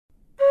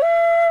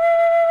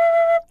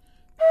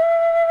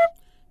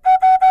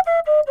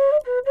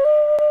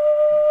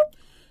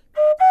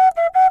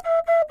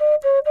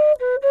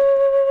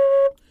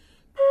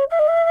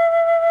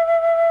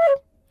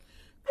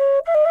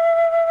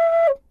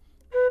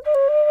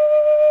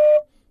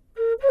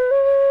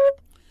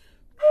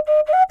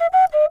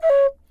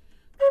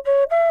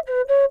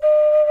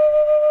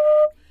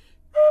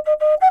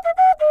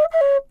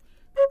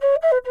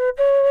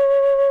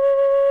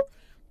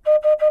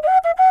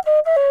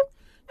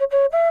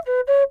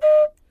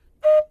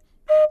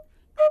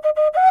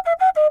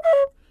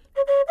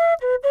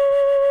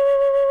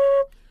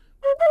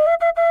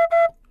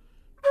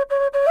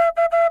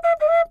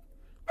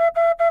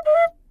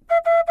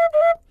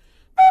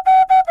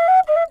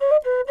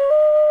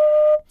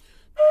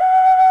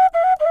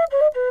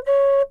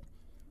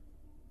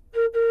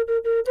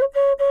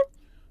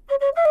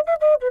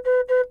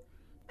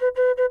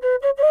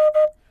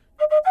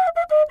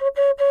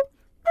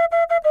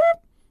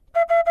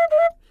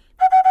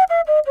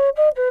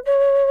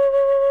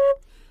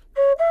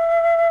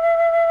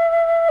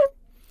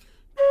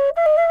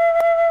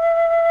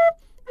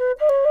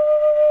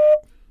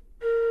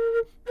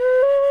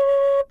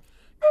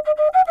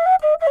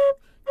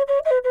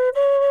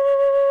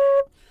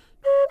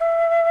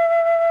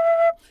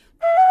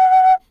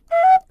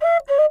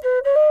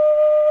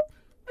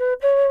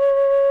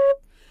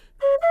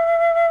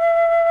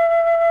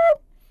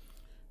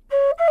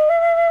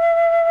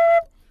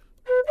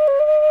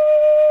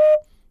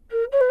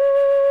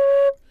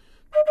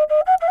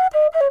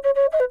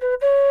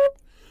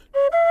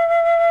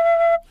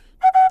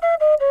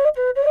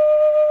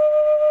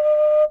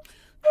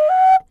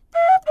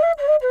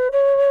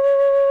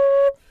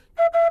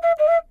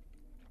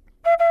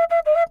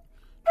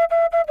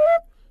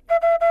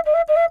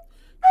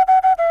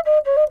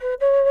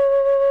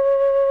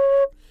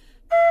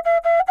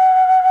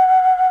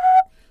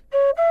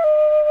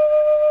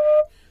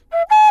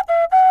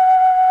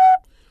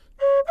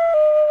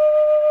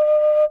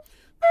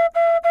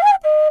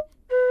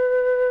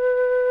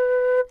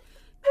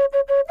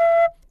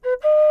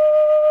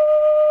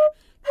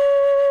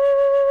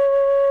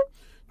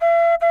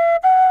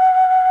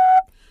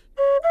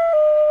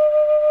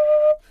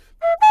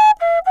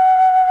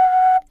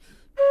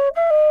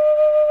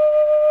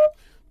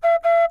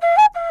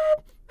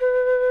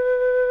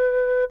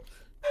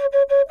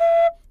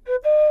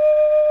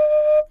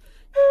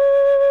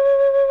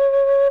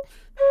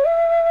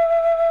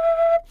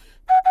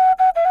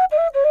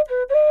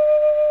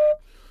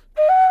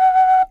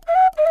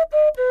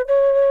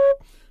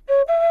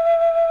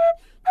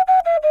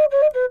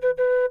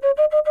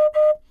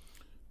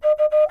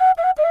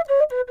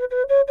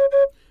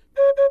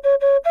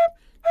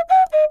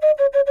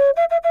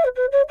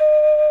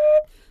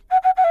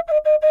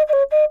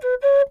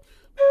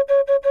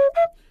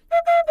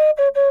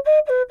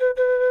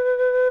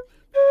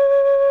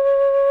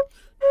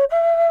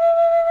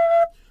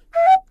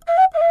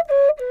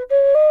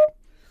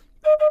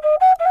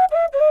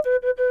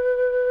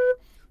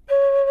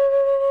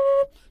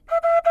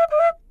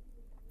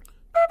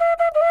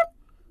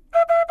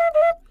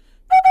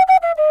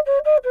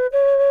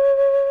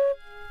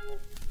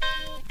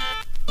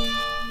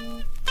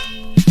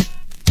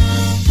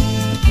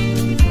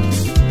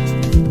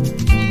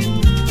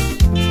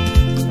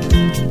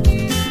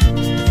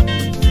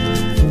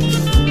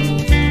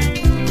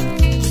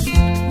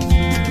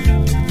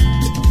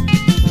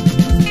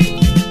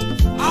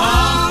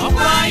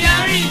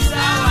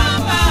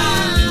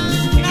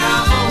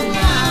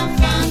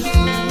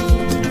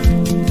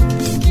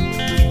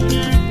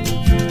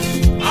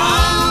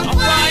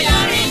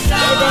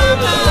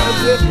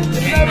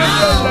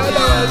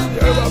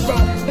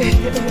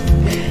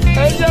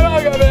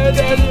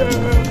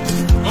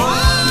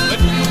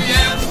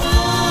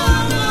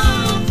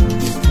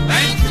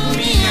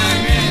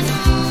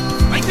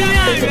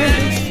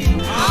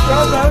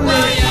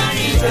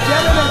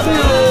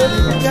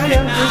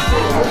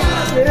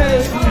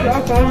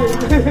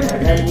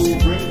then we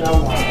drink that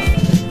wine.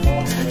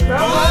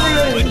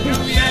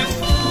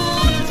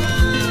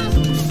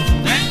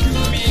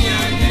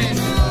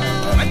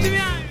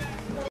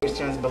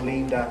 Christians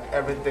believe that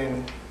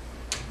everything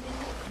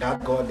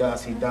that God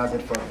does, He does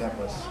it for a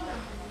purpose.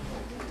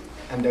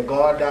 And the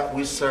God that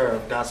we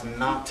serve does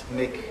not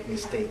make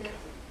mistake.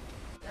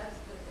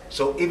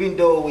 So even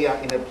though we are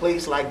in a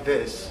place like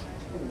this,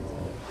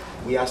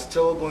 we are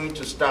still going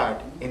to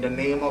start in the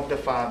name of the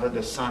Father,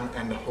 the Son,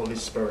 and the Holy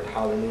Spirit.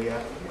 Hallelujah.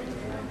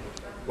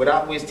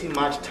 Without wasting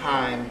much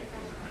time,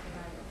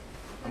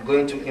 I'm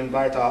going to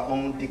invite our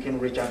own Deacon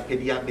Richard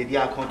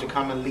Bediakon to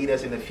come and lead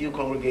us in a few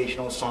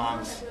congregational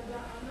songs.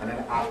 And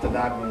then after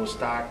that, we will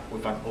start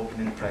with an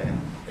opening prayer.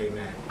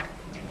 Amen.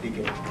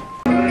 Deacon.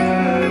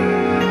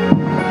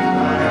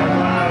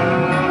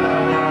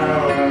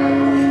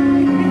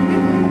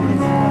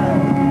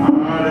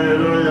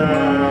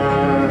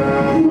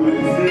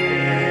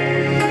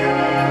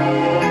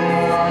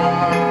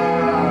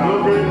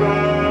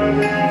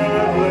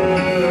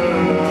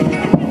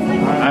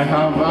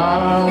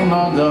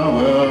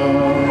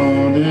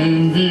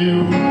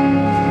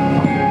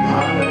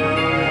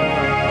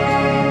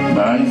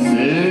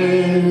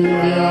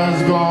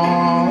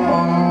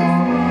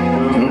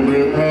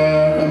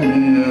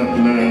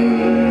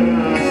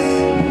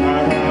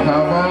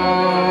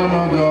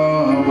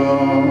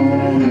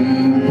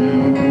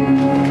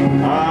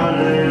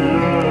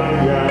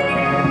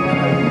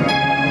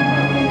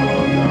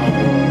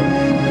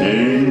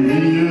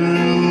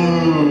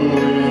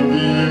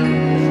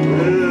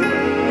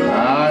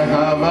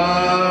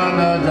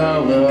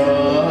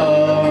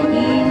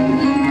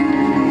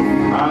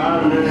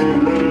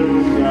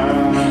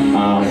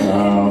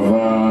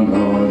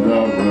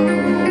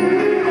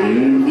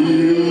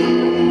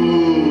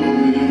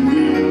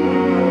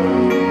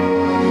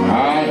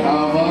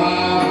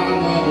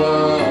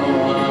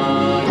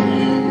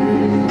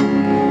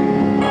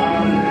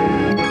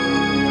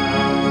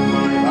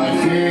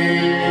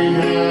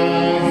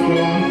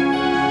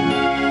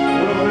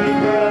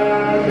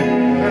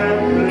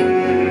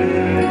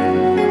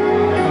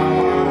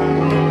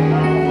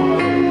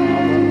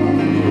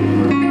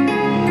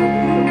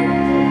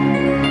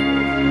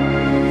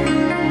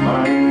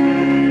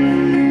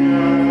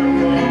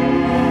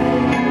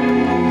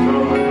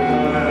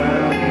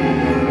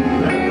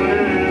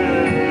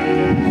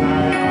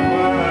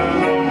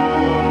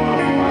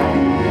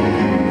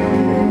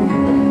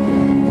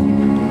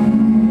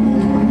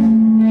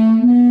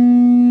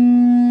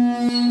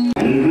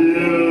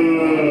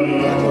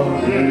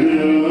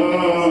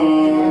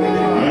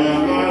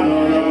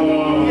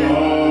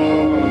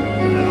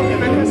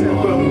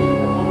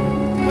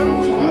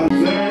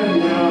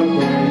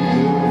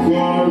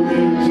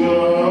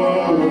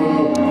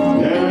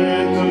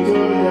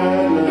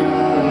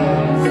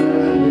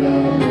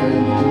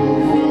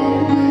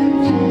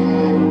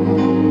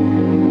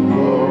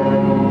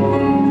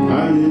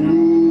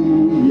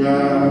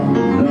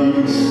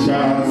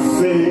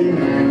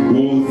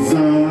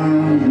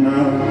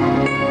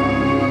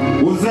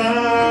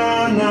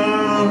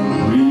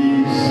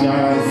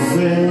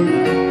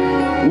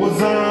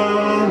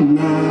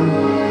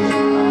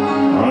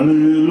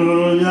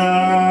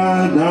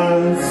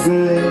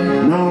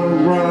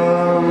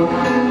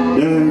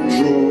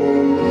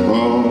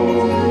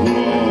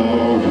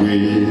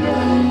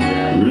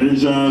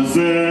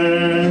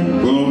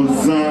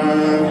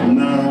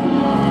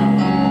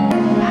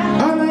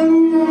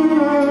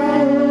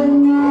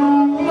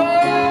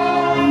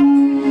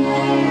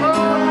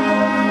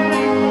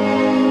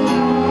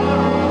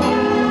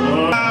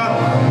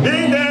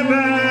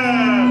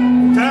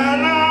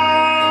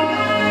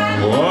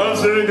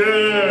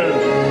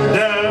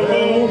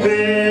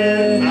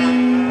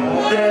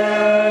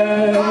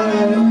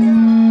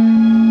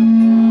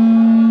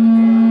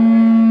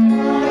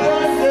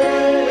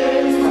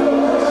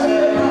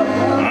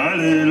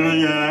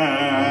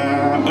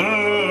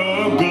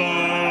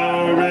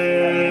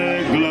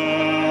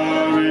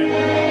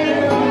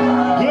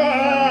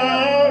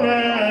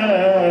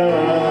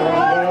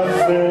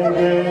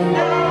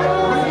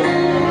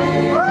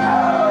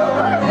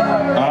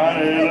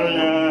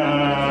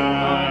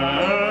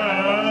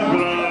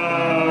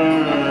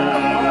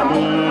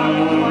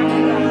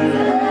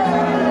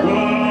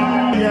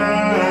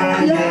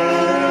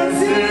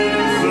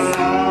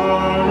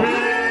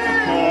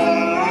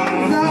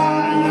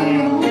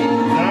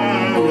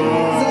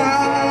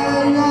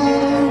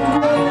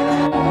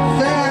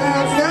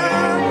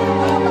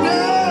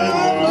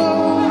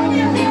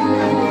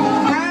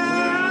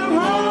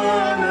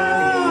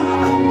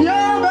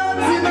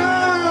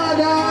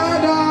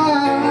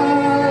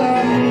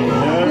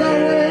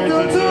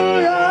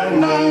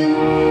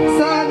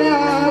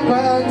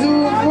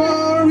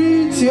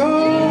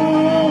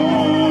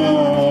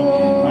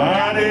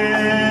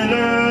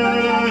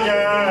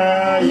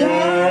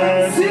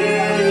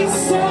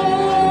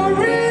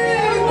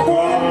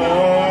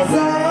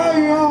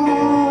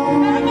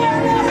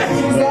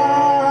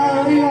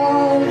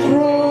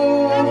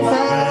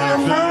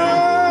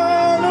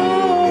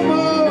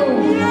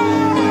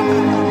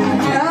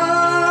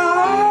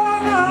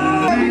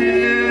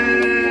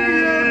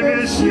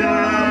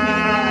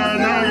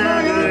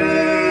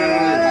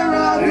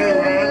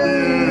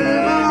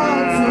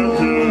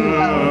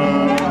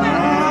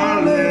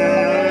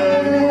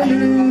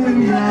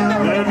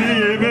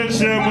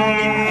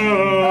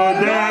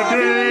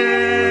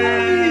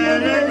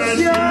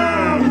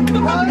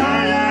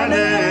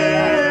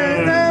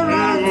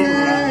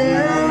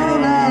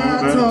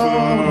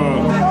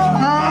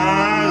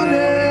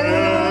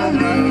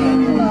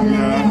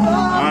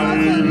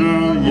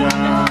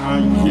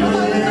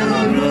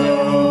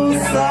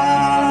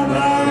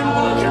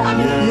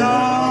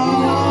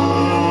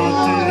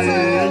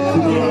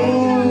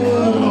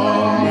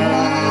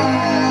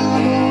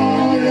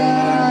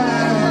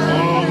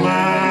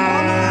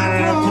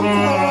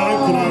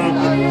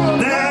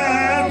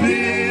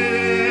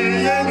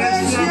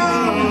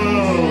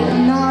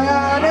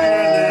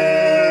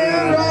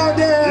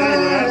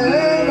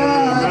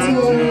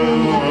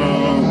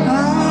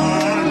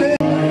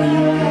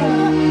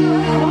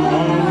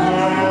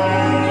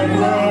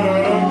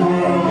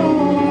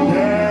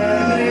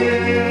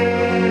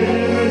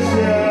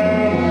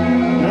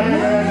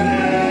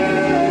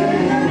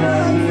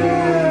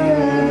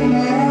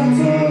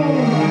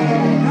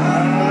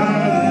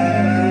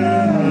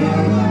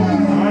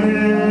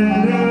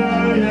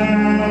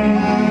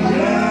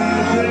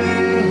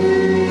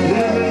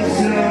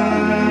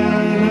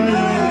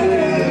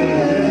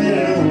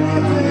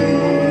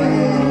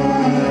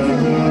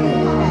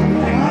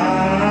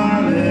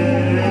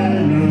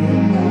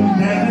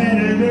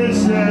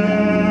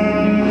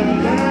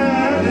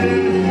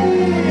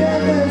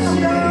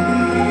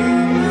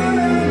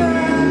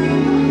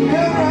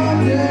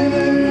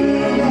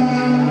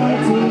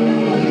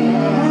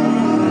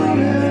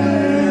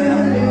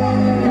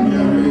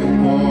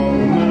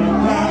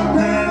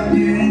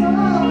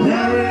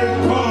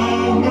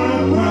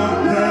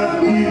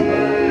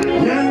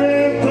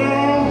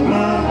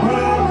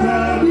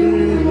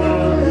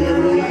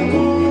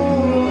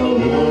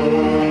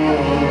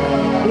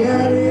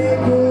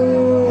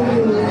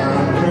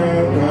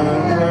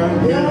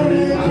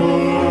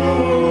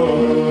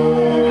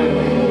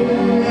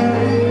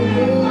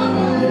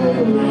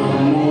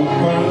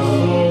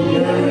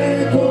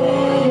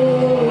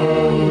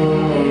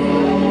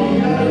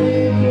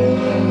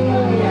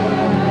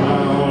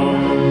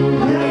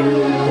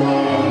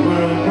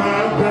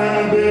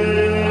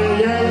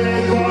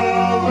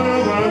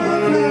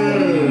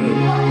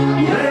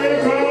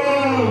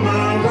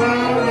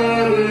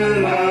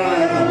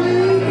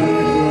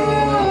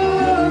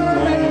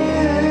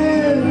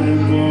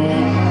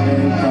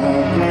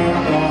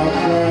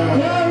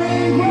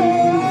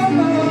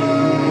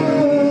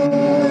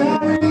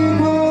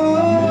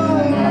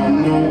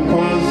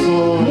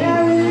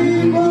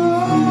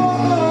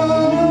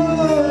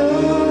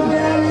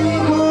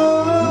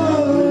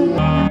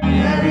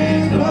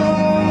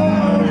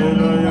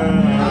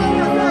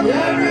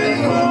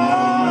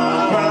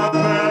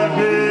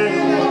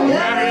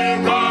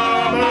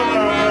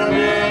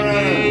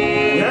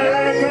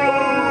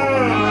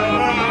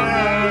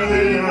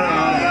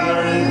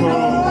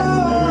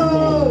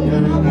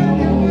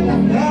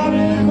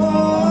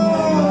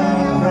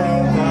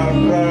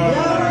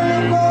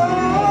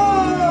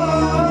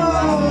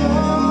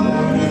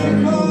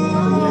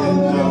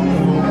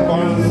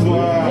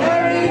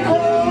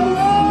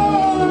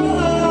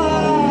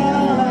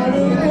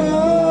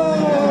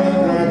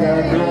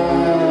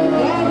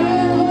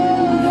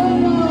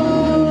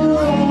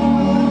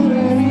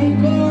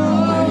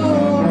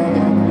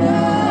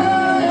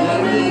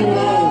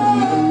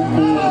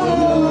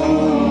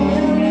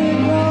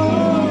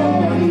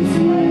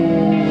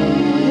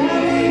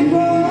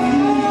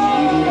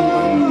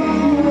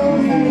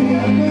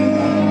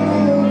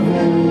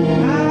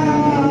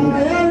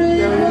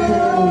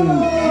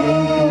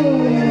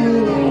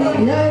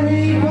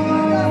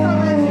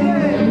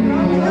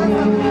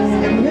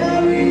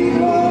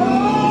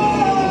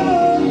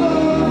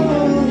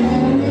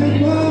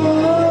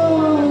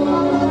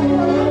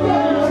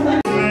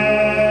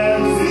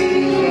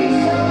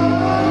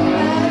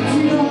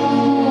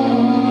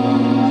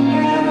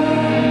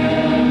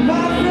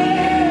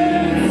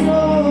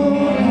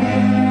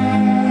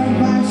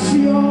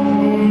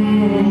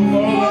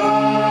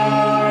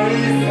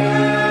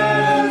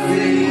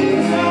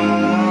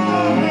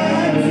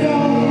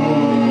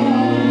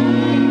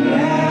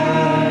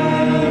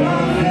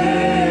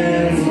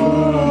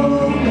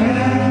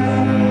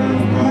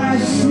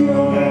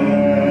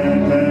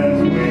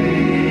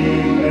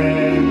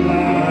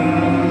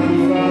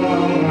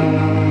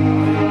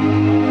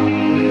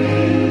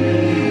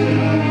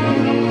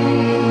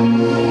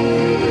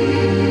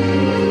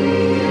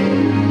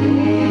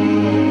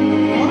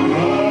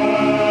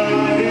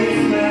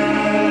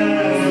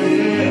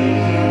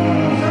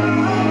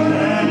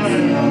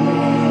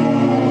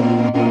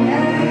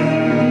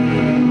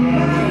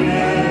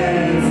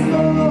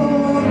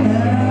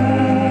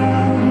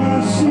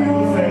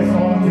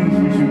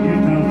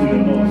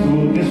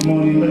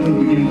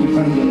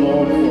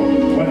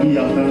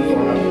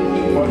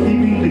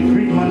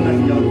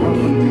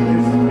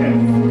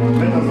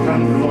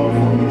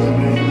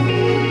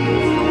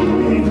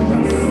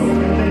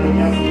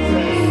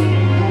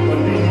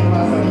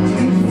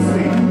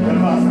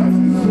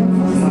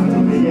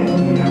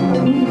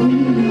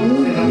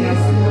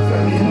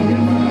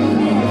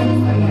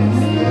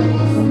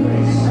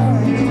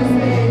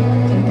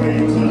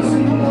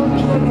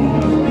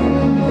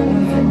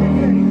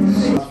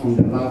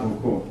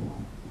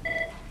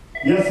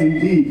 Yes,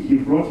 indeed, he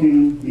brought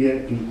him here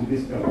into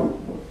this earth.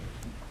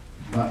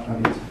 But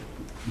at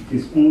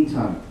his own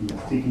time, he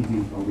has taken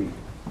him away.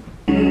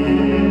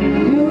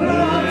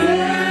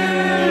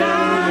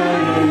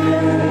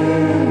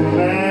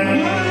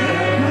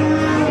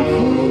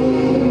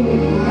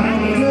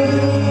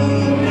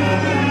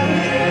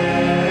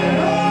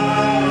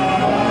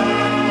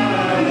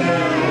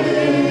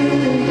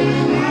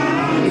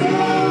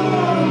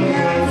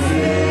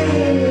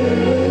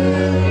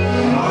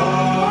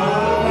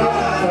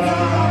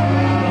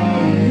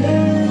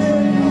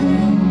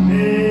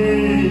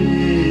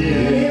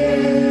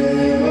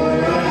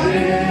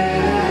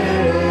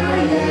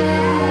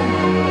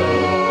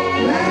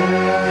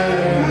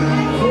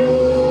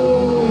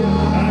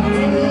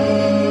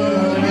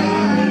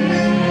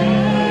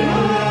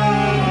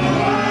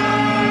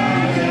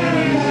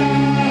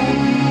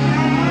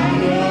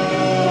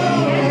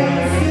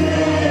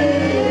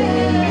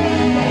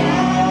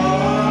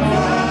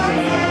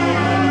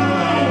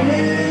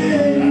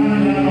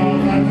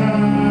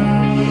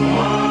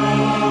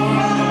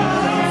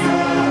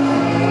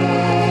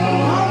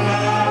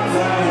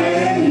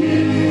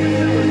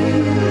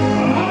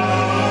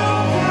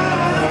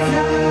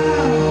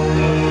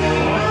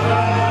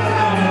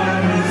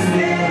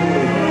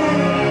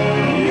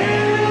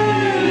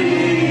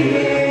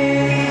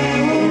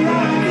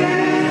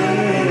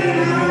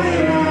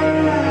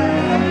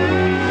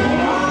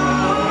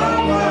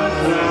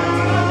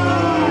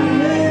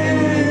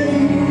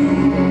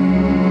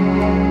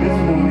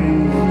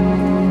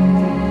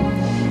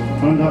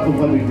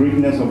 Over the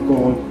greatness of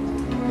God,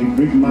 the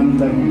great man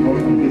that he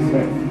brought on this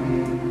earth.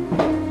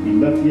 He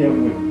left here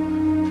with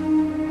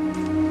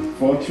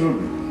 4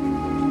 children.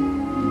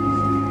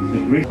 The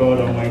great God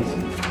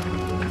Almighty.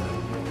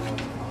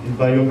 It's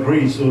by your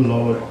grace, O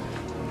Lord,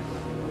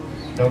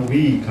 that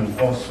we can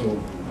also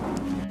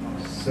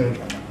say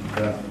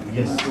that,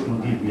 yes,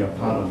 indeed, we are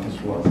part of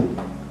this world.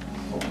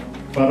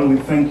 Father, we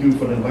thank you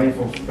for the life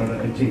of Brother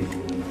Adjei.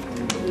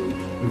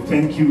 We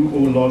thank you, O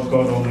Lord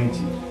God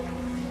Almighty.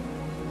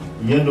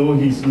 Yet though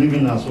he's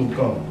leaving us, oh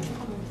God,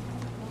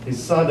 it's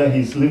sad that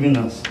he's leaving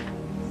us,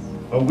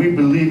 but we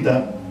believe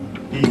that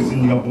he is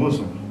in your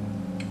bosom.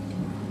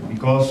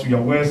 Because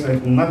your word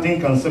says nothing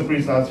can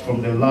separate us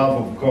from the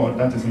love of God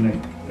that is in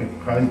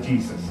Christ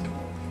Jesus.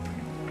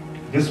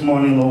 This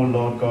morning, oh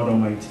Lord God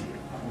Almighty,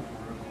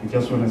 we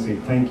just want to say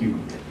thank you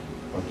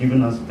for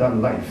giving us that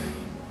life.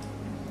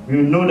 We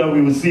will know that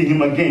we will see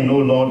him again, oh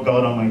Lord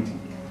God Almighty.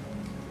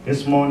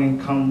 This morning,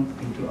 come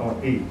into our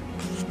aid.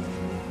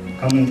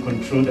 Come and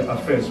control the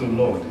affairs, oh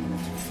Lord.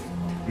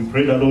 We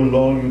pray that, oh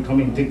Lord, you come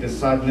and take the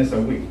sadness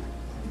away.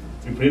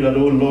 We pray that,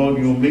 oh Lord,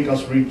 you will make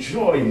us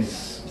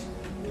rejoice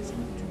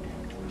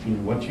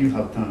in what you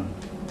have done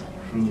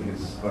through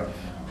his life.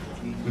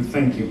 We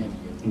thank you.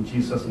 In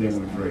Jesus'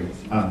 name we pray.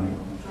 Amen.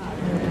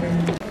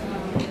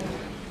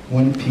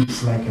 When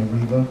peace like a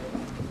river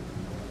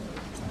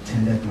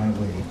attended my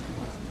way,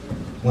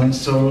 when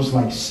sorrows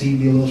like sea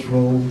billows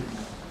roll,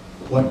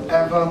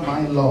 whatever,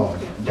 my Lord,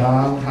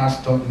 thou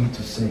hast taught me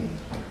to say,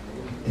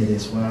 it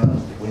is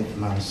well with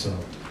my soul.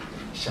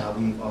 Shall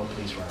we all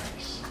please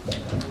rise?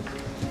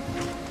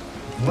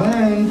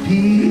 When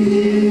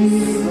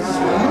peace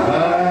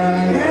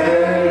like a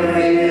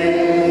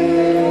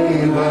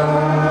river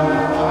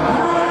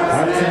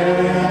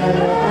attended my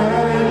way,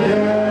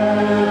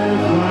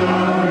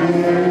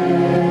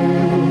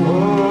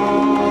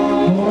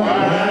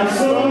 when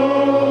sorrows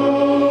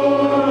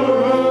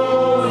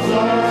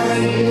like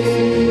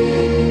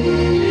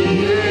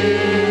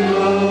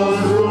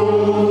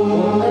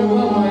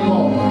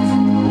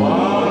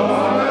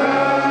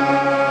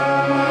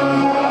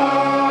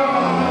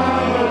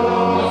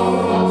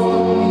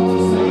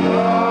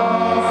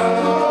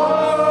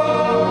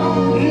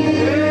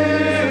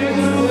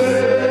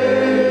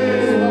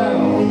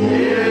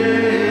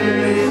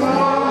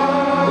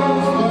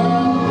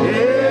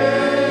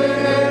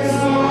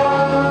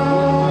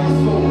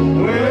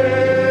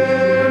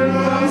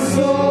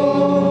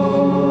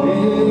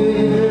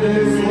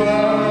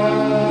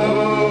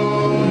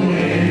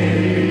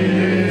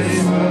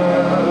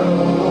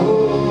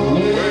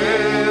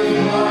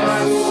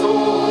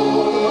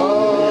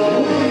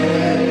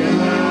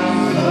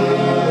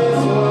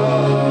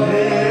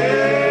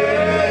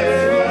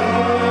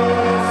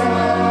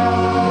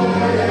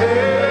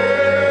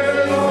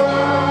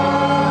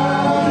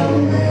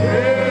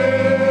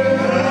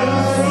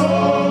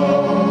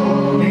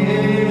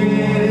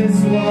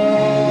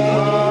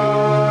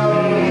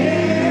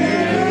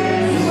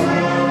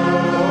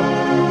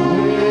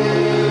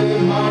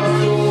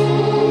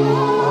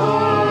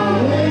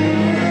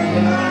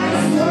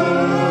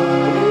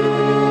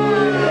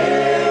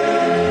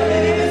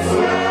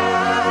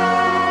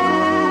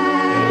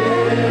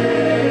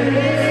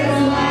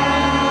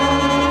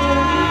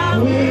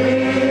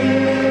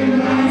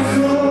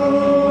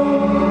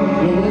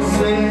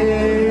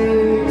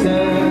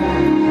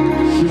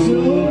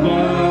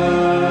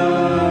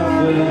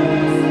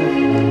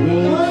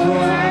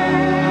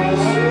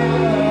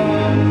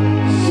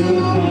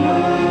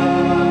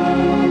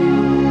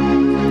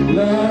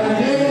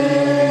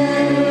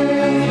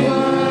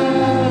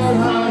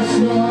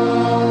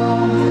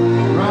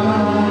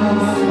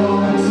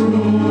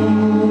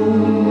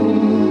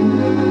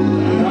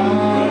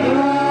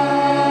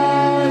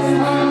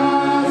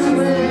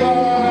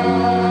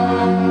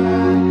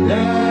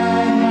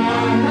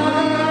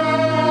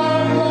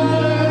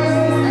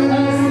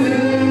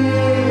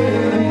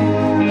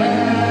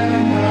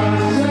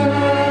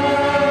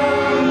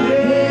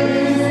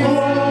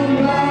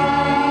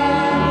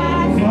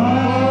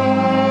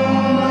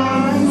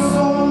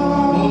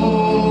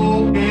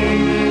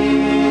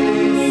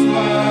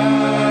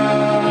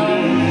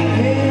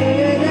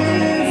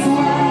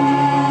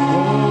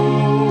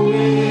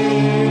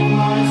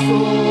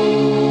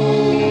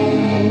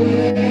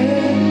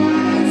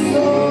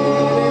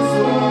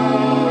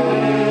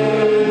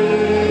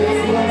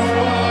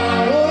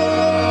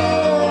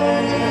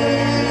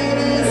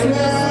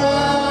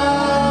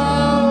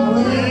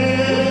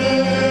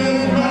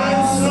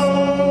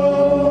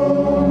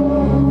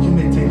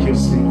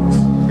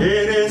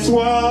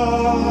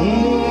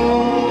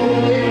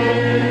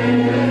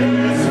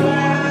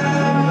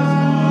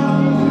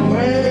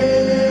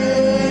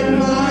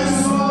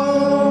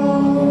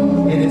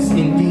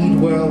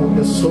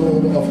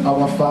soul of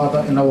our father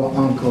and our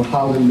uncle.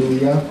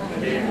 Hallelujah.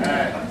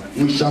 Amen.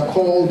 We shall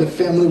call the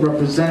family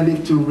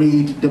representative to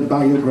read the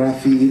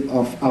biography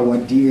of our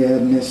dear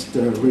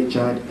Mr.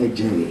 Richard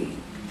Adjei.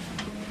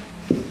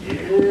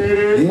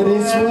 It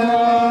is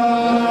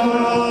well.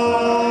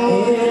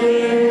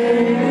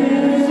 It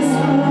is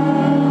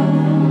well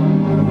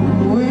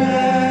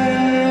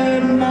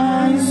with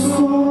my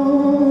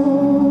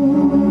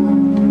soul.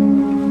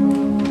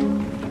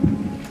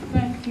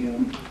 Thank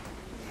you.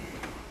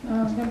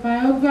 The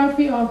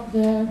biography of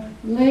the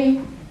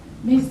late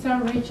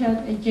Mr. Richard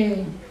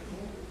Adjei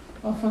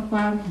of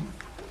Akwame.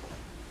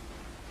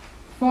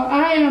 For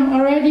I am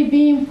already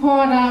being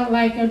poured out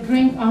like a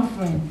drink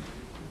offering,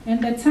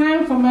 and the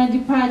time for my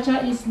departure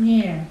is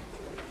near.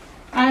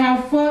 I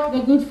have fought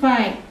the good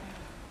fight.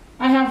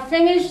 I have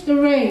finished the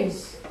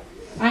race.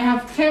 I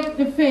have kept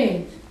the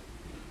faith.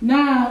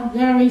 Now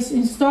there is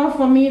in store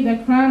for me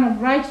the crown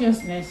of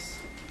righteousness.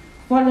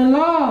 For the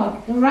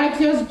Lord, the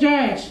righteous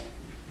judge,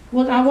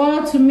 will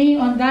award to me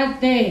on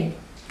that day,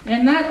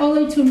 and not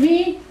only to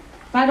me,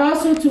 but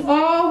also to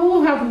all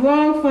who have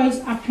longed for his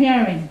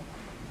appearing.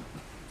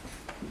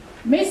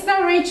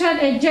 Mr. Richard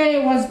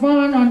Adjei was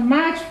born on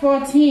March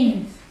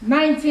 14,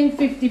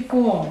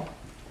 1954,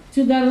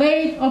 to the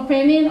late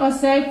Opening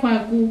Osei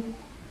Kwaku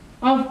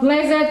of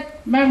blessed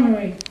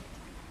memory,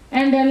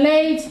 and the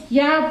late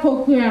Ya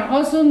Pokuya,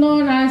 also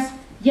known as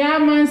Ya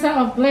Mansa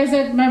of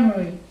blessed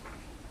memory,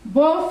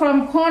 both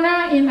from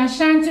Kona in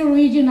Ashanti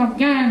region of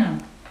Ghana.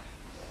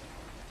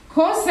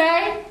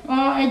 Kosei,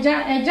 or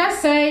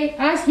Adjei,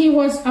 as he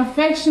was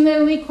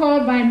affectionately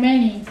called by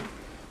many,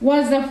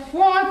 was the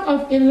fourth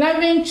of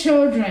 11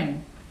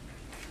 children.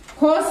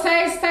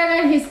 Kosei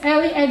started his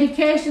early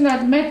education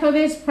at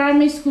Methodist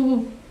Primary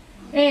School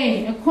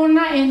A,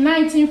 Akona, in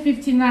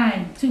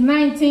 1959 to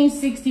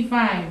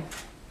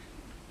 1965.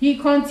 He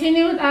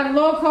continued at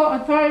local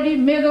authority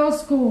middle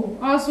school,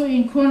 also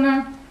in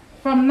Kona,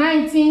 from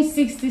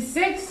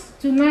 1966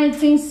 to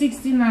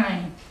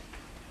 1969.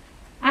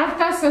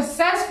 After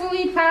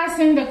successfully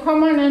passing the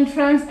common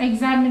entrance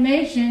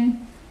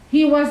examination,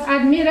 he was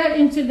admitted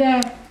into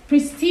the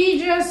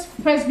prestigious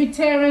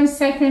Presbyterian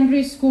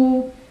Secondary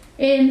School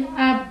in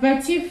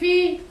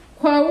Abatifi,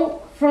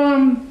 Kwawu,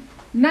 from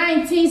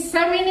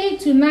 1970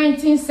 to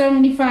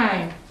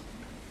 1975.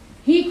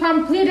 He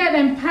completed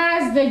and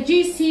passed the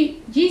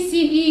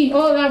GCE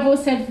O-level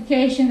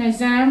certification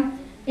exam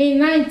in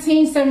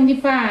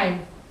 1975.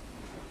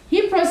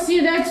 He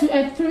proceeded to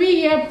a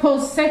 3-year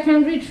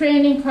post-secondary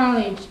training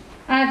college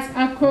at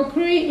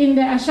Akokri in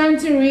the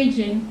Ashanti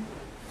region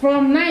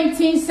from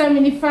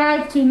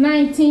 1975 to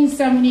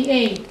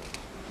 1978.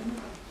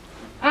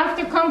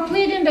 After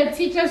completing the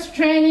Teachers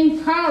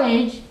Training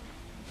College,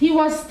 he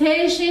was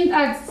stationed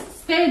at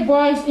State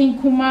Boys in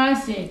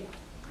Kumasi.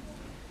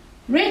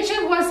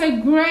 Richard was a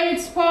great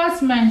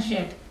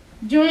sportsmanship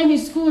during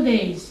his school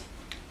days.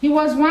 He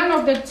was one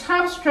of the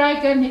top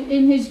strikers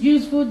in his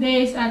youthful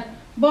days at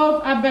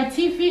both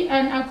Abatifi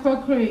and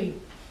Akokri.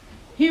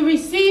 He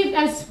received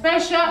a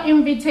special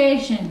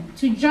invitation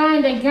to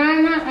join the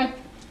Ghana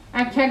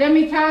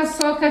Academical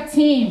Soccer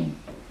Team.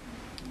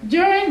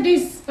 During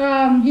his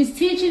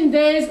teaching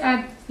days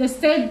at the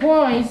State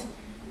Boys,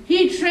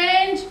 he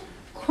trained,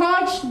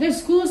 coached the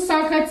school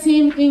soccer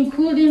team,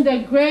 including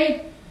the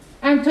great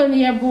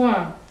Anthony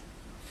Yeboah,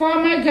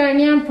 former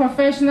Ghanaian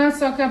professional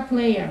soccer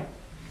player.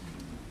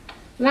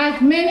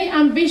 Like many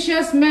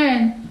ambitious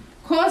men,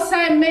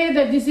 Kosei made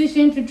the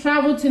decision to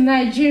travel to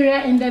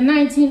Nigeria in the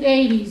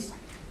 1980s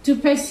to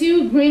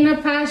pursue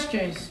greener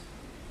pastures.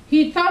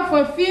 He taught for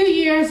a few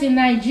years in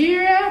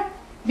Nigeria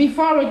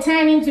before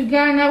returning to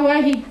Ghana,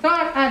 where he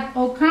taught at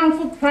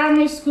Okamfo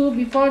Primary School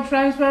before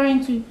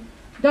transferring to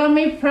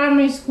Domi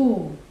Primary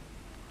School.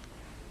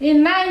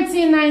 In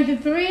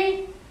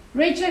 1993,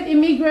 Richard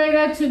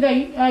immigrated to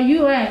the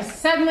U.S.,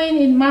 settling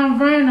in Mount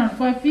Vernon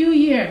for a few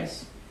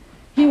years.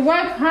 He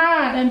worked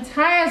hard and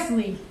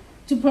tirelessly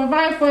to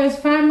provide for his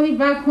family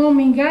back home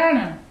in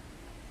Ghana.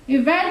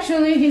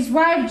 Eventually, his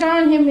wife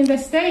joined him in the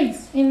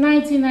States in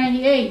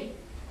 1998.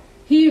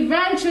 He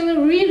eventually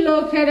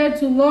relocated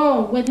to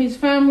Lowell with his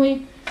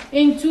family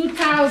in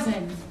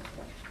 2000.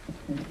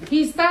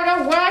 He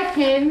started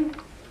working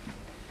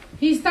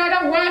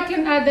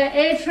at the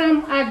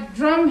atrium at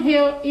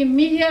Drumhill.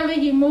 Immediately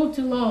he moved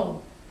to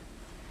Lowell.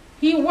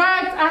 He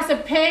worked as a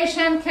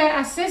patient care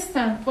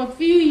assistant for a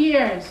few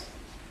years,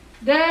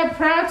 there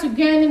prior to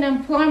gaining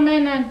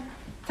employment at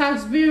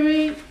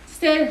Tewksbury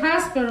State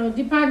Hospital,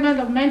 Department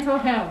of Mental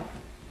Health.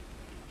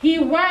 He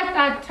worked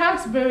at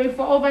Tewksbury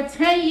for over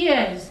 10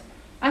 years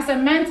as a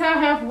mental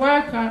health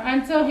worker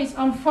until his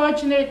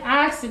unfortunate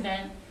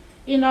accident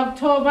in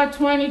October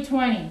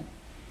 2020.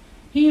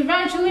 He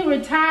eventually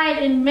retired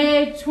in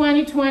May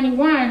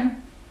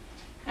 2021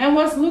 and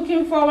was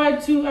looking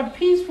forward to a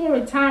peaceful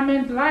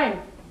retirement life.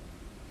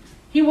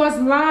 He was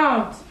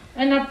loved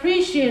and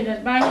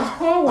appreciated by his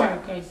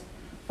co-workers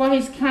for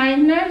his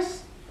kindness,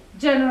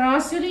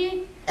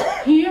 generosity,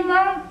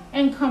 humor,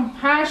 and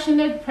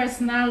compassionate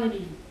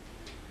personality.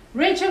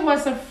 Richard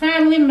was a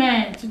family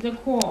man to the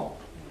core.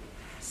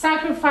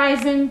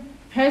 sacrificing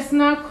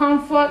personal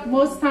comfort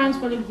most times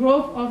for the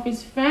growth of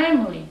his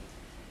family.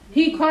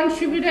 He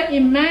contributed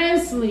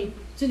immensely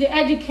to the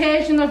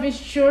education of his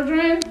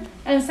children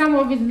and some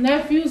of his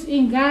nephews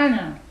in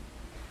Ghana.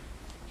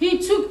 He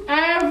took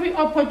every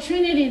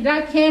opportunity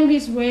that came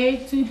his way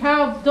to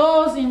help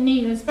those in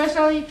need,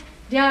 especially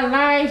their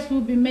lives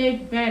will be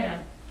made better.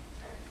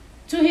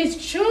 To his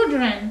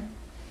children,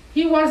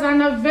 he was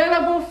an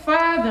available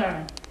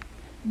father,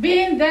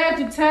 being there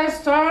to tell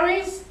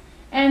stories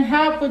and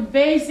help with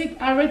basic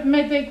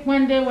arithmetic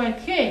when they were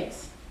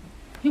kids.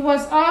 He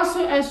was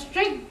also a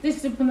strict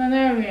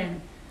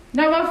disciplinarian,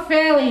 never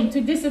failing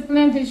to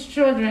discipline his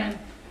children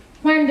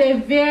when they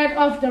veered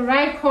off the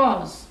right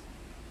course.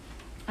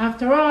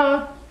 After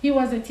all, he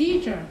was a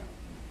teacher.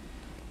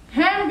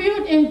 He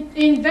built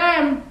in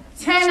them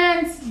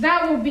tenets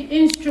that would be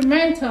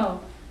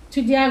instrumental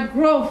to their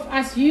growth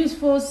as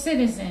useful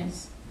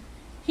citizens.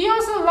 He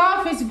also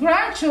loved his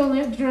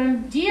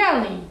grandchildren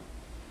dearly.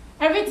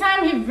 Every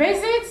time he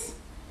visits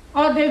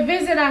or they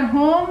visit at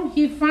home,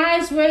 he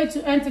finds ways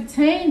to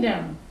entertain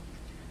them.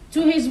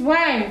 To his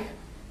wife,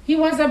 he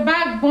was a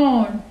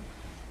backbone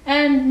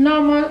and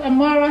a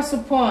moral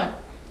support.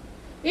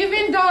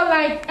 Even though,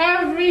 like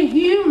every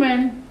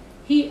human,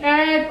 he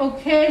erred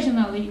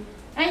occasionally,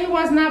 and he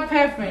was not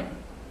perfect.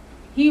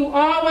 He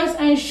always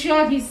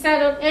ensured he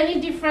settled any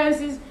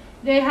differences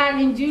they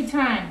had in due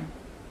time.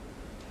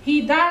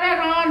 He dotted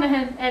on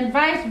and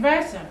vice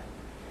versa.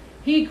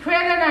 He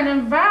created an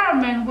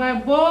environment where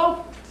both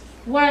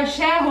were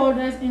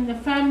shareholders in the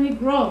family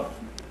growth.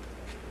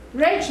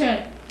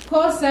 Richard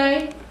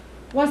Kosei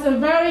was a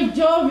very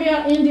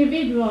jovial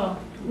individual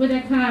with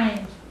a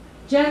kind,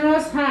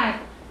 generous heart,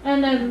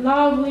 and a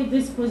lovely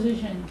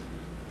disposition.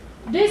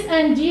 This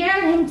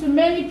endeared him to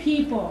many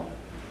people.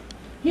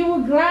 He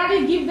would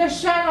gladly give the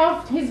shirt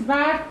off his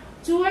back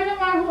to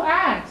anyone who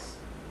asked.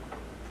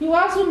 He would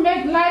also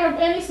make light of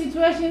any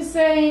situation,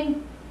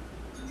 saying,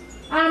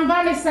 "I'm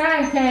by the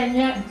side,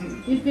 Kenya.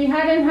 If it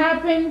hadn't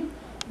happened,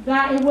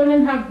 that it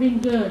wouldn't have been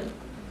good."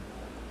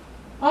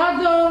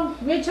 Although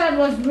Richard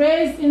was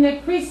raised in a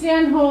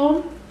Christian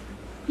home,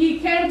 he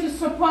came to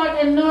support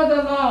and know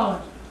the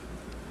Lord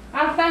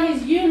after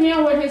his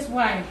union with his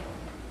wife.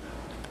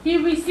 He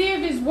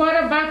received his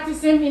water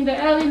baptism in the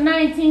early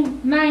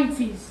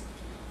 1990s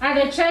at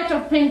the Church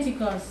of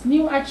Pentecost,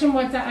 New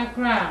Achimota,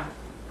 Accra.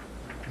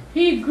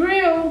 He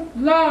grew to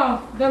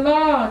love the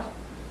Lord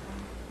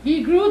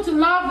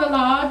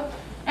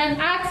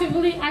and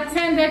actively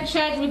attended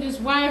church with his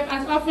wife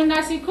as often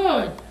as he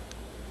could.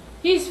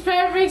 His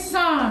favorite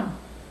song,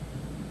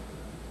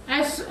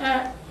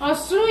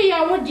 Osu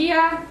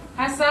Yawodia,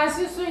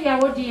 Asasisu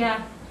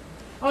Yawodia,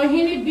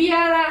 Ohini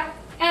Biara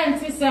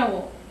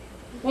Entisewo,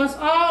 was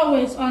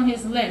always on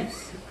his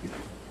lips.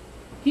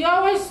 He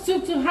always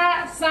took to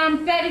heart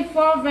Psalm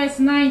 34, verse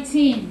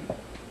 19.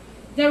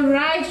 The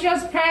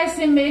righteous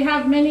person may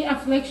have many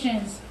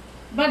afflictions,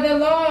 but the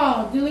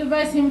Lord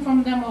delivers him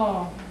from them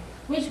all,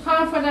 which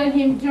comforted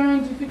him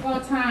during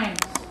difficult times.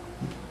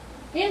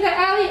 In the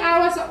early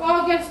hours of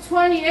August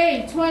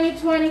 28,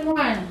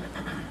 2021,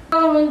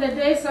 following the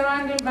day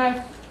surrounded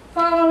by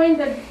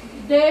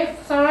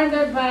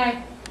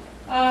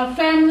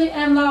family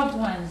and loved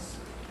ones,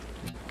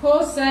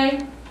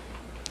 Kosei,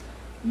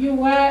 you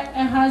were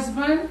a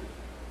husband,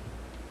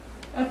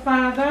 a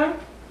father,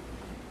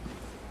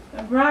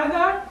 a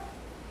brother,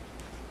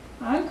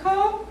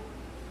 uncle,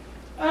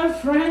 a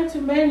friend to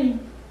many.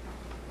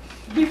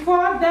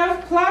 Before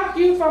death plucked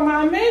you from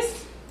our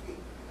midst,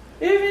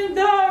 even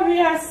though we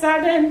are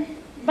saddened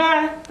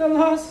by the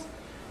loss,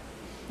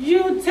 we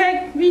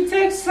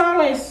take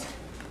solace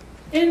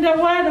in the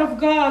word of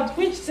God,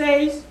 which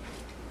says,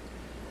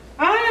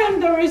 "I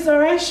am the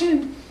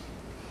resurrection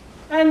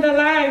and the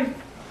life.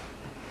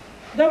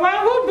 The one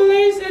who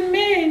believes in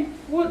me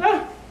will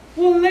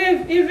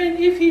live even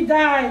if he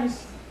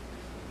dies."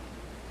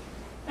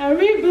 And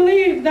we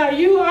believe that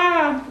you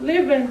are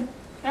living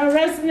and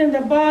resting in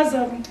the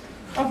bosom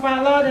of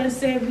our Lord and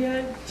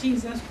Savior,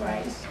 Jesus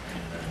Christ.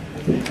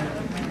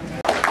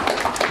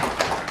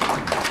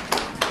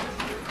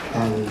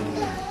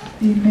 Hallelujah.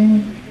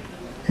 Amen.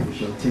 We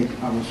shall take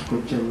our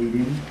scripture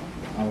reading.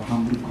 I will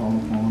humbly call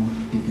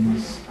upon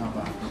Deaconess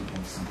Abba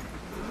Johnson.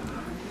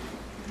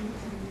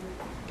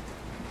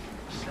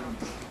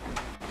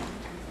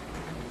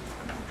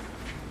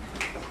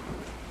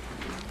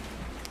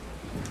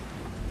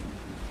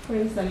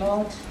 Praise the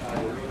Lord.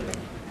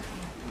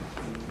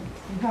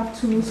 We have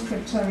two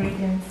scripture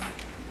readings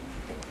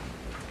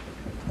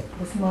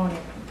this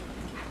morning.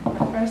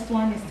 The first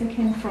one is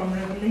taken from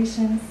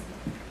Revelations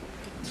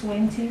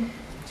 20,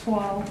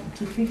 12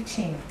 to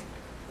 15.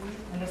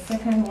 And the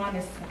second one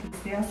is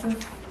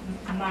Ecclesiastes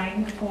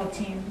 9,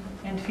 14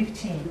 and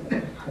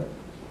 15.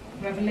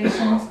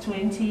 Revelations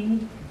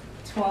 20,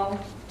 12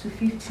 to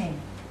 15.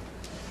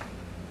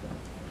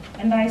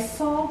 And I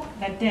saw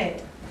the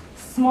dead,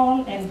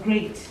 small and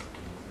great,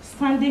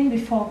 standing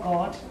before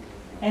God,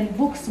 and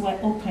books were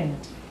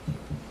opened.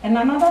 And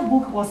another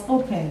book was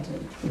opened,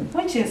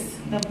 which is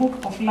the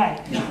book of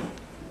life.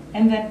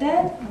 And the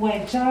dead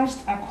were judged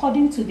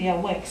according to their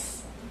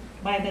works,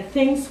 by the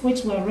things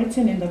which were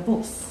written in the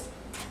books.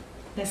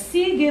 The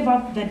sea gave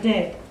up the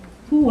dead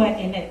who were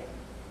in it,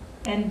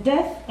 and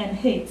death and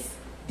Hades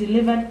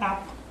delivered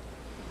up,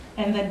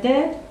 and the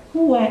dead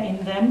who were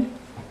in them,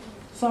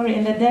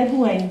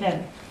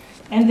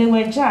 and they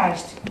were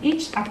judged,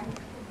 each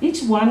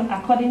one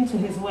according to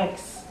his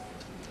works.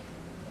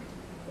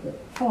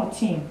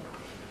 14.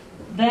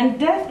 Then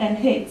death and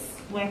Hades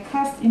were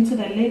cast into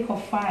the lake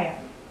of fire.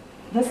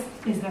 This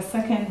is the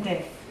second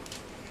death.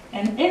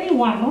 And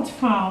anyone not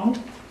found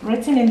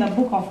written in the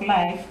book of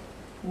life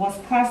was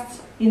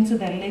cast into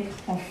the lake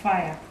of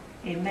fire.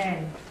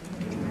 Amen.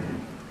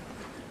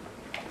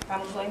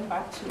 I'm going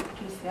back to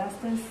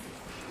Ecclesiastes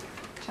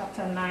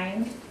chapter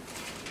 9,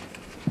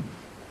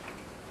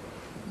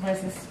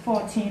 verses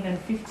 14 and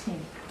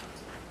 15.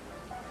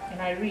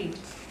 And I read,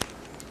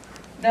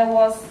 There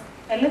was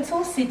a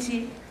little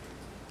city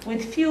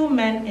with few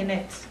men in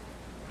it,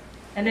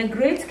 and a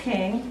great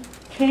king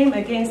came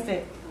against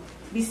it,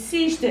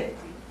 besieged it,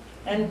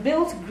 and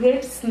built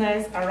great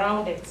snares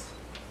around it.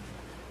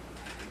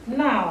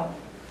 Now,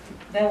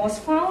 there was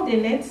found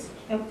in it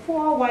a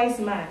poor wise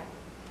man,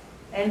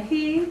 and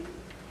he,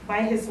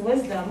 by his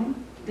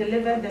wisdom,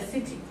 delivered the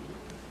city.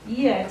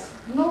 Yet,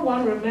 no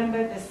one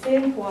remembered the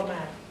same poor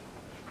man.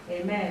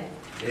 Amen.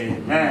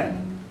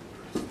 Amen.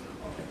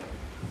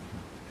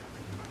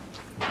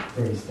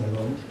 Praise the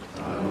Lord.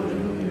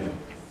 Hallelujah.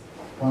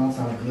 Once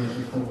our dear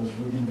sister was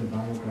reading the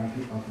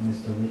biography of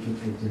Mr. Richard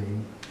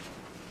Adjei,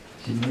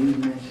 she made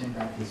mention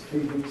that his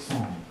favorite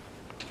song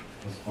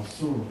was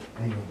also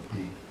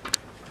Ayode.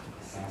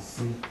 As I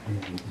say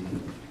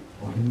Ayode,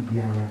 or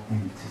Indiara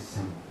and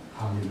Tisam.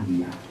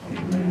 Hallelujah.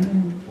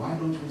 Amen. Why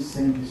don't we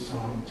sing this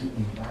song to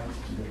invite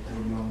to the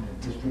podium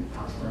the district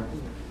pastor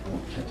of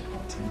Church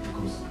of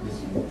Pentecost this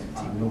week,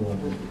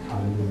 Lowell.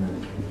 Hallelujah.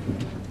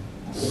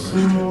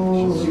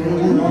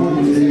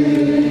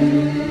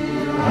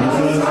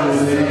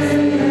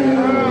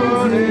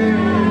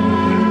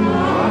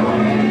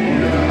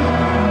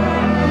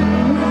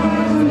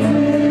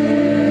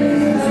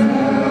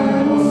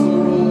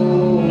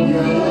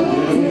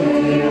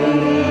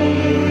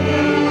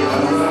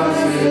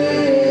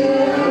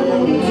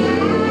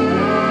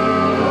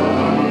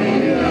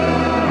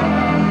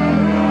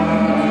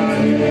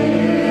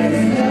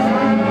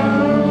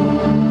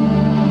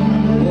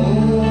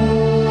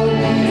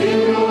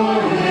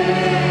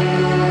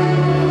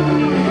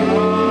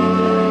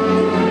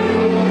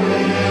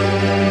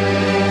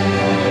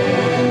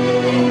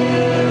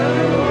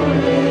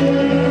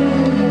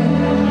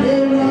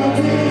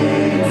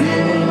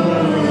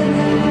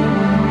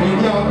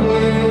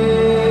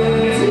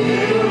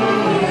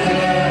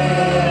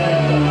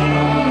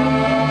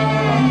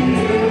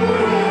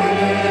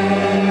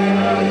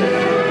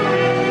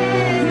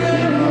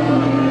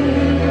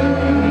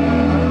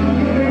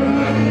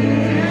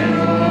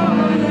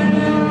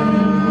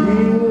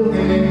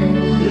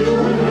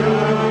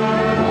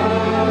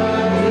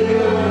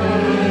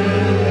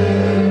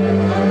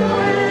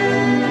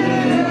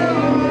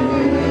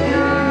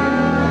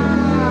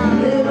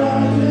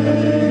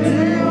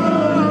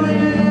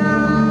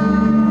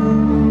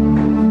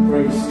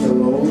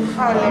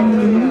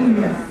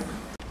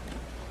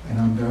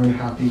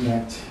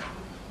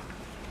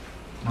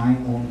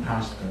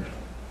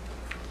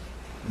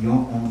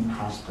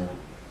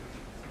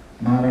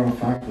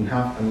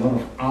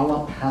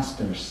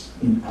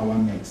 In our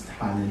midst.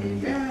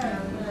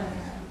 Hallelujah.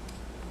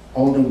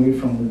 All the way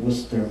from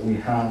Worcester, we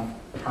have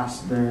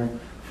pastor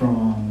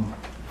from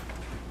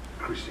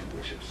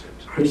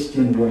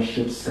Christian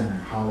Worship Center.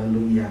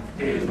 Hallelujah.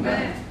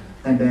 Amen.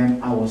 And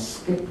then I will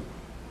skip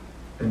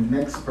the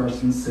next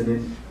person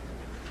sitting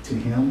to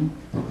him.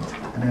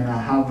 And then I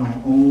have my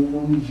own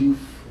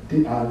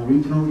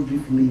regional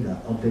youth leader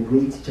of the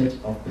Great Church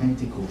of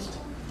Pentecost,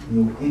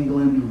 New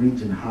England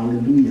region.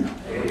 Hallelujah.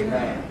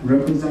 Amen.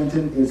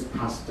 Representing is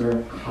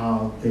Pastor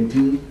Carl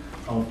Bedu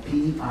of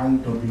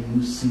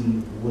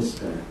PIWC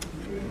Worcester.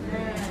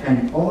 Amen.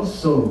 And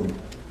also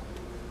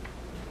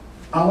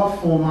our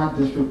former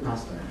district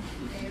pastor.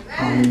 Amen.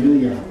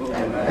 Hallelujah.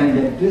 Amen. And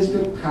the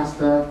district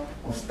pastor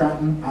of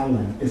Staten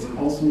Island is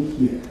also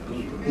here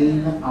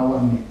in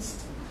our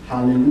midst.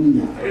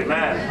 Hallelujah.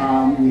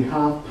 Amen. We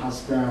have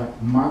Pastor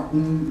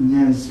Martin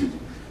Nyansu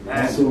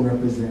also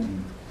representing.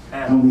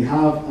 And we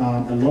have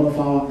a lot of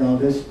our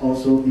elders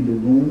also in the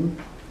room.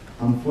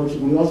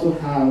 Unfortunately, we also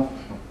have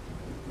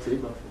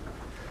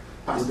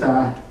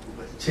Pastor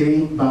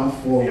Adjei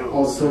Bafo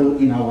also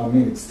in our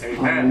midst.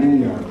 Amen.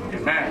 Hallelujah.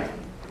 Amen.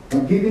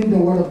 But giving the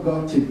word of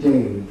God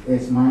today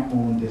is my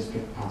own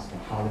district pastor.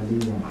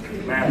 Hallelujah.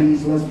 Amen.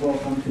 Please let's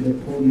welcome to the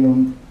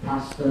podium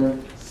Pastor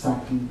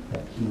Saki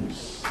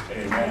Hughes.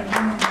 Amen.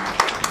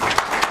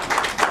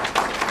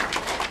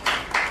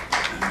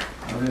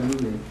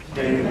 Hallelujah.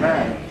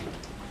 Amen.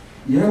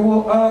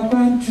 You are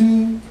going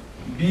to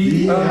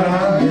be a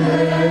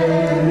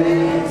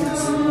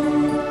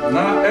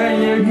na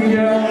enye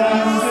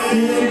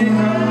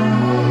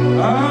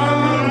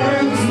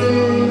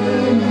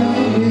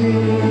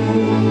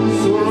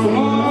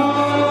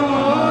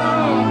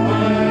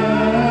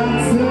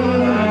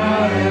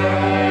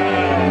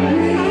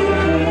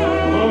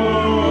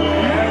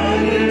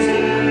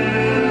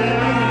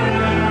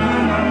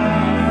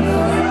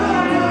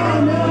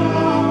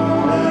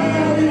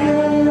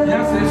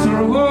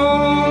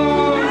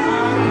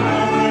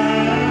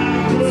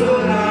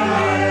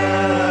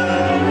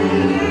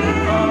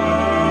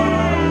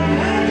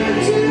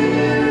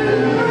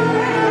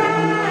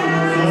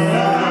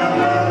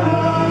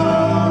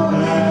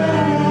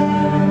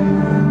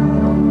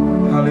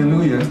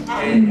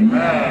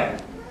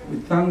We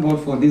thank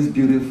God for this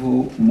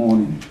beautiful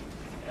morning.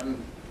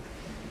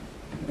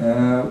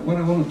 What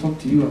I want to talk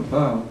to you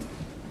about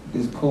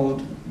is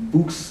called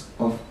Books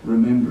of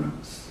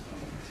Remembrance.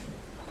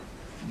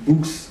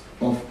 Books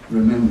of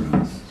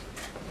Remembrance.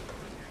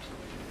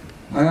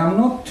 I am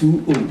not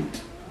too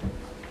old,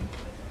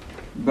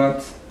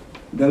 but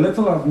the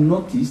little I've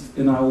noticed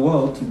in our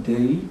world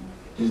today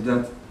is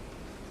that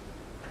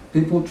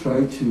people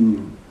try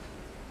to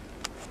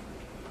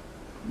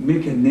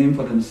make a name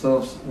for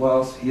themselves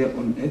whilst here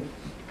on earth.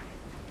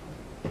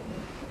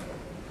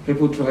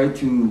 People try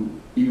to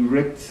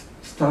erect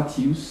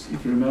statues.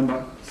 If you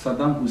remember,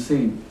 Saddam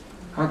Hussein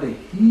had a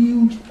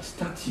huge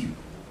statue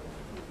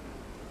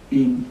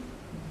in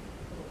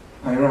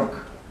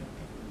Iraq.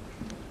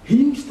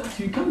 Huge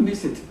statue, you can't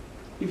miss it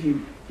if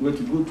you were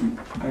to go to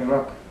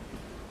Iraq.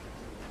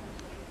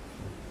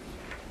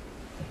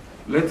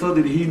 Little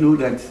did he know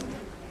that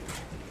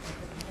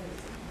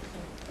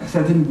a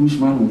certain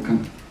bushman will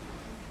come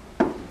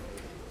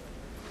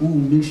who will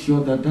make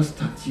sure that that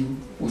statue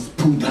was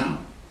pulled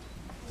down.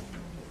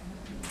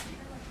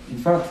 In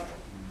fact,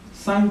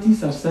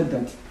 scientists have said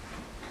that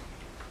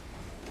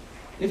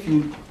if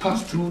you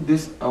pass through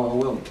this, our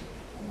world,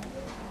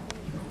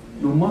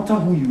 no matter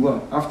who you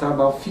are, after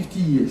about 50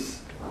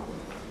 years,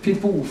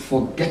 people will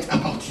forget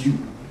about you.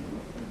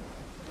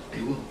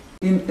 They will.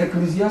 In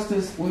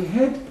Ecclesiastes, we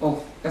heard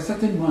of a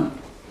certain man.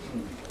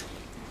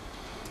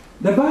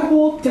 The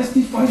Bible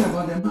testifies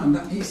about the man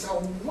that he is a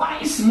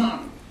wise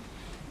man.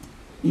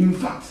 In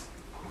fact,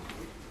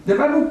 the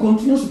Bible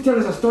continues to tell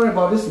us a story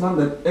about this man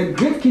that a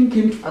great king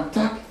came to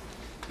attack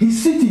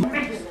his city.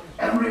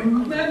 And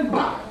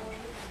remember,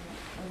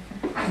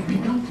 I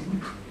began to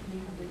weep.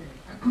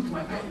 I put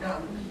my pen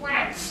down.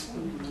 What?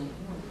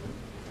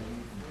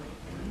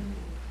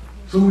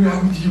 So we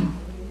are with you.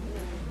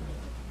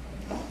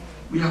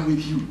 We are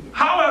with you.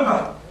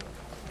 However,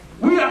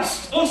 we are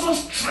also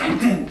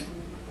strengthened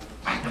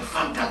by the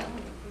fact that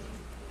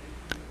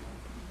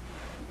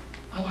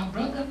our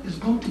brother is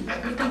going to a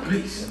better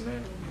place.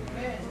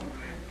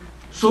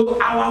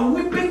 So our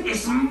weeping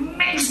is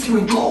mixed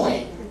with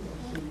joy.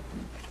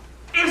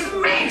 It's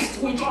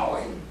mixed with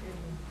joy.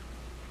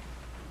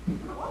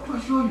 I want to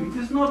assure you, it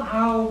is not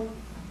how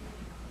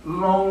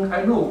long,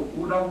 I know,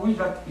 we would have wished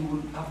that he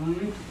would have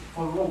lived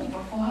for long,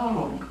 but for how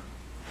long?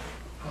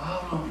 For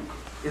how long?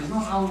 It's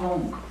not how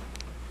long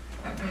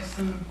a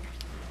person's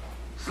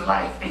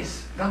life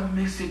is that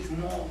makes it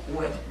more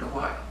worth the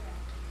while.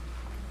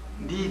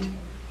 Indeed,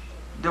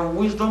 the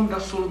wisdom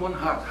that Solomon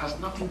had has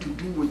nothing to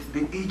do with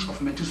the age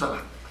of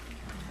Methuselah.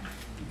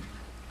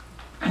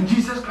 And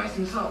Jesus Christ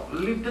himself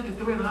lived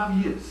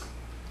 33.5 years,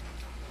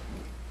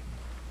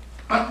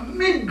 but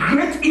made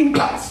great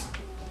impacts.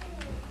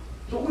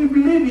 So we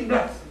believe in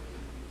that.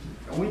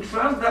 And we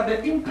trust that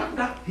the impact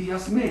that he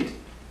has made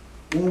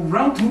will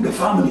run through the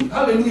family.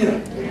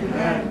 Hallelujah.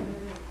 Amen.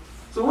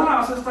 So when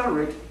our sister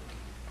read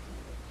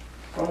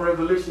from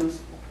Revelations,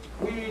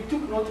 we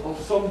took note of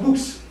some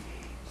books.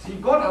 See,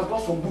 God has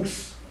got some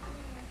books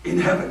in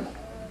heaven.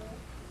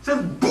 It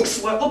says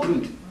books were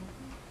opened.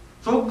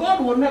 So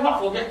God will never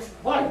forget.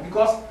 Why?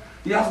 Because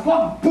he has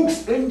got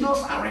books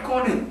angels are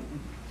recording.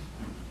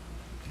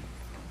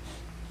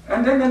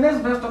 And then the next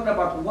verse talked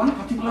about one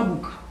particular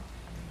book.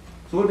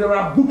 So there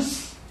are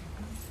books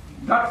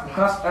that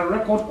has a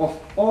record of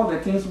all the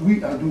things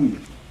we are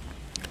doing,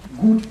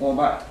 good or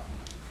bad.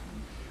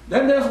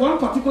 Then there's one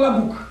particular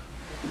book.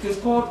 It is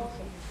called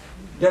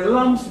the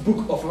Lamb's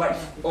Book of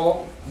Life,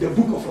 or the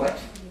Book of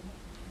Life.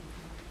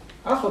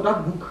 As for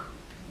that book,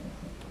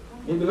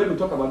 maybe let me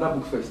talk about that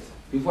book first,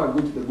 before I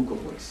go to the Book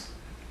of Works.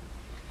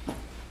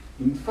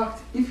 In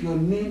fact, if your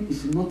name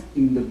is not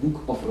in the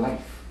Book of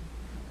Life,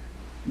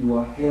 you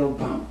are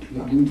hell-bound.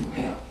 You are going to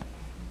hell.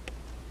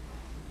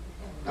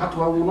 That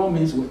one will not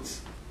mince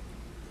words.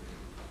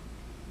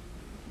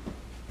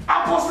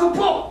 Apostle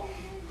Paul,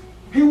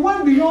 he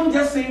went beyond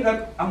just saying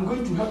that I'm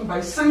going to help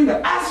by saying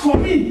that as for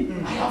me,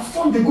 I have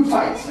fought the good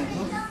fight.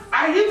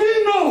 I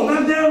even know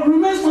that there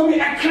remains for me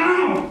a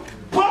crown.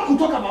 Paul could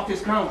talk about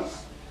his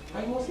crowns.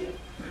 I was here.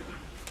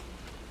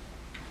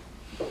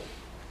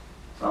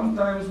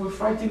 Sometimes we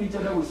frighten each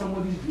other with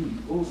somebody's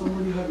dream. Oh,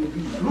 somebody had a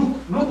dream.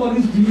 Look,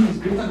 nobody's dream is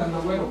greater than the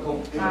word of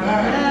God.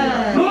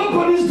 Amen.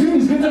 Nobody's dream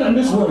is greater than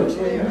this word.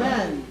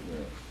 Amen.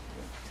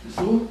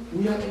 So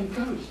we are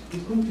encouraged.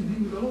 It's going to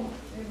be with the Lord.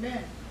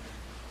 Amen.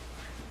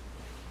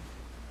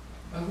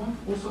 I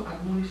want to also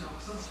admonish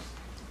ourselves.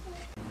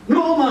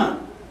 No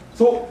man.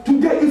 So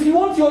today, if you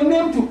want your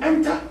name to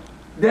enter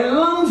the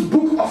Lamb's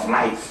Book of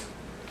Life,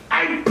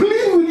 I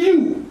plead with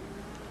you.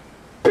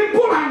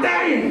 People are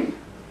dying.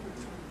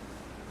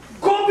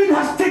 COVID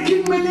has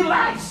taken many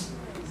lives.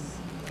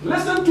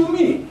 Listen to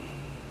me.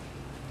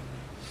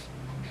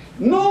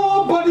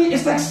 Nobody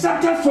is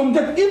accepted from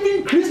death.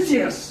 Even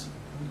Christians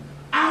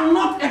are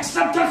not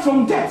accepted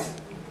from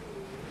death.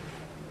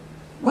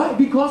 Why?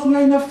 Because we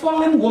are in a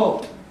fallen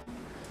world.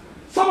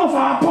 Some of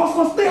our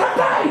apostles, they have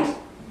died.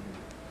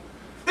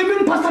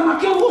 Even Pastor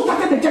Makio, who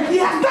started the church, he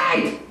has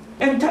died.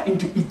 Enter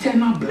into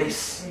eternal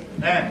bliss.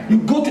 You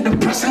go to the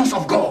presence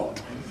of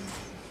God.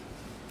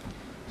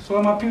 So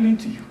I'm appealing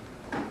to you.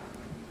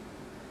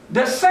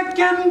 The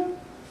second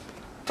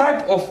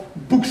type of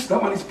books,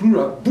 that one is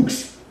plural,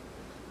 books.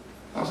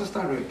 Our sister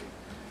read.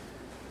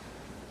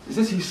 It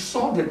says he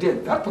saw the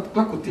dead. That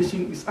particular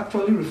quotation is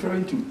actually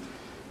referring to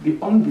the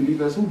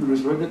unbelievers who will be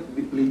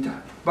resurrected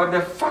later. But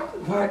the fact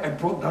why I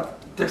brought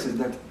that text is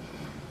that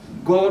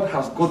God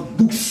has got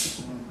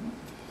books.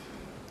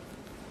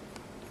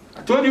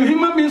 I told you,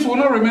 human beings will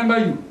not remember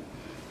you.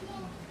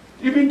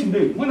 Even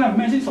today, when I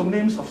mention some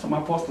names of some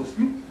apostles,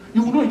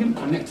 you will not even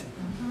connect.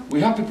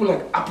 We have people like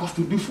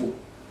Apostle Dufo,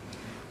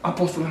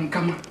 Apostle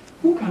Ankama.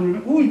 Who can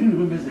remember? Who even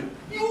remembers them?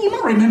 You will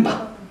not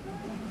remember.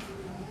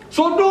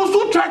 So those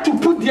who try to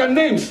put their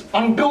names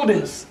on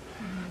buildings,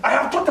 I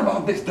have thought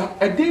about this, that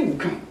a day will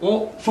come,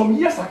 or some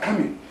years are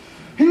coming.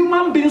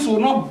 Human beings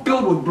will not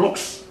build with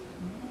blocks.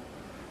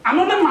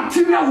 Another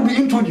material will be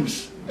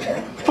introduced.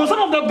 For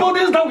some of the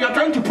buildings that we are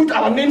trying to put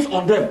our names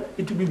on them,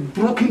 it will be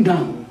broken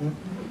down.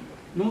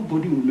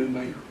 Nobody will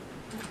remember you.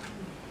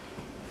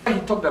 He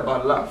talked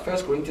about love, 1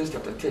 Corinthians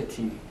chapter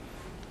 13,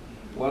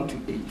 1 to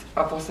 8.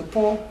 Apostle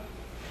Paul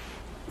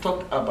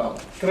talked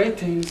about 3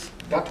 things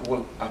that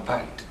will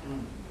abide.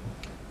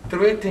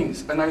 3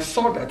 things. And I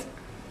saw that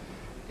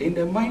in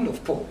the mind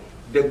of Paul,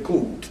 the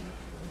gold,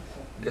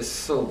 the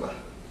silver,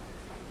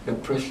 the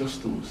precious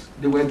stones.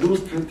 There were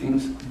those 3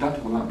 things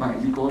that will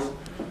abide, because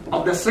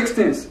of the 6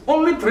 things,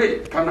 only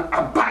 3 can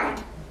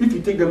abide if you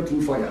take them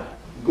through fire.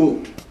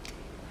 Gold,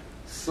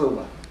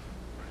 silver,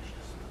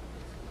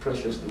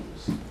 precious stones.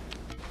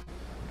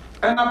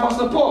 And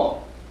Apostle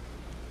Paul,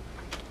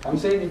 I'm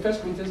saying in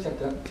 1 Corinthians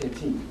chapter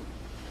 13,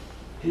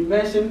 he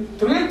mentioned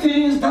 3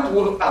 things that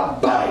will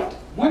abide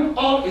when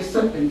all is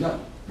said and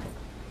done.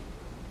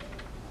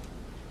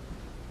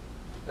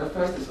 The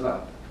first is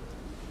love.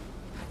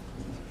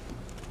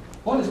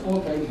 What is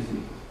Paul trying to say?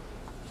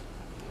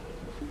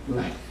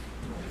 Life.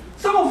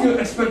 Some of your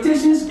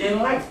expectations in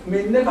life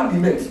may never be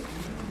met.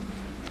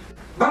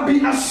 But be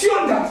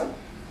assured that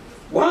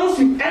once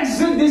you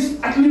exit this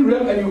earthly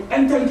realm and you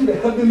enter into the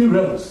heavenly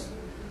realms,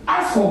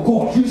 as for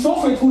God, He is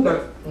so faithful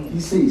that He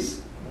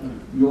says,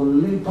 your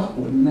labor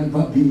will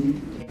never be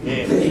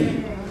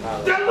vain.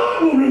 The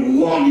Lord will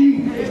reward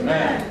you.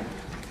 Amen.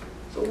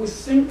 So we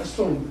sing a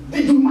song,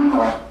 Did you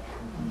matter?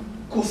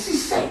 Because He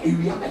said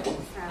in reality,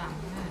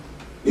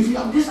 if you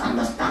have this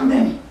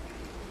understanding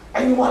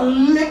and you are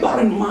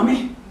laboring,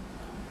 mommy,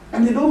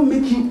 and they don't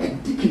make you a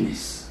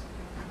deaconess,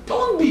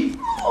 don't be.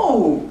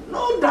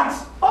 No,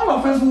 that all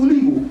of us will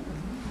leave.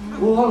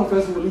 All of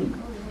us will leave.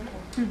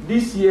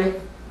 This year,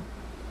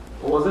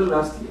 or was it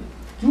last year?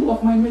 2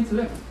 of my mates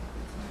left.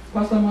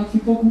 Pastor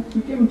Matipoku,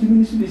 we came into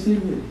ministry the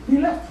same year. He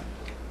left.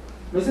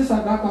 Mrs.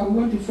 Adaka, we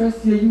went to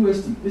first year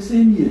UST the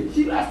same year.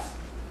 She left.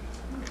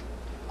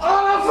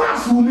 All of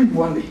us will leave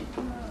one day.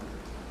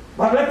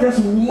 But let us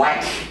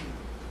work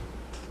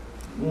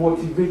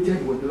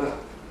motivated with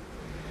love.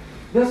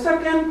 The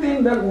second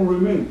thing that will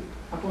remain,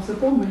 Apostle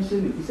Paul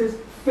mentioned it. He says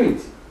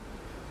faith.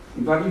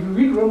 In fact, if you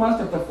read Romans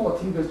chapter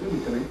 14, verse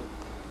 23,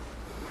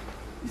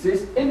 he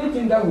says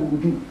anything that we will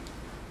do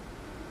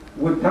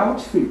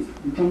without faith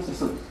becomes a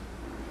sin.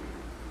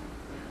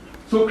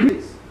 So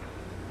grace,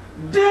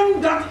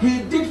 them that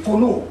He did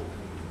follow,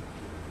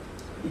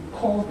 He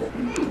called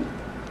them.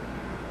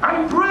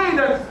 I pray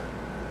that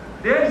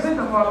the exit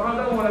of our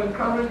brother will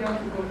encourage us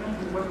to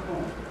continue to work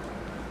home.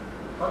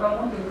 But I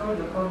want to encourage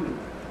the family.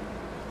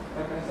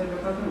 Like I said,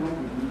 there's nothing wrong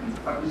with weeping.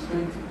 At this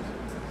 20,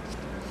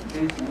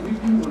 there's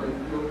weeping will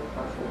endure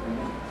as for the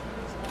moment.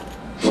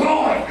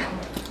 Joy!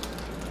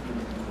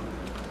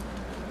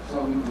 So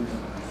we go to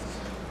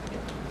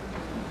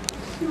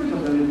Spirit of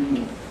the living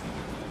God,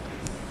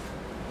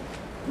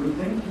 we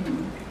thank you,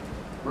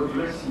 we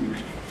bless you,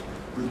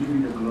 we give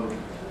you the glory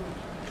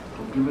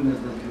for giving us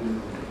this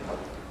beautiful day.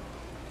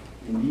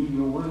 Indeed,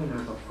 your word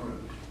has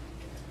affirmed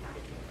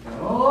that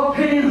all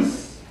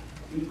pains,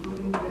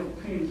 including the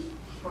pains,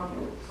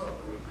 struggle,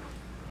 suffering,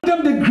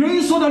 give them the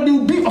grace so that they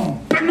will be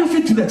of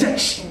benefit to the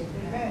church.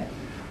 Amen.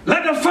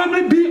 Let the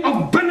family be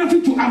of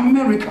benefit to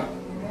America,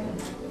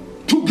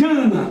 to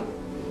Ghana,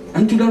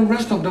 and to the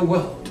rest of the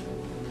world.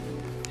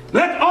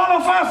 Let all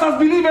of us as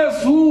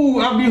believers who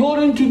are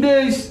beholding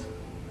today's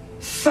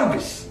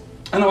service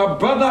and our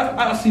brother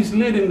as he's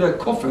laid in the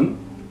coffin,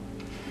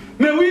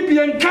 may we be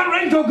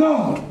encouraged, oh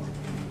God,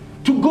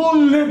 to go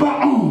labor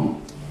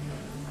on,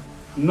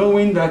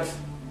 knowing that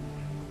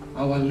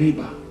our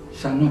labor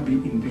shall not be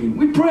in vain.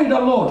 We pray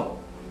that, Lord,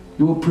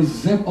 you will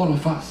preserve all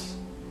of us.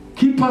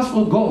 Keep us,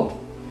 oh God,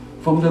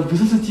 from the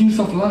vicissitudes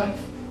of life,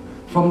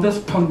 from this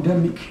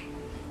pandemic,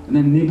 and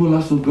enable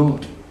us, oh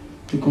God,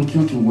 to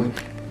continue to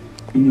work.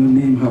 In your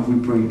name have we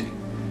prayed,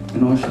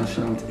 and all shall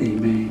shout,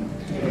 Amen.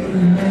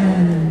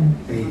 Amen.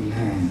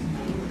 Amen.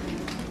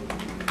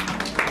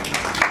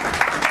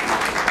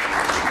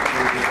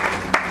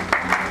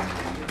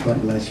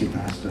 God bless you,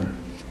 Pastor.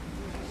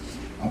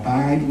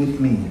 Abide with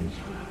me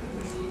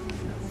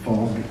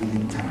for the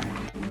evening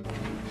time.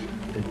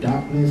 The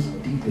darkness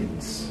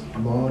deepens.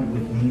 Lord,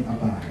 with me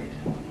abide.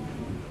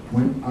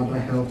 When other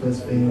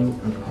helpers fail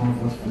and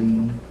comforts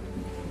flee,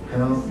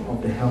 health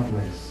of the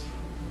helpless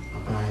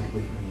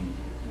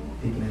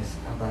Deaconess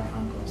Abba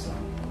Franco's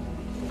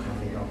who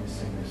kindly help me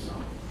sing this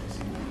song this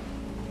evening.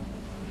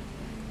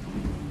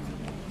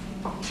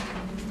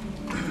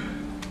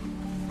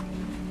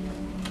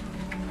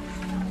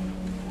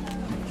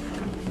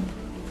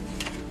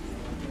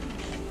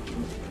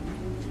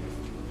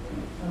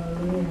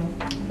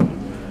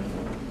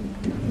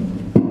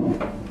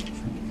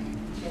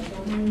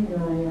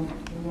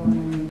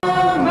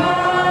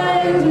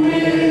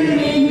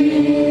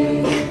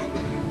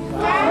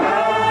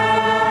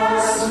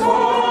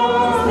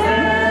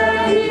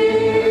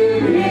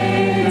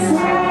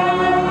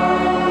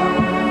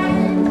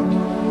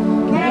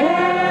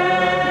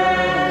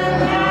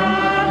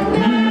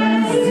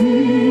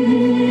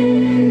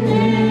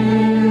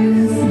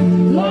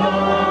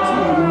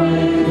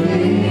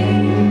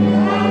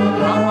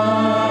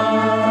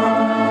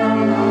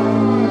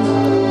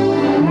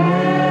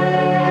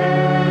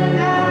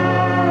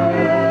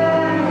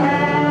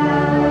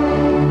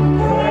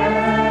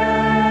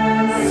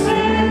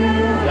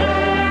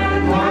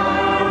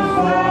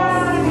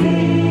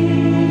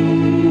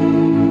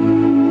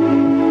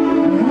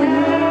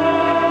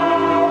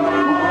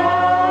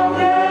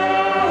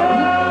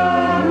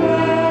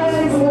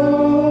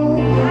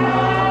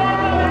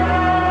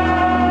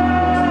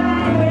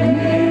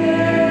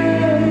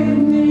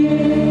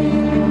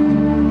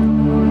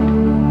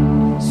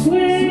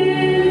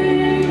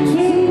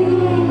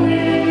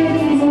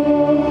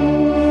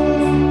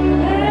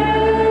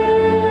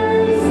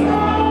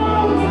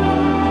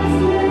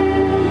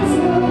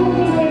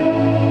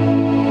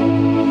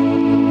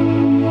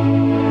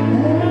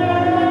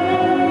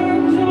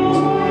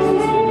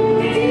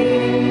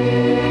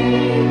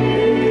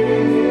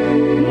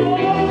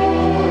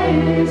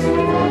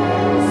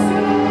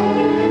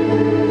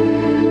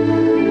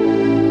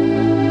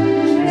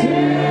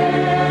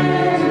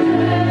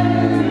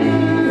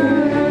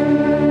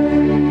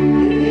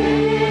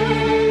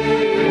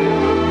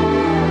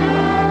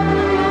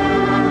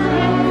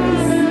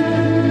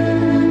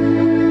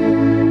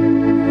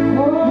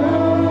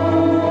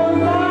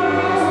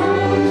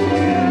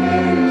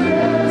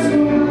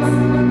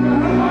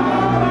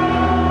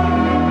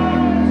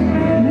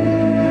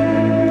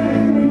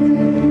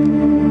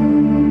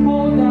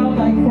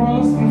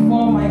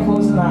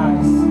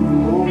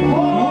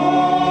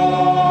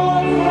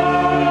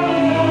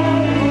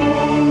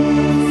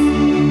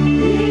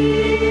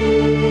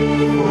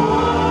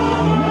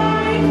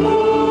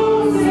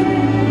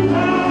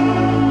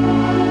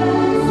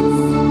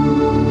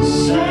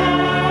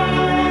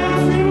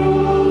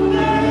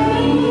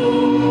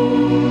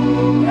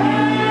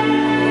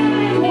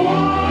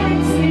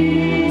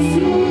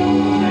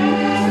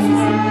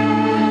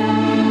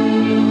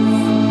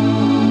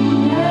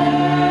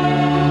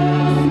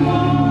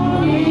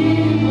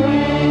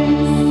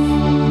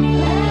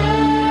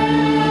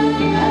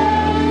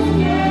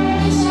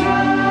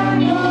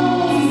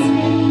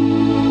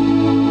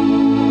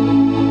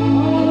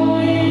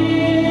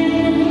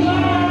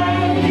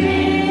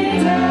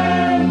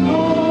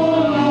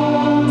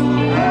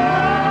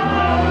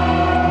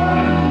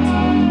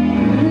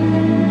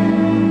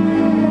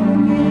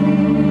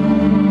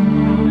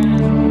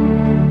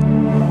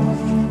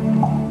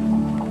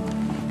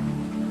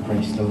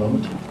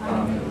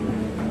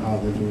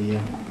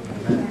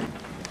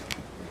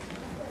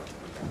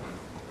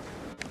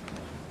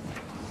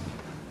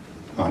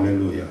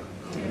 Hallelujah.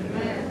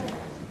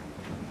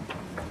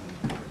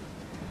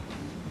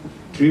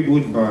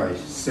 Tribute by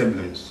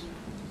siblings.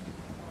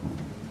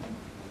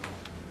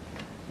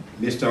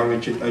 Mr.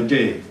 Richard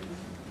Adjei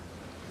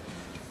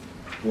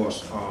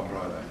was our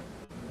brother.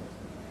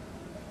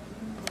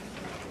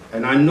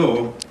 And I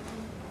know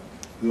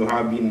you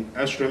have been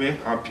extremely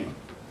happy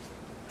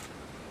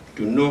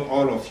to know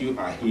all of you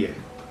are here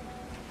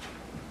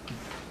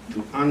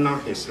to honor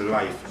his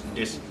life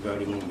this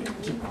very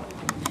moment.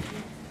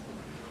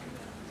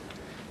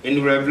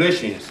 In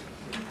Revelations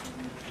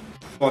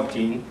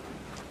 14,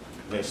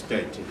 verse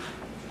 13,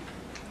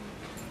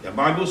 the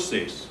Bible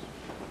says,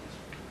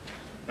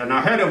 "And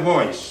I heard a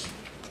voice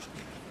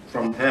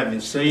from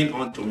heaven saying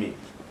unto me,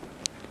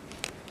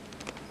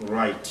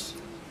 Write,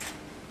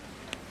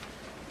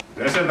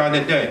 blessed are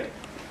the dead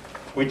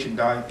which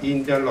die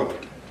in the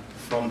Lord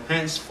from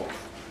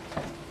henceforth.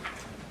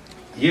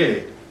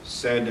 Yea,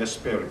 said the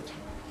Spirit,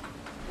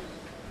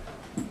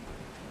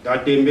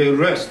 that they may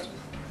rest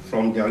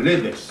from their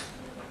labors,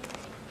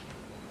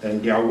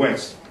 and their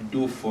works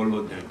do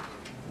follow them."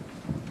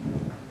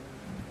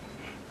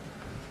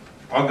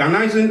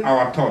 Organizing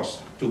our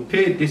thoughts to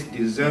pay this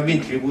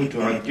deserving tribute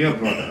to our dear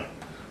brother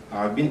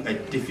has been a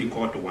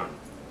difficult one.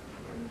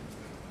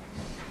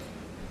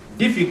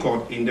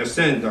 Difficult in the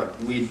sense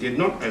that we did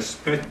not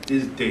expect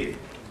this day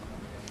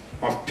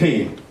of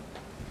pain,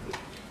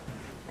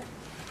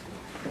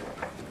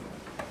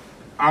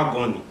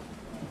 agony,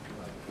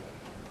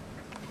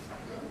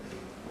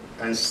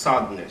 and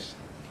sadness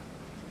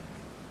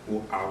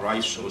will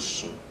arise so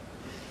soon.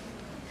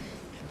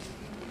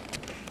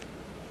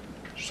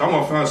 Some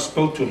of us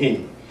spoke to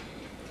him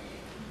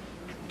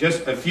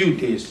just a few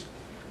days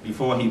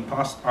before he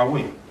passed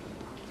away.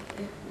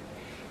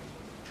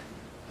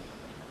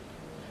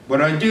 But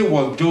Adjei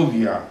was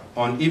jovial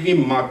on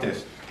even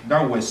matters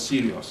that were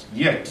serious,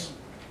 yet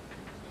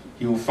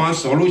he would find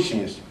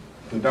solutions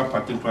to that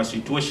particular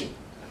situation.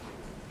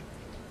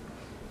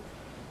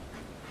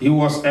 He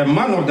was a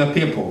man of the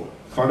people,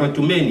 father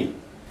to many,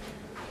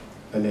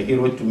 and a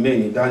hero to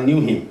many that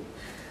knew him.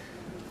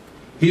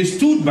 He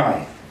stood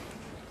by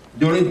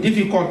during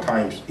difficult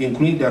times,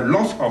 including the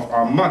loss of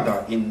our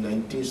mother in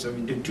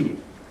 1972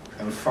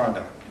 and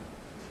father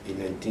in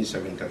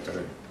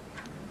 1973.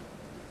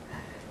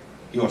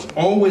 He was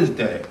always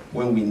there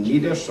when we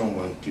needed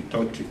someone to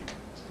talk to.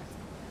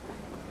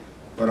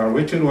 But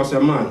Richard was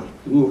a man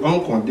who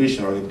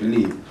unconditionally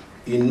believed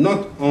in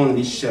not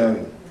only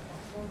sharing,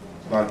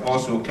 but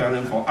also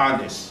caring for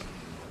others.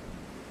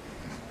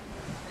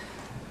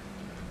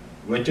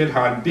 Richard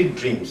had big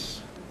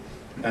dreams,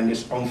 and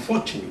it's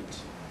unfortunate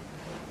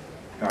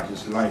that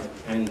his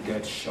life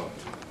ended short.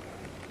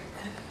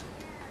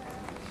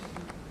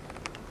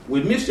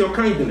 We miss your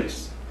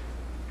kindness,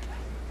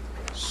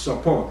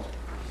 support,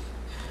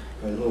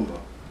 and humor.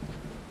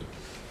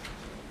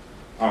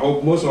 I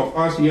hope most of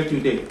us here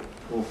today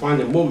will find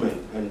a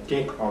moment and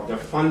think of the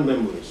fun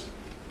memories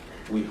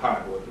we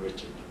had with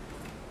Richard.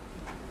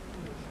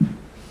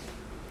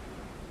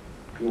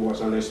 He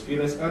was an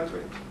experienced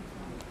athlete,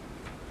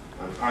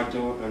 an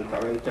agile and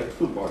talented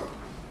footballer.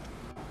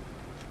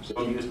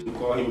 Some used to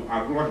call him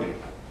Adjei,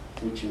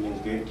 which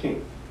means great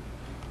king,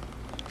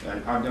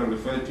 and others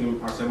referred to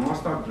him as a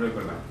master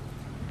dribbler.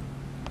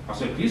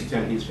 As a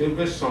Christian, his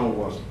favorite song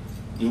was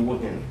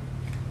Lowell.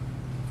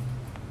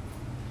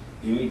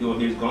 Even though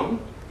he's gone,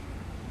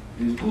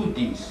 his good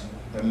deeds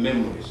and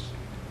memories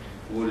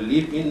will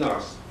live in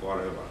us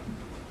forever.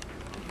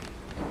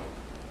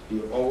 He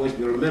will always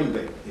be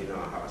remembered in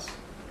our hearts.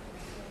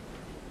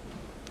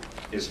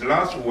 His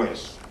last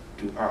words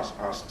to us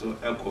are still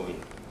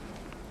echoing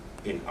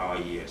in our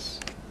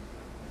ears.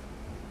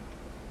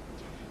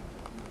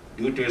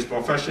 Due to his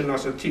profession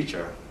as a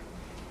teacher,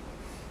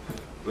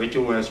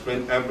 Rachel will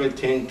explain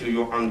everything to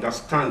your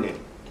understanding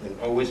and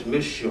always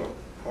make sure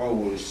all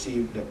will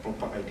receive the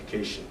proper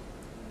education.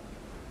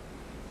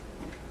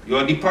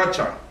 Your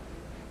departure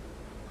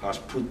has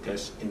put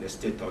us in a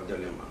state of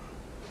dilemma.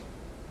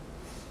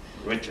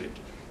 Richard,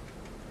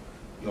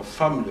 your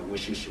family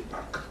wishes you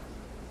back.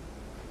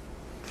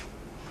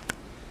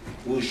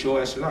 Who will show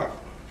us love?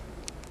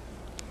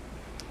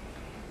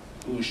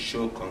 Who will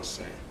show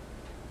concern?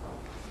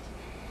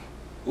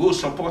 Who will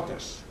support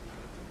us?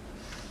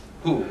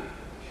 Who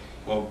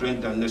will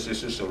bring the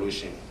necessary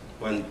solution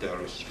when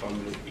there is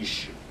family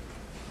issue?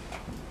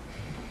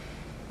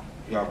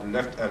 You have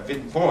left a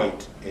big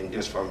void in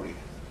this family.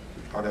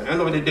 At the end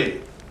of the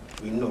day,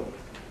 we know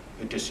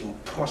it is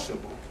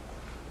impossible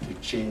to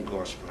change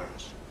God's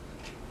plans.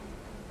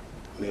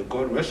 May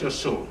God rest your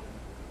soul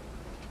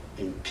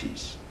in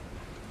peace.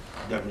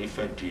 Heavenly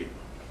Father.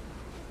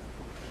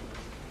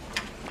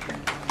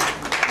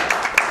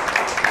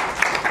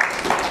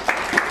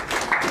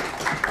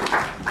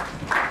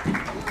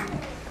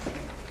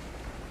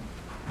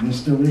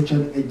 Mr.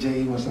 Richard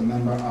Adjei was a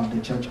member of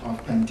the Church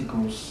of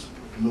Pentecost,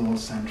 Lowell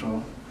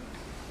Central,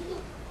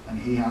 and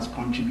he has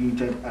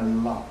contributed a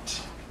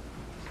lot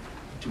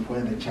to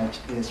where the church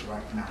is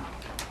right now.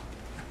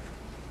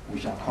 We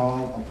shall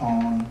call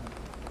upon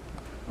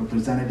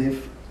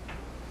representative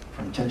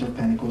from Church of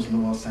Pentecost,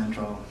 Lowell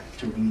Central,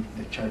 to read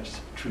the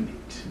church's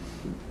tribute.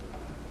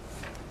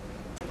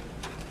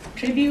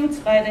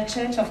 Tribute by the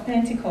Church of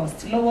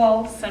Pentecost,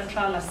 Lowell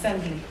Central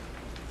Assembly.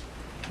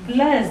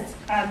 Blessed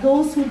are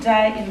those who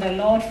die in the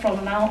Lord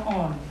from now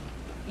on.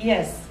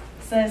 Yes,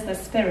 says the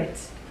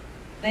Spirit.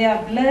 They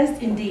are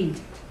blessed indeed,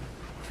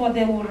 for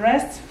they will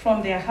rest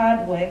from their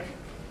hard work,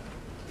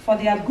 for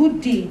their good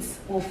deeds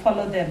will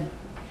follow them.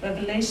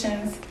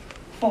 Revelations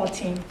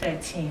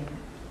 14:13.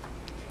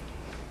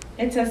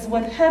 It is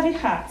with heavy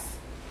hearts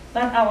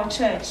that our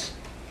church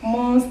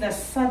mourns the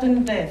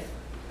sudden death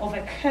of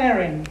a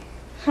caring,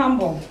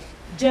 humble,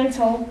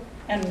 gentle,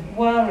 and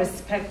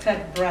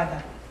well-respected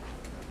brother.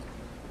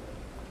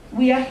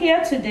 We are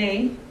here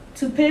today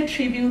to pay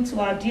tribute to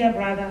our dear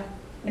brother,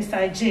 Mr.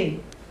 Adjei,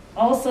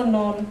 also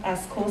known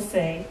as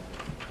Kosei.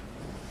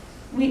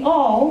 We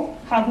all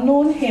have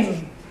known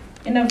him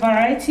in a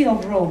variety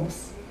of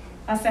roles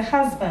as a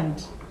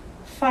husband,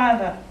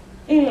 father,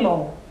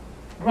 in-law,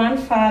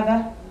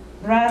 grandfather,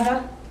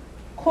 brother,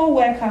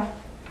 co-worker,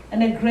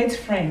 and a great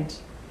friend.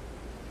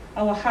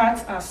 Our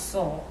hearts are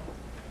sore.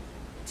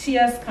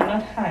 Tears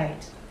cannot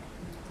hide.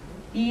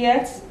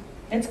 Yet,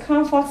 it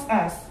comforts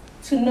us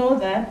to know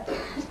that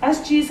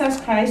as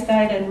Jesus Christ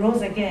died and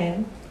rose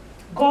again,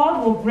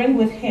 God will bring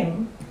with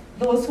him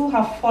those who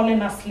have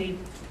fallen asleep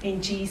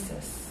in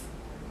Jesus.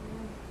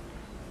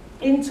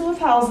 In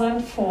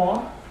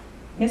 2004,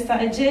 Mr.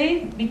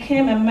 Adjei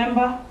became a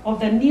member of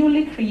the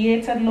newly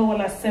created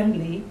Lowell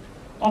Assembly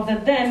of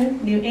the then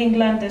New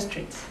England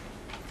District.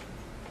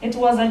 It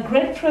was a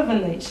great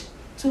privilege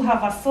to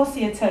have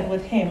associated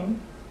with him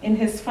and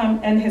his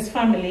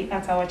family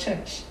at our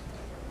church.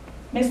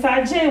 Mr.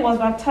 Adjei was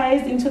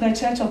baptized into the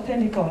Church of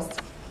Pentecost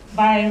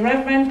by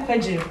Reverend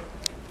Adjei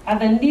at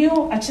the new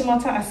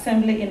Achimota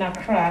Assembly in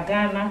Accra,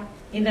 Ghana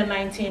in the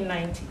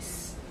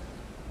 1990s.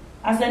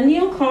 As a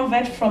new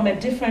convert from a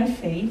different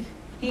faith,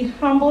 he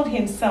humbled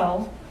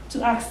himself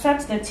to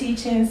accept the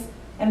teachings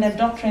and the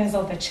doctrines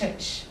of the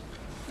church,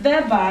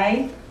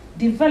 thereby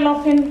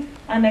developing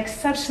an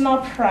exceptional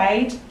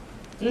pride,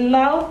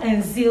 love,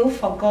 and zeal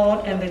for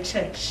God and the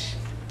church.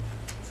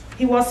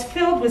 He was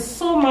filled with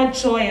so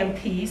much joy and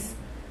peace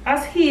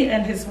as he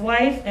and his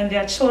wife and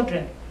their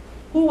children,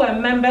 who were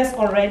members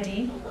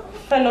already,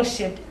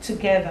 fellowshiped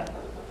together.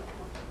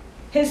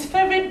 His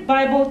favorite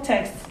Bible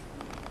text,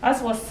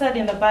 as was said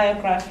in the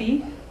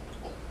biography,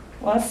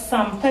 was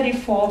Psalm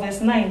 34,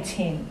 verse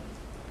 19.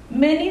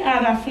 Many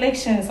are the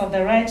afflictions of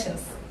the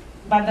righteous,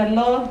 but the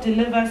Lord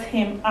delivers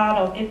him out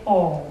of it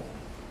all.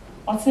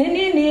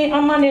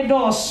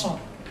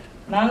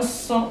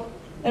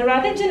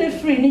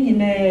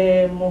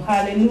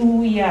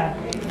 Hallelujah.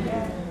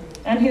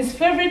 And his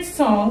favorite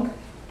song,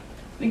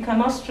 we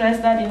cannot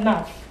stress that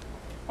enough.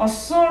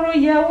 Osoro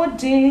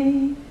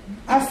yawode,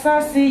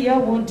 asasi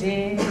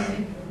yawode,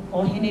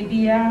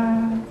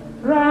 ohinibia,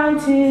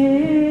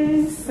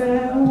 ranti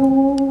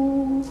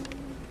sewu.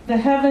 The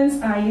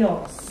heavens are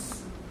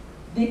yours.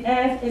 The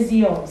earth is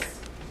yours.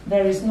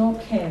 There is no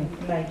king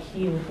like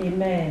you.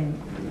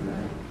 Amen.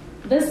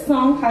 This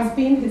song has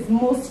been his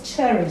most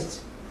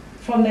cherished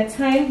from the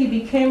time he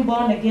became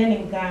born again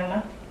in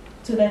Ghana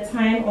to the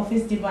time of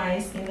his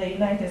demise in the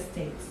United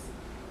States.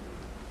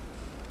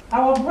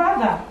 Our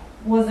brother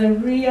was a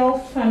real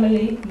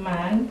family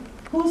man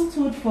who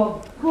stood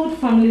for good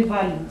family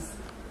values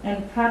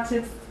and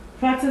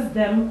practiced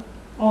them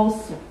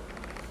also.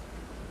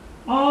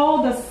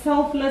 All the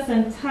selfless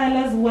and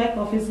tireless work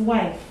of his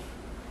wife,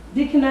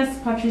 Deaconess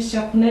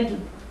Patricia Kunedu,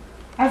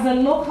 as a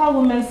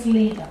local women's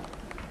leader,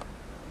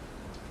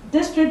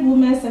 district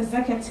women's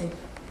executive,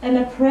 and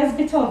a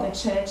presbyter of the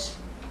church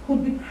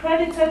could be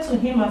credited to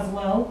him as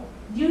well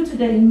due to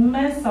the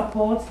immense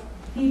support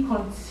he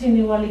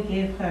continually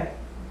gave her.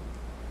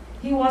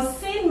 He was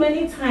seen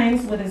many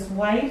times with his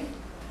wife,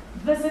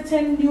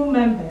 visiting new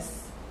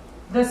members,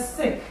 the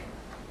sick,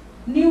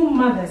 new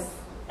mothers,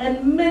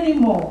 and many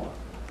more.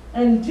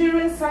 And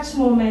during such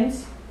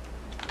moments,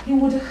 he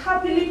would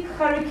happily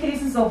carry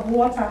cases of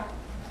water,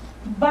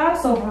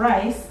 bags of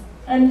rice,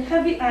 and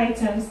heavy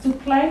items to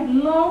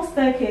climb long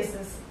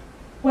staircases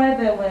where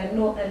there were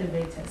no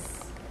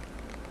elevators.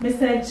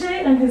 Mr.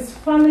 Adjei and his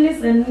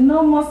family's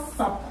enormous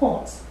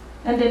support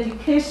and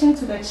dedication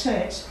to the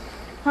church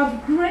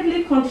have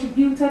greatly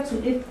contributed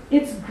to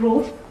its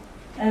growth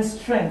and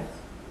strength.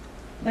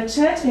 The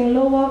church in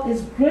Lowell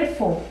is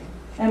grateful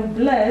and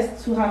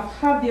blessed to have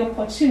had the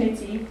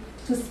opportunity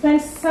to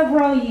spend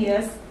several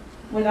years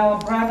with our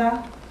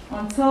brother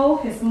until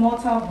his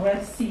mortal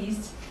breath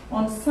ceased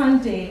on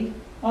Sunday,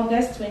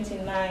 August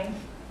 29,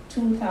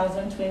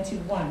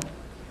 2021.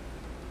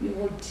 We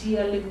will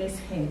dearly miss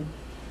him.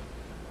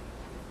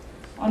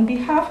 On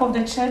behalf of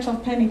the Church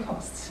of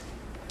Pentecost,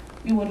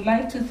 we would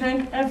like to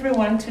thank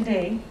everyone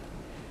today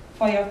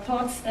for your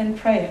thoughts and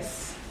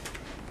prayers,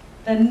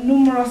 the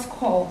numerous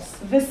calls,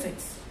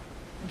 visits,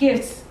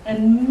 gifts,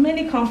 and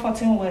many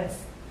comforting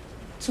words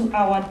to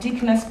our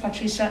Deaconess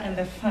Patricia and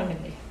the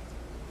family.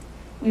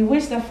 We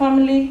wish the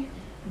family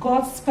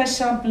God's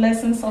special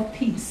blessings of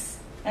peace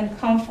and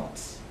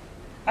comfort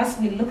as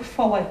we look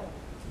forward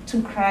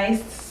to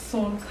Christ's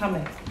soon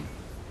coming.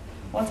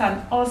 What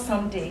an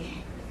awesome day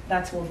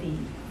that will be.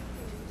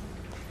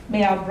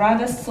 May our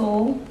brother's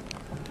soul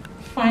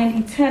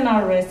find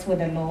eternal rest with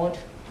the Lord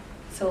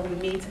till we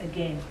meet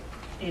again.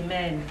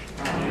 Amen.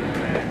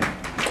 Amen.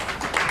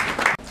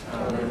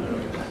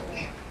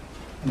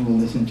 And we'll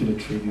listen to the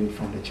tribute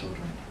from the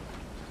children.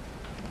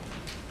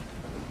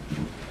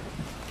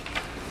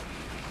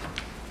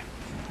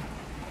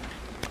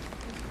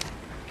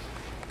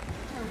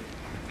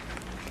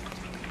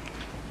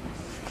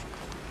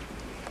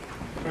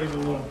 Praise the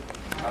Lord.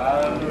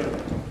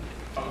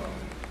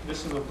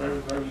 This is a very,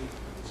 very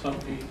tough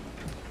day.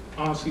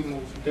 Honestly, the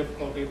most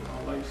difficult day of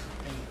my life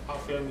and our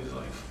family's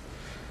life.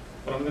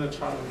 But I'm going to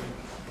try to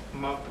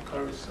mount the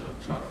courage to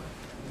try to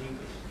read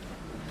this.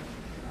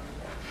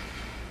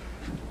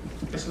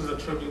 This is a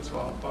tribute to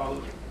our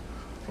Father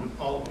from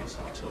all of us,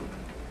 our children.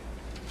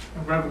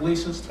 In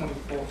Revelations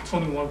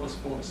 21 verse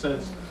 4, it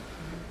says,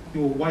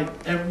 "You will wipe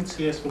every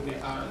tear from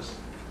their eyes.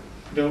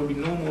 There will be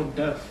no more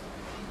death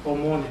or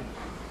mourning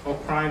or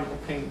crying or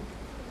pain,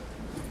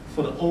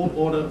 for the old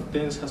order of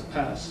things has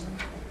passed."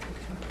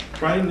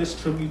 Writing this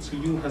tribute to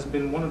you has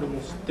been one of the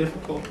most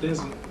difficult things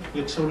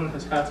your children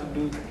has had to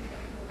do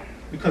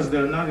because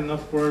there are not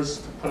enough words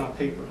to put on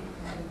paper.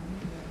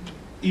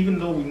 Even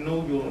though we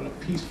know you're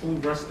peacefully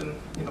resting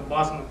in the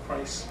bosom of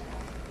Christ,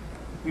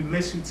 we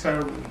miss you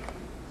terribly,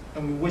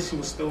 and we wish you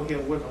were still here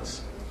with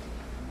us.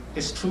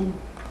 It's true,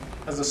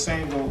 as the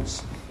saying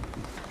goes,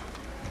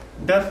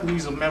 death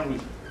leaves a memory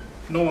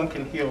no one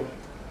can heal,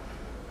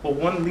 but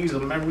one leaves a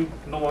memory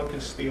no one can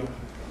steal.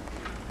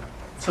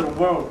 To the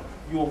world,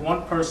 you are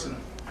one person,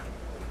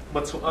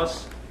 but to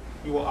us,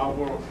 you are our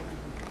world.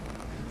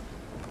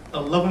 A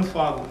loving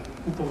Father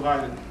who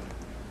provided,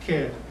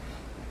 cared,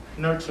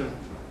 nurtured,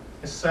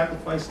 and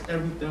sacrificed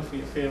everything for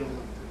your family.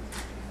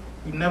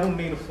 We never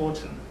made a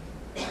fortune,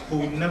 but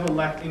we never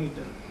lacked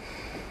anything.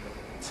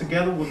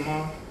 Together with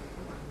Mom,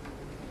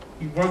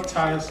 we worked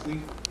tirelessly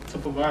to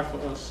provide for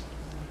us.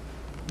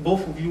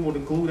 Both of you were the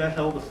glue that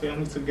held the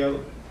family together.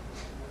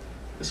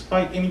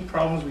 Despite any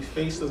problems we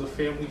faced as a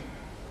family,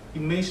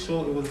 you made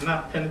sure it would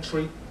not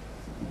penetrate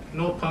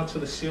nor puncture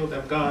the shield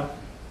that God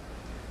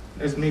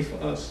has made for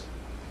us.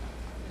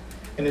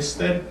 And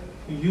instead,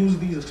 you used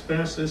these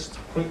experiences to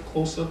create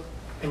closer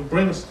and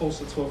bring us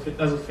closer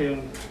as a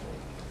family.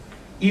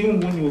 Even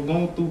when you were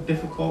going through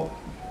difficult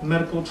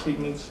medical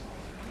treatments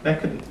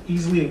that could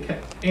easily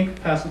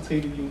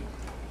incapacitate you,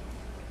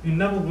 you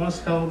never once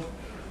held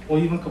or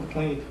even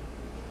complained.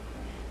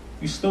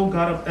 You still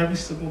got up every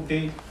single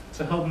day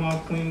to help Mom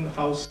clean the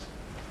house,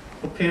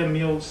 prepare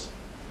meals,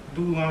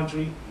 do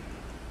laundry,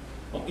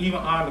 or even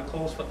iron the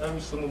clothes for every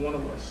single one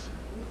of us.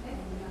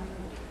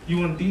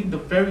 You are indeed the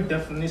very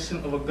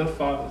definition of a good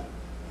father,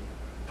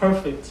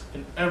 perfect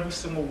in every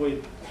single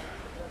way.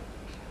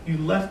 You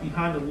left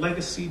behind a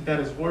legacy that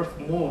is worth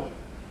more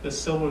than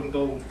silver and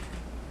gold,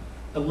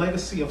 a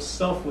legacy of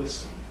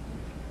selfless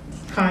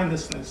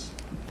kindness,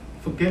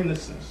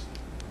 forgiveness,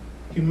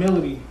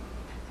 humility,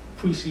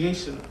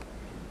 appreciation,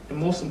 and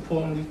most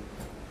importantly,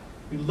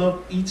 we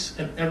loved each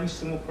and every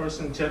single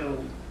person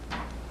generally.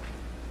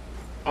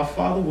 Our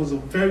father was a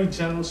very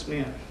generous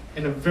man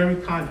and a very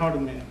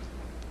kind-hearted man.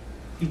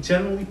 He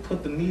generally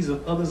put the needs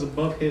of others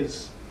above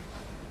his.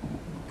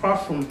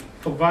 Apart from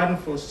providing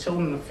for his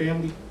children and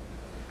family,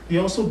 he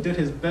also did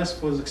his best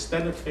for his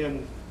extended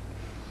family,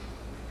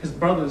 his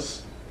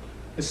brothers,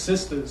 his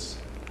sisters,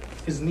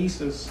 his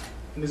nieces,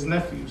 and his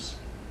nephews.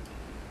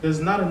 There's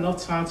not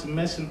enough time to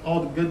mention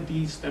all the good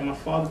deeds that my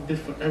father did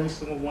for every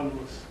single one of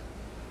us.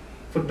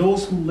 For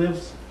those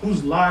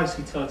whose lives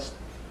he touched,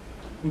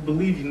 we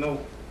believe you know.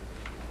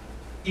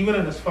 Even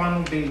in his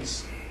final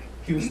days,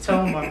 he was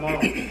telling my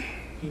mom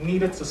he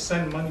needed to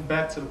send money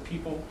back to the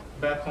people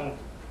back home.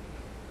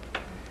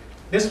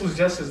 This was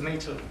just his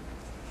nature.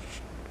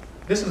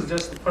 This is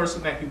just the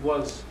person that he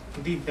was,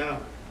 deep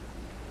down.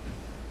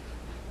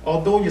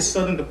 Although your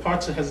sudden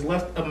departure has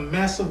left a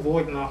massive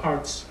void in our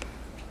hearts,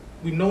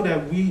 we know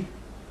that we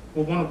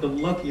were one of the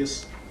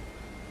luckiest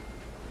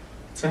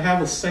to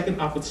have a second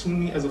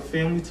opportunity as a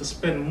family to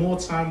spend more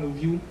time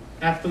with you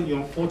after your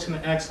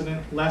unfortunate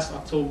accident last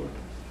October.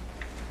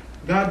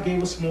 God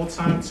gave us more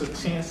time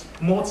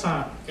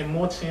and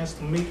more chance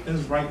to make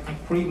things right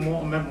and create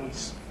more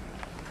memories.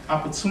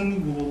 Opportunity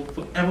we will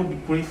forever be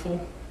grateful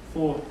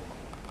for,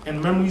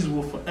 and memories we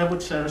will forever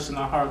cherish in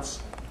our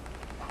hearts.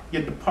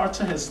 Your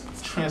departure has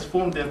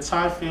transformed the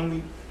entire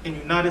family and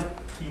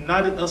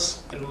united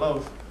us in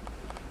love.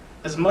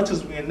 As much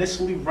as we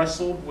initially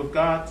wrestled with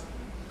God,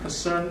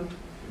 concerned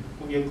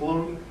with your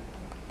glory,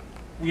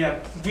 we are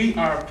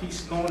at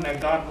peace knowing that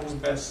God knows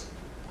best,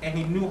 and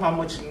he knew how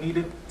much you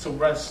needed to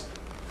rest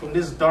from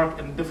this dark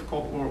and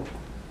difficult world.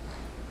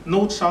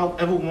 No child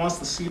ever wants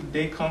to see the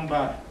day come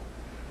by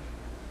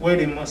where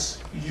they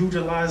must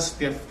eulogize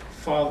their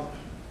father.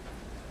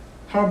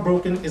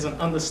 Heartbroken is an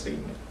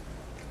understatement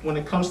when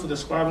it comes to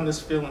describing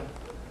this feeling.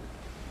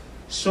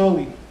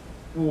 Surely,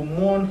 we will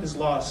mourn his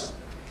loss,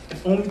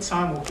 if only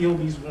time will heal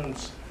these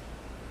wounds.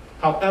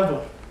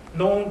 However,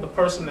 knowing the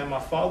person that my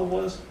father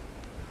was,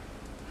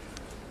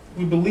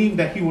 we believe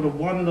that he would have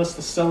wanted us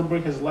to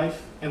celebrate his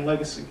life and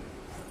legacy.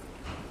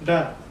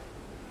 Dad,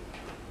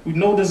 we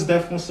know this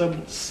death will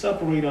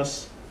separate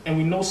us, and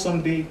we know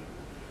someday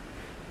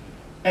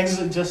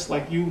exit just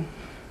like you,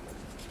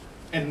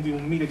 and we will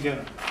meet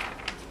again.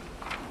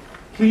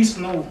 Please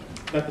know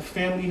that the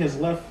family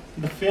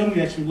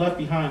that you left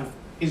behind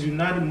is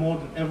united more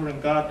than ever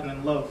in God and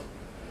in love.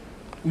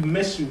 We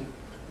miss you,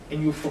 and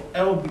you will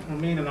forever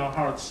remain in our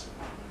hearts.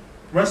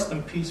 Rest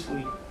in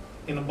peacefully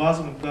in the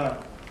bosom of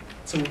God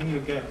till we meet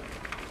again.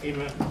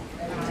 Amen.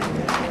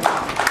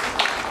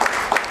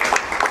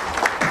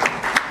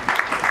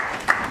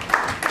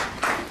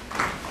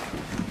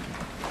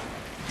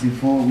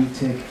 Before we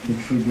take the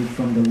tribute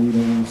from the widow,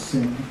 we'll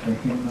sing the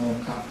hymnal,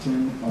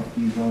 Captain of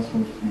Israel's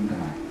Host and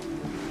God.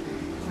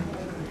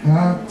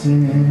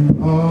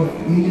 Captain of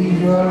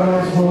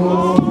Israel's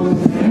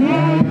host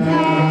and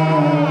God,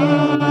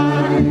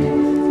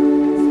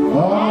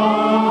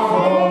 all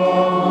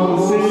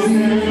hosts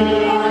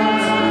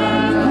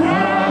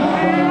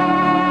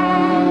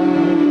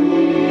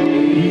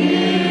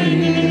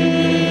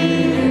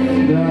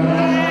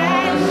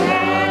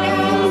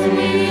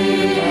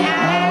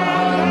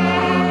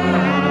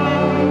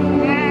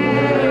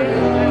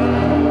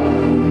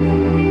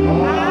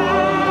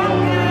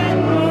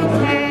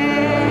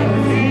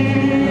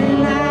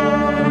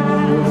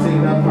We'll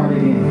sing that part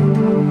again.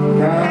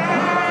 God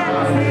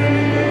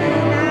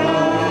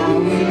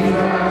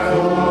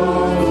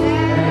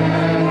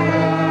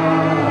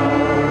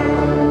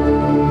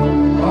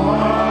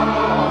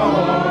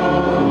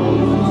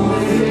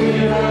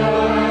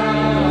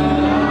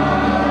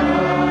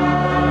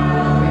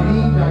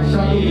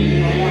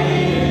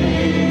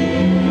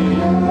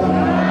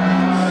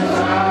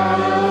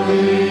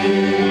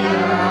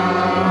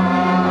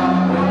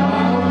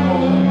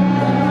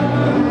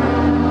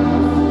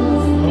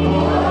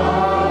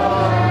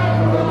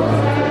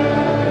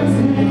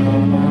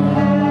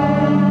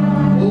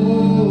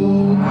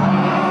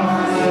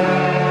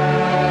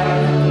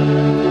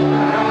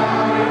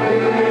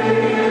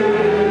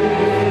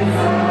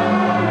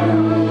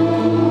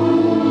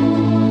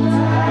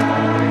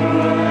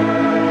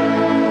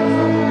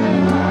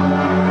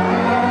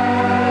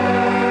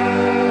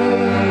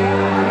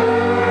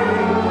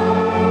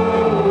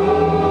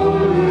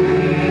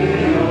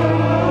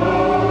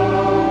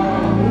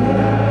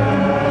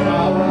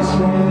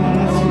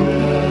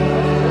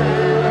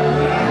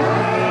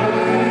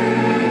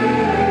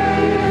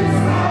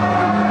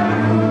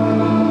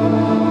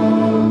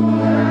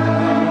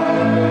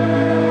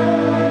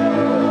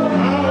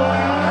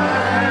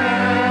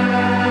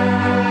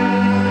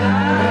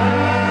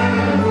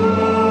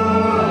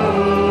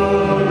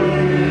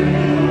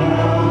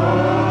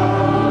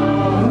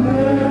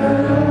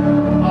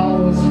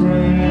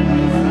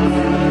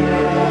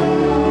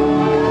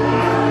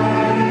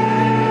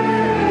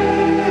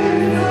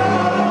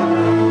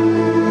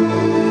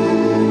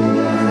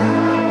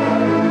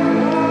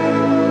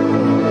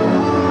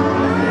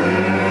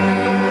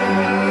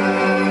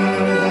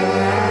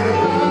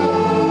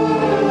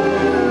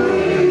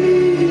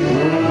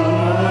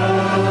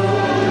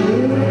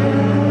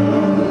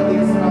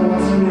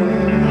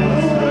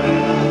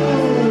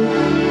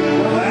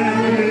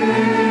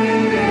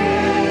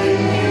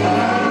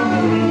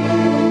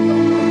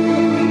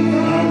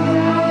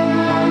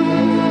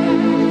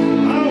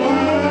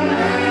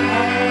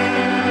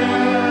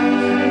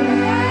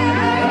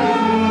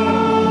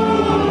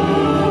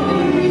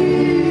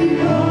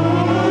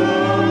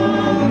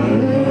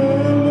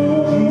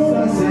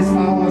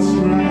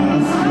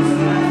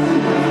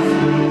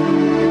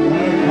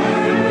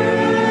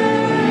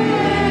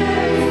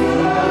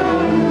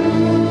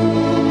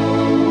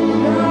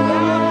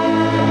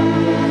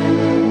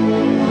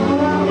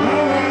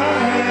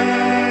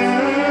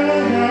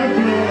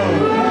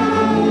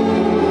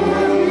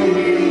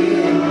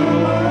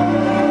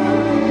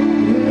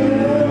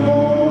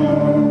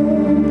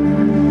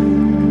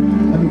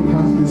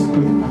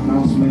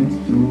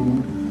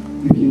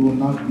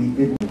not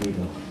be able to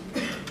widow.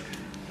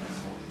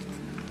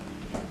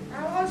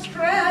 I was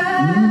stressed.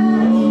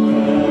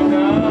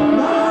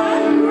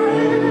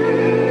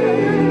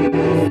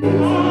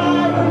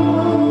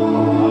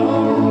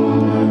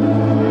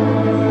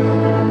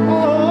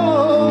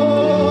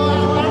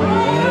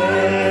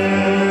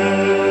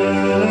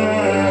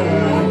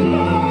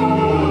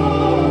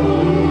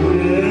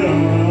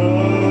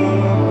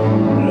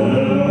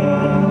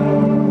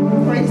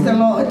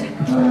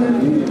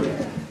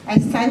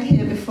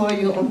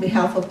 On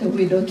behalf of the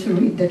widow to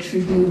read the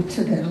tribute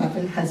to the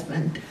loving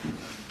husband.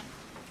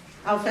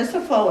 I would first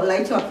of all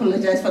like to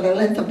apologize for the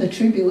length of the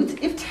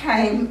tribute. If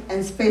time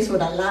and space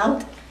would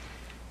allow,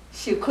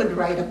 she could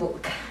write a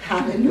book.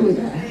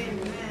 Hallelujah.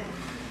 Amen.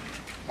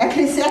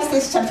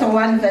 Ecclesiastes chapter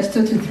 1 verse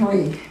 2 to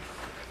 3.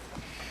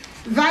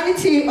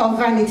 Vanity of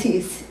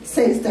vanities,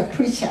 says the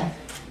preacher.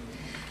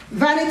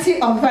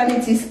 Vanity of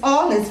vanities,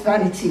 all is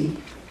vanity.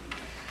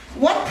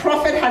 What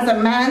profit has a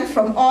man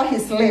from all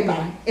his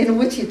labor in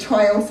which he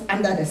toils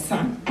under the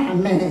sun?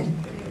 Amen.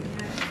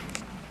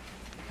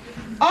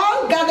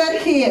 All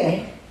gathered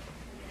here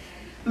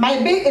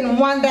might be in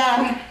wonder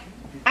as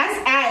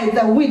I,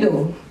 the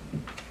widow,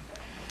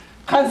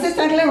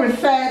 consistently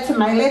refer to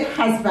my late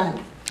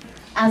husband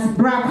as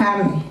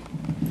Brakwame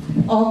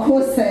or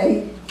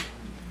Kosei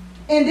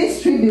in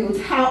this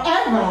tribute.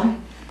 However,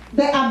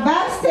 the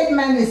above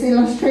statement is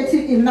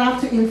illustrative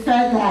enough to infer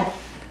that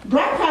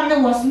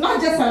Brakwame was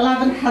not just a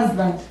loving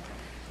husband,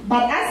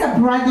 but as a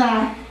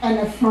brother and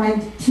a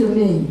friend to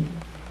me.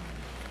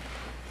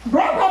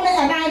 Brakwame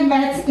and I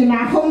met in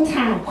our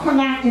hometown,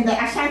 Kona, in the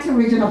Ashanti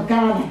region of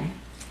Ghana,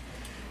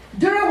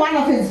 during one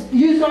of his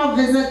usual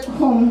visits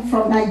home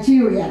from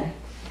Nigeria.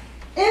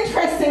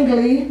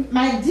 Interestingly,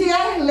 my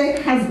dear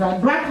late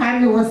husband,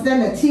 Brakwame, was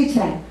then a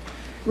teacher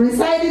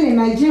residing in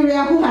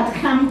Nigeria who had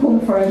come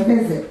home for a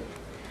visit.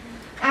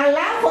 Our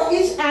love for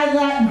each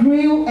other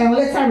grew and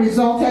later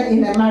resulted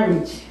in a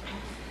marriage.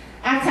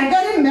 After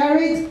getting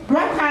married,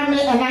 Brakwame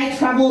and I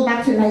traveled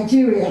back to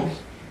Nigeria,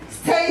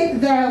 stayed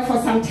there for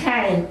some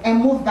time,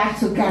 and moved back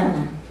to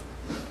Ghana.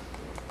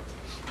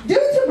 Due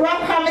to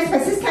Brakwame's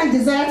persistent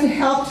desire to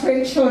help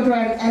train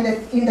children and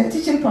in the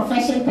teaching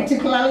profession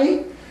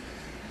particularly,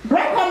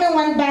 Brakwame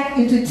went back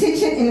into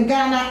teaching in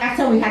Ghana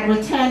after we had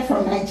returned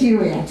from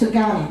Nigeria to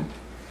Ghana.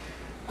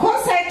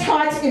 Kosei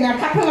taught in a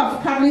couple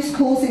of public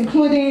schools,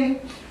 including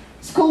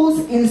schools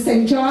in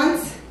St.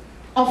 John's,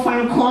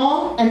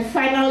 Ofankor, and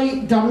finally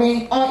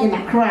Dome, all in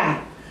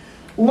Accra.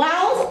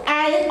 While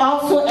I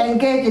also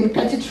engaged in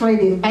petty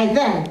trading, by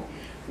then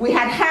we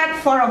had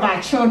had 4 of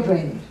our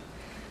children.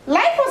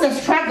 Life was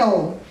a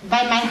struggle,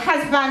 but my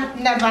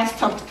husband never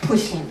stopped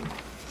pushing.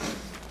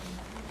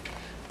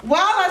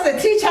 While as a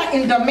teacher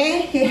in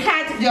Dome, he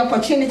had the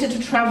opportunity to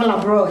travel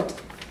abroad.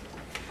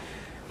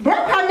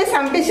 Brakwame's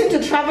ambition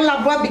to travel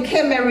abroad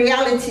became a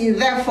reality,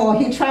 therefore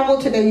he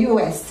traveled to the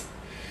US.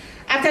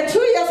 After 2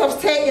 years of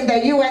stay in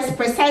the US,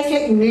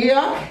 precisely in New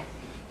York,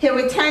 he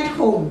returned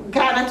home,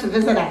 Ghana, to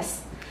visit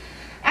us.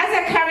 As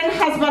a caring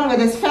husband with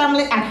his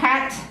family at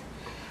heart,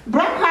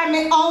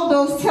 Brakwame,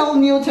 although still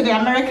new to the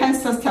American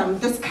system,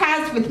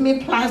 discussed with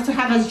me plans to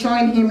have us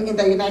join him in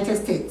the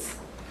United States.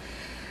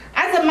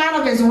 As a man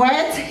of his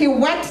words, he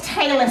worked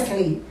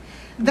tirelessly.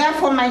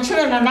 Therefore, my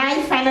children and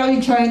I finally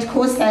joined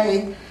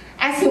Kosei,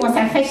 as he was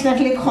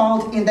affectionately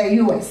called in the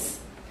US.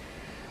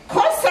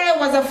 Kosei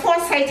was a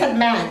foresighted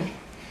man.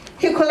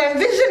 He could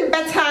envision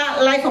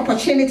better life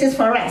opportunities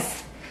for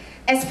us,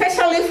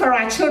 especially for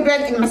our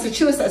children in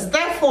Massachusetts.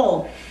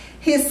 Therefore,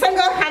 he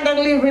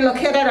single-handedly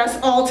relocated us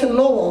all to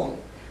Lowell,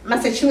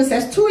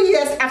 Massachusetts, 2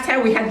 years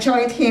after we had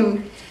joined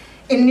him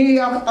in New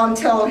York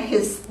until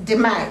his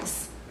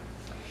demise.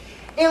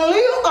 In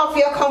lieu of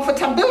your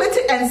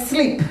comfortability and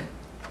sleep,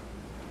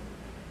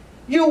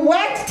 you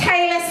worked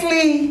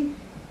tirelessly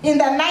in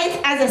the night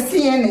as a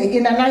CNA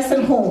in a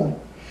nursing home,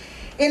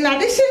 in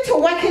addition to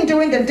working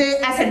during the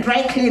day as a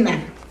dry cleaner,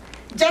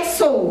 just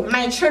so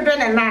my children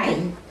and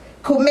I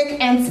could make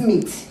ends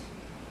meet,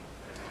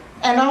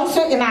 and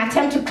also in our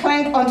attempt to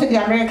cling onto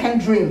the American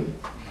dream.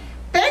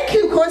 Thank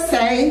you,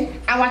 Kosei.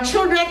 Our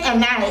children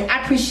and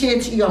I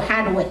appreciate your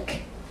hard work.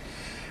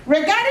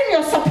 Regarding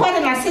your support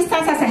and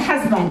assistance as a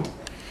husband,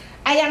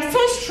 I am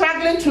still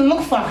struggling to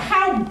look for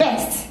how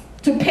best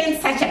to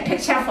paint such a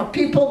picture for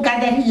people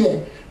gathered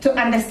here to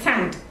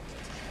understand.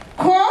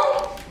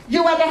 Ko,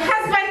 you are the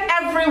husband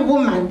every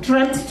woman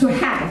dreamt to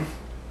have.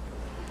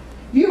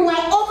 You were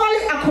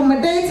overly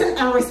accommodating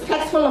and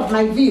respectful of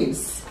my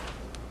views,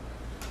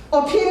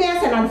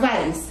 opinions, and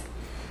advice.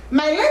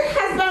 My late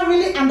husband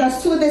really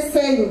understood the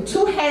saying,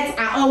 2 heads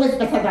are always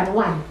better than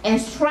one, and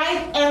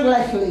strived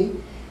endlessly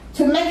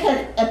to make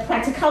it a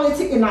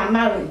practicality in our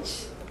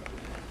marriage.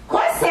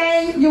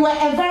 Kosei, you were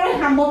a very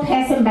humble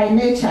person by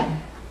nature.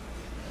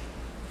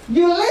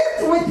 You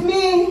lived with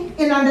me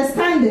in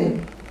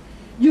understanding.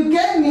 You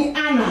gave me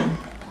honor.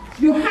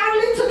 You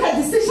hardly took a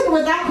decision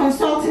without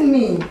consulting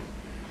me.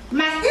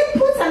 My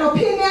inputs and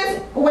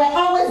opinions were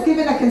always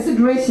given a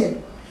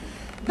consideration.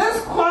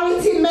 This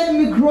quality made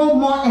me grow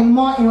more and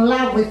more in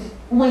love with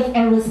with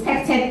a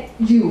respected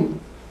you.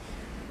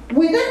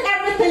 We did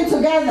everything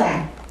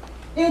together,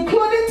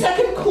 including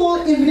taking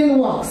cool evening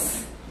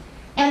walks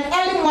and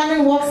early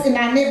morning walks in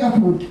our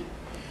neighborhood.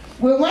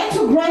 We went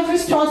to grocery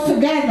stores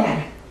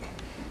together.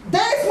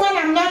 Days when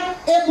I'm not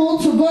able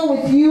to go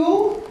with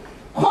you,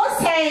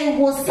 Jose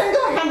will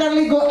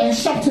single-handedly go and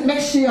shop to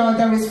make sure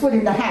there is food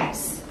in the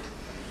house.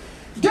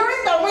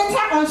 During the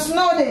winter on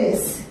snow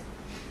days,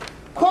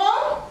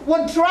 Cole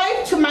would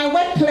drive to my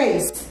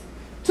workplace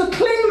to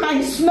clean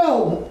my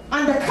snow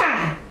on the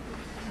car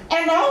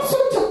and also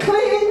to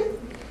clean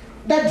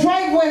the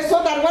driveway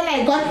so that when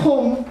I got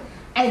home,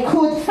 I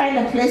could find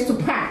a place to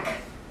park.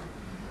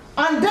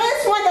 On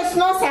days when the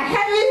snows are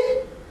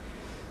heavy,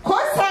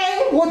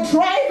 Jose would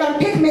drive and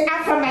pick me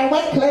up from my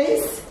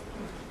workplace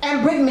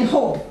and bring me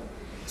home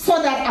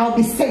so that I'll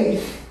be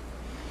safe.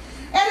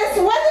 It is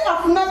worthy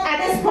of note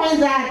at this point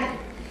that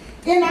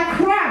in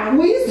Accra,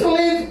 we used to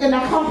live in a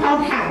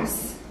compound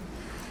house.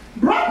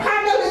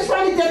 Brooklyn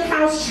literally did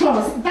house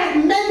chores that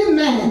many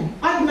men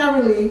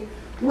ordinarily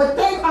would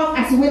think of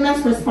as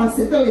women's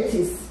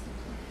responsibilities.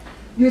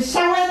 You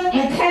showered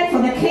and cared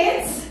for the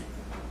kids.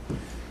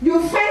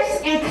 You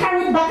fetched and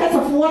carried buckets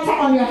of water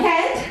on your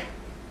head.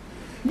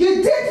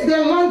 You did the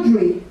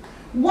laundry,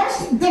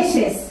 washed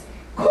dishes,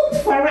 cooked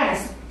for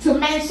us, to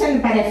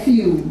mention but a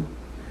few.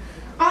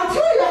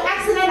 Until your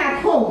accident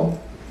at home,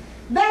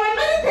 there were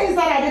many things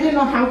that I didn't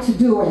know how to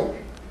do it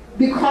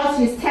because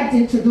you stepped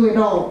in to do it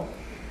all.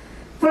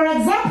 For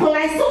example,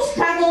 I still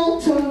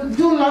struggle to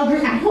do laundry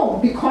at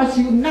home because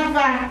you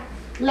never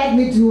let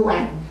me do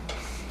one.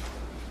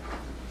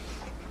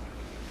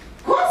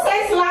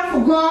 Jose's love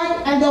for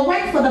God and the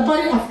work for the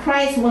body of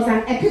Christ was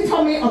an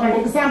epitome of an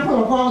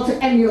example of all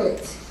to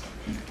emulate.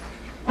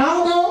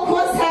 Although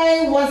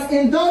Jose was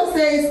in those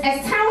days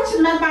a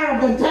staunch member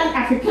of the John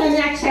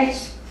Africania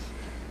Church,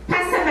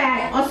 pastor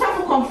by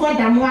Osafo Comfort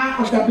Damoa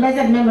of the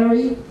blessed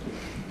memory,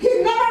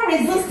 he never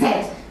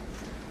resisted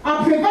or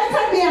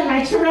prevented me and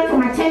my children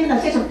from attending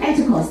the Church of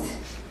Pentecost,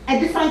 a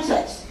different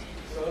church.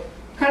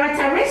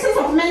 Characteristics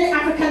of many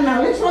African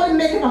men literally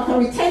making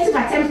authoritative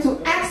attempts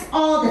to ask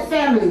all the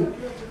family,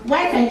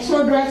 wife and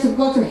children to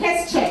go to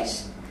his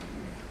church.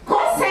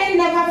 Jose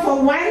never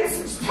for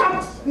once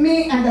stopped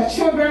me and the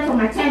children from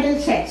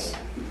attending church,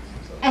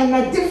 and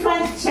a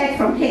different church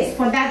from his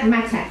for that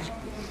matter.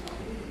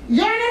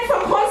 Yearning for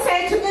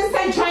Jose to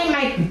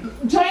instantly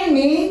join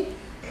me,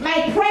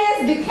 my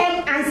prayers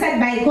became answered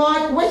by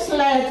God, which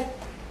led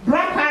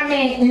Brooklyn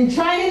in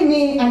joining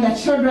me and the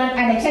children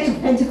at the Church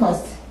of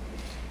Pentecost,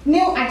 New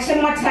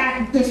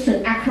Achimota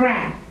District,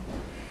 Accra.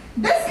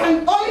 This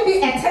can only be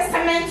a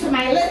testament to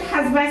my late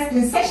husband's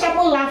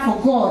insatiable love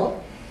for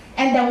God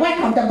and the work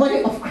of the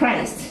body of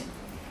Christ.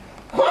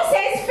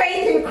 Jose's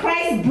faith in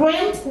Christ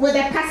brimmed with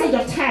the passage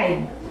of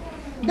time.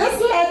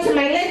 This led to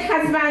my late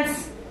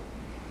husband's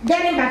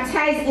getting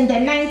baptized in the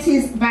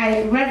 90s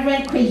by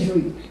Reverend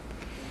Quadri.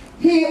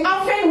 He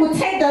often would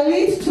take the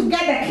lead to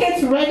get the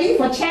kids ready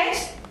for church.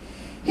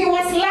 He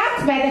was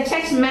loved by the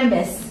church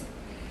members.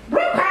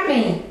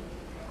 Brooklyn,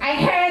 I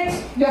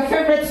heard your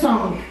favorite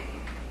song.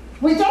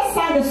 We just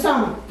sang the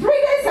song. 3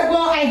 days ago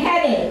I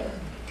heard it,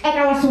 and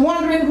I was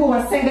wondering who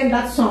was singing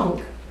that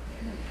song.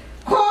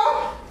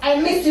 Cole, I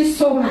miss you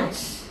so much.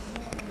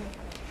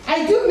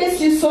 I do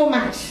miss you so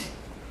much.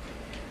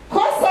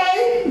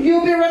 Jose,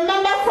 you'll be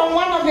remembered from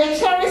one of your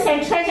cherished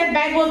and treasured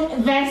Bible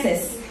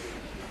verses.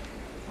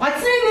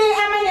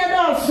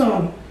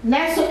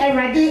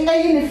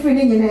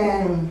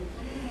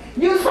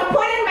 You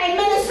supported my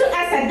ministry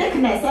as a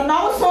deaconess and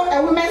also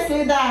a women's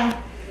leader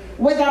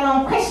with an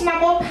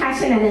unquestionable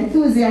passion and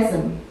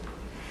enthusiasm.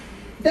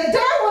 The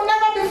day will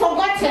never be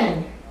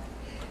forgotten.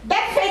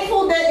 That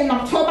fateful day in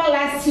October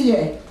last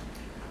year,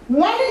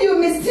 when you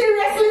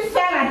mysteriously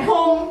fell at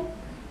home,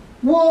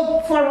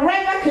 will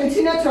forever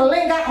continue to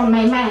linger on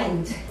my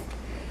mind.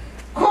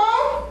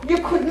 Cole, you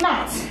could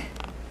not.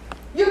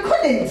 You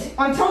couldn't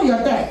until your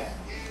death.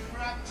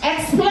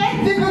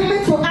 Explain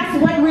vividly to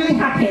us what really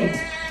happened.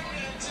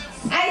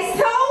 I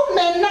still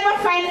may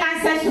never find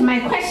answers to my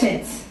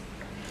questions.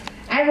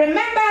 I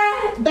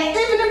remember the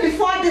evening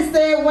before this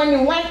day when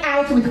you went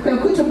out with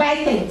Kweku to buy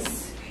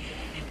things.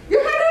 You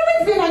had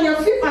always been on your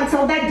feet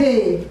until that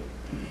day.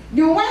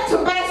 You went to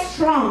buy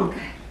strong.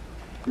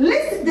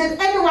 Least did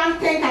anyone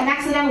think an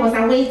accident was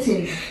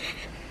awaiting.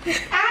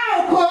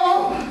 Ow,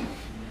 Cole!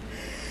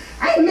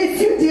 I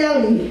miss you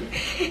dearly. Well,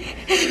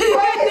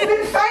 it's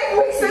been 5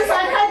 weeks since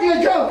I heard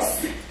your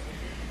jokes.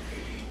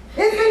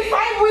 It's been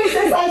 5 weeks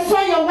since I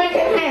saw your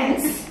working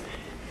hands.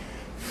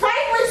 5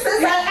 weeks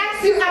since I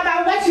asked you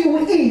about what you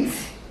would eat.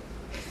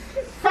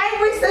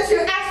 5 weeks since you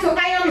asked to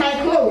iron my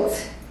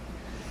clothes.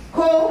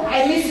 Cole,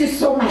 I miss you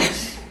so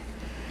much.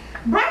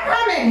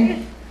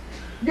 Brooklyn,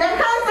 your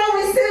husband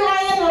will still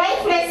lying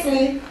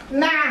lifelessly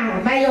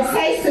now by your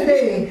side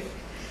today.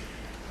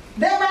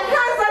 They were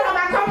hands that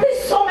have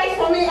accomplished so much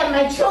for me and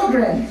my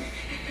children.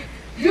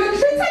 You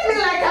treated me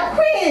like a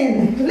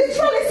queen,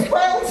 literally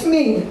spoiled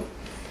me.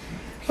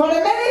 For the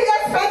many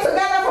years spent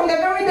together from the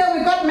very day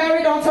we got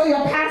married until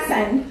your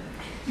passing,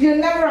 You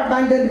never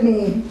abandoned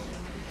me.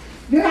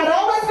 You had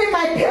always been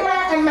my pillar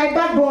and my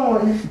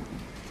backbone.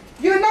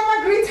 You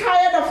never grew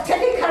tired of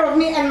taking care of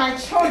me and my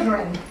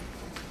children.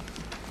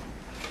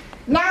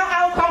 Now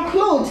I'll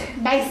conclude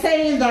by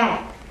saying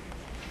that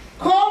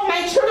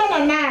my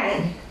children and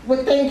I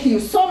will thank you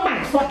so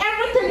much for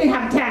everything you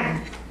have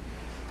done.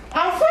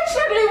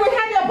 Unfortunately, we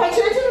had the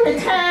opportunity to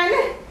return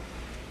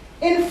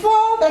in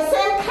full the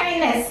same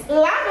kindness,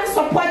 love, and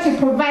support you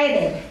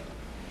provided.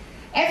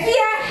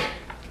 Efia,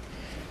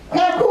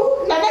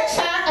 Kaku,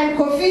 Nanecha, and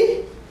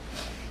Kofi,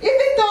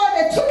 even though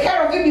they took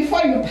care of you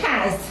before you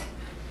passed,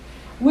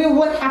 we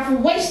would have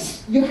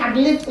wished you had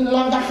lived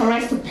longer for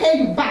us to pay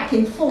you back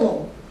in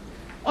full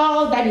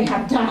all that you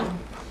have done.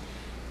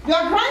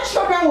 Your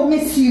grandchildren will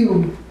miss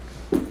you.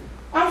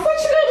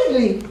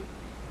 Unfortunately,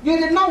 you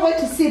did not wait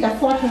to see the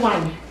fourth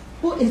one,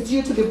 who is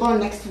due to be born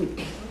next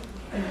week.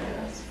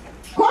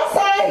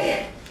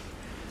 Kwasi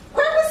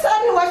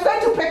said he was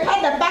going to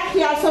prepare the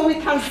backyard so we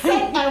can sit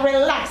and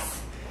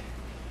relax.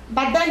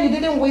 But then you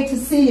didn't wait to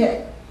see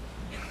it.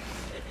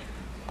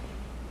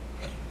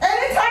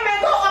 Anytime I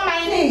go on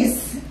my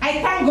knees,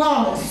 I thank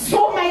God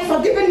so much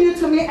for giving you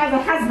to me as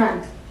a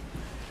husband.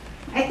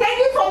 I thank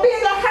you for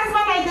being the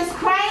husband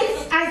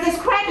as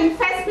described in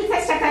 1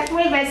 Peter chapter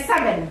 3, verse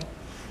 7.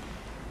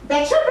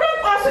 The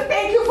children also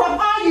thank you for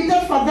all you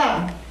did for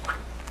them.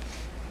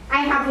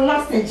 I have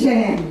lost a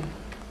gem.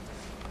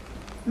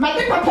 My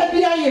papa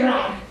be a year.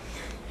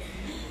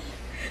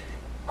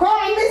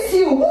 I miss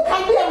you. Who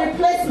can be a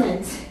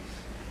replacement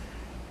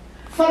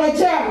for a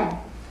gem?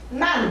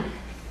 None.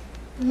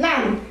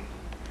 None.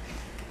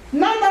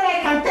 None that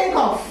I can think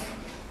of.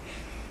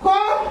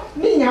 Call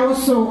me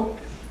also.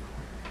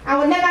 I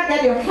will never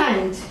get your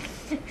kind.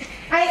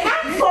 I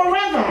am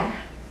forever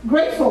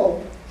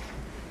grateful.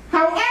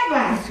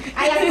 However,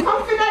 I am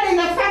confident in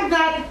the fact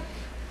that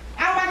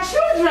our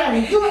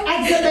children do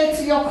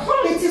exhibit your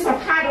qualities of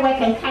hard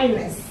work and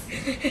kindness.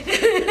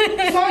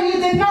 So you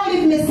did not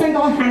leave me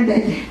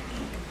single-handed.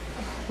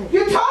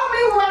 You told me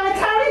we were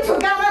returning to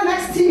Ghana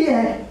next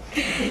year.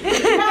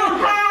 Now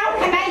how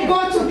can I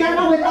go to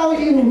Ghana without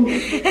you?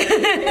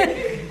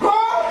 Go.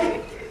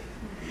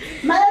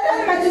 My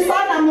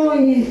Majisana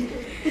Moyi.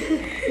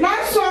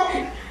 Now so,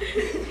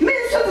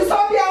 Minister to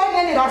Sobia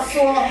Only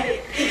Rasso.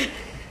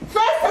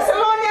 1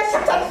 Thessalonians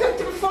chapter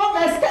 54,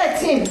 verse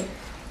 13.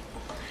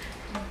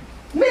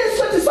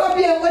 Minister to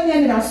Sobia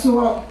Only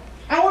Rasso.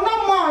 I will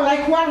not mourn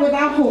like one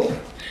without hope.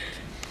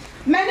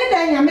 Many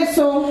days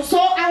so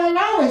I will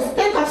always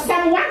think of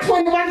Psalm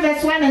 121,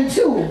 verse 1 and 2.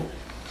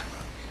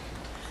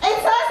 It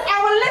says, I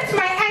will lift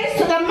my eyes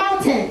to the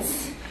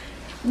mountains.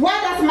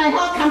 Where does my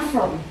help come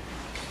from?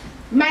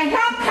 My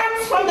help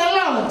comes from the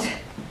Lord,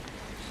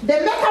 the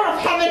maker of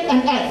heaven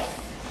and earth.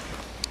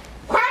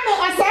 Kwame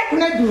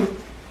Osakunadu.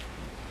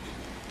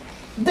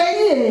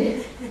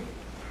 Day,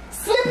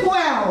 sleep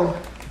well.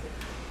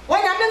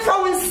 When I'm in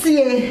for one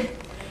see.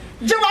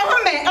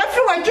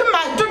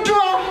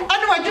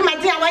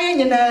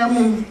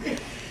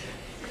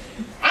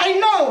 I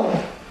know.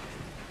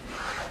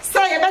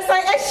 Say, but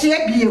say,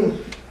 you.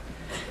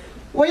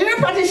 When you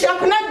party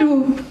shall not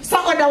do, so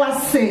other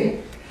was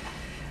say.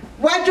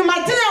 What you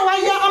might tell why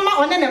you're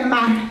on a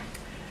man,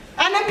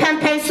 and a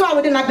campaign so I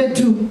wouldn't have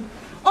do.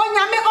 Oh,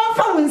 Yami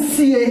offer will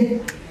see.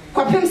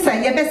 Copim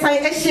say, you best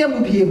say, share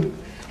with you.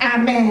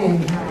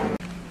 Amen.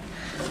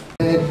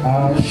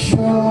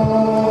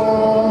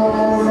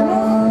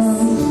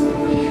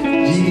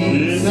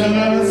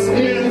 Jesus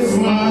is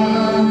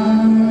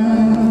mine.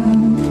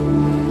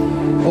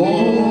 Oh,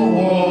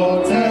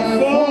 what a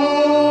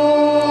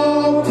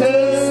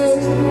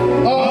foretaste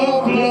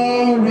of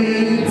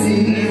glory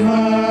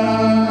divine.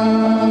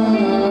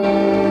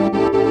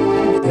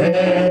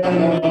 Then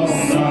of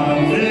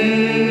salvation,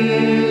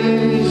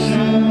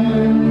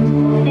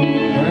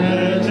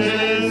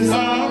 riches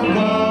of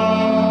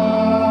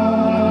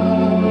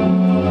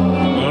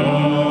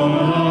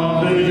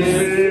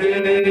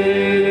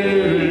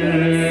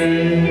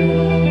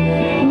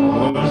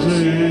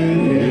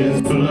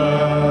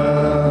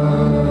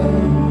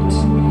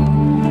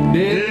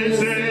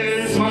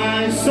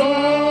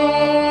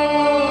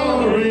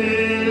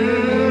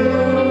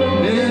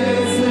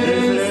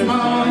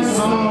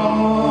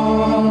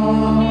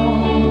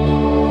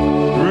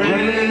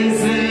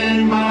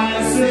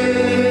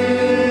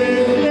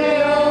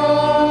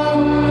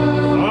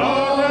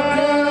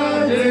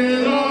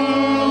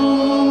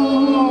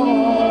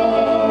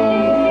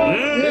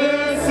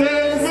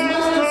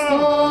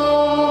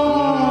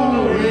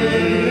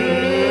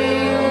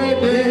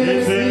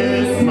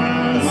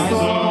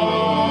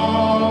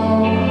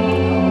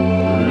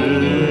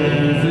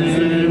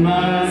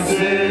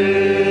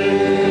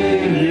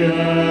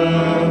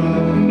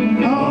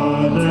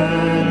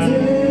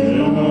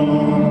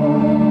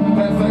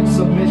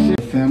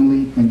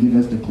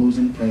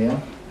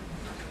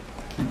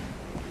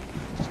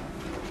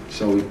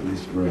Shall we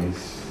please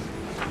rise?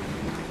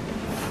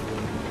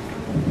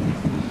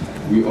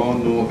 We all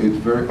know it's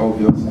very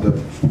obvious that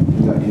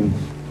we are in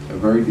a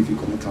very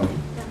difficult time.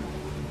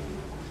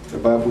 The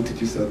Bible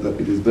teaches us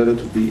that it is better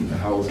to be in the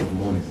house of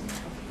mourning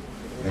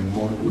and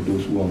mourn with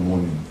those who are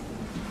mourning.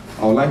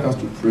 I would like us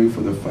to pray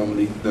for the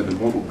family that the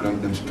Lord will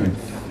grant them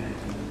strength.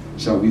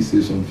 Shall we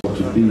say something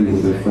to be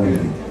with the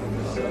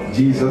family?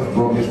 Jesus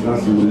promised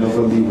us He will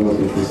never leave us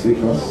or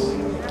forsake us.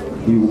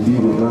 He will be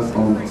with us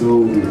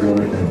until the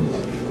very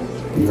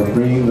end. We are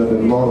praying that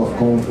the Lord of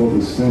comfort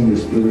will send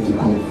His Spirit to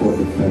comfort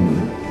the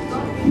family.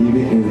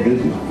 Even in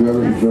these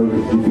very,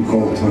 very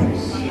difficult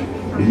times,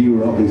 He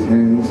will wrap His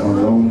hands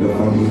around the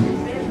family.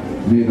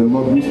 May the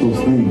Lord who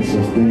sustain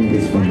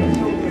this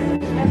family.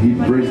 He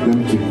brings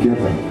them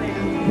together.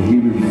 He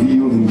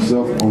revealed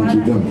Himself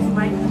unto them.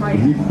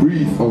 He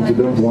breathed unto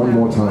them one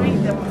more time.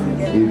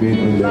 Even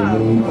in the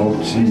name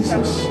of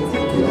Jesus.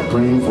 We are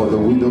praying for the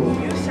widow.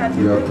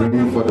 We are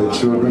praying for the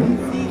children.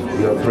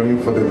 We are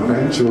praying for the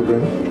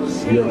grandchildren.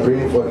 We are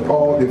praying for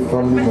all the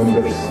family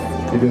members,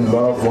 even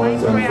loved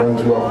ones and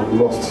friends who have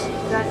lost.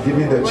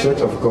 Even the church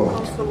of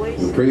God.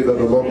 We pray that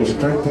the Lord will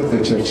strengthen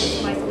the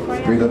church.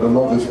 We pray that the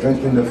Lord will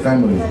strengthen the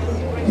family.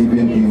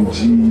 Even in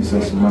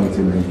Jesus'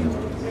 mighty name.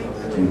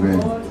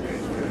 Amen.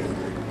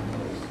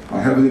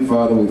 Our Heavenly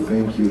Father, we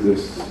thank You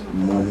this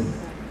morning.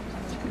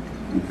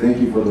 We thank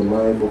You for the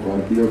life of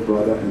our dear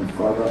brother and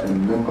father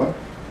and member,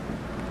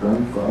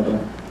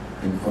 grandfather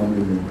and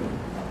family member.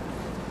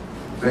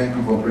 Thank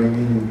You for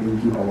bringing him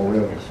into our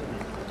world,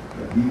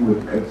 that he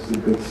would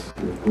exhibit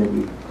the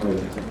godly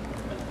character,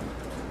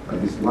 that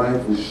his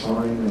life will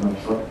shine and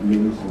attract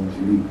many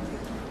unto You.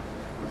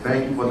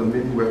 Thank You for the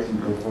many works You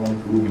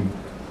performed through him,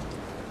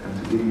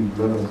 and today You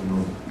let us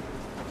know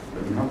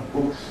that we have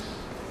books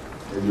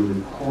that You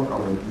record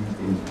our deeds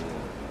in.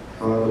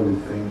 Father, we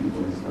thank You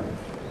for his life,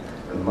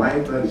 a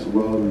life that is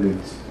well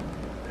lived.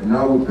 And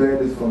now we bear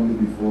this family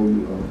before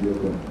You, our dear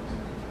God.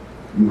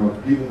 You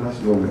have given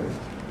us Your word,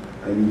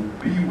 and You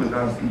be with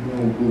us even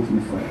when we go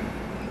through fire.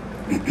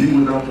 You be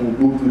with us when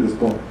we go through the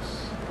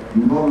storms.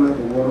 You will not let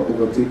the water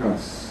overtake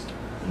us.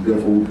 And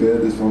therefore we bear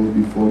this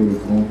family before Your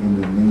throne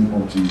in the name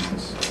of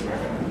Jesus.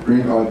 We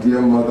bring our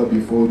dear mother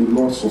before You,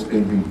 Lord,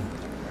 sustain him.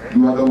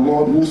 You are the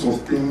Lord who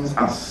sustains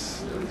us.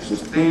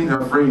 Sustain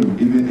her frame,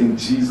 even in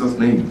Jesus'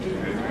 name.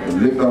 We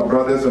lift our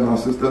brothers and our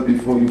sisters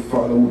before You,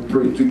 Father. We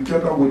pray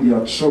together with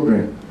their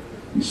children.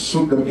 We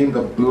soak them in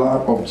the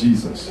blood of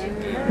Jesus.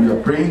 We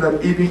are praying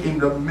that even in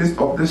the midst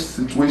of this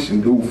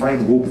situation, they will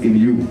find hope in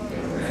You.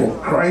 For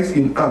Christ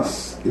in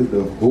us is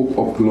the hope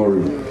of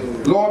glory.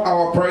 Lord,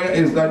 our prayer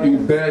is that You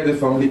bear the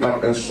family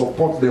up and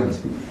support them.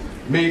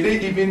 May they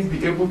even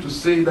be able to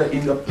say that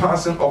in the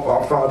passing of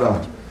our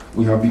Father,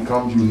 we have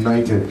become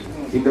united.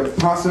 In the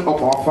passing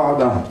of our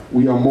Father,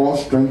 we are more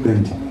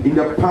strengthened. In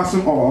the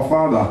passing of our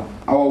Father,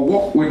 our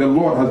walk with the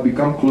Lord has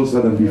become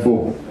closer than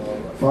before.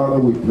 Father,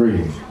 we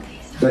pray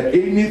that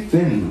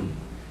anything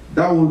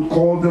that would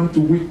call them to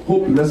weep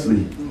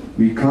hopelessly,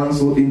 we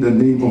cancel in the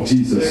name of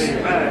Jesus.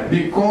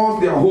 Because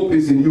their hope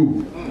is in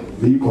You,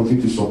 may You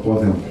continue to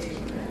support them.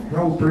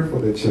 Now we pray for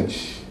the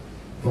church.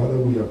 Father,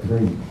 we are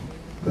praying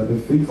that the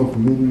faith of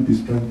many will be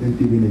strengthened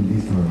even in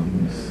these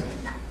times.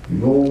 You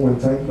know, when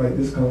times like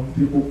this come,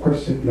 people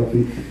question their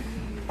faith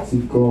as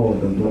if God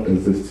does not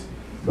exist.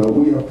 But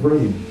we are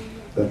praying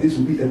that this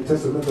will be a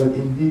testament that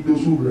indeed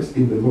those who rest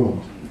in the Lord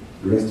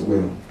rest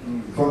well.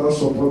 Father,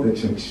 support the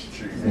church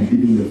and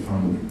even the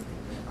family.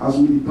 As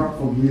we depart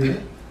from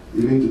here,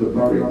 even to the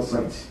burial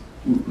site,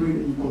 we pray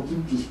that You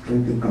continue to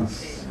strengthen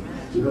us,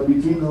 so that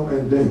between now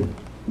and then,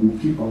 we'll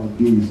keep our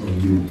gaze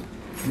on You.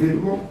 May the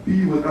Lord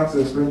be with us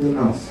and strengthen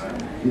us,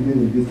 even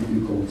in these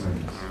difficult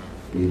times.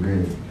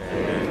 Amen.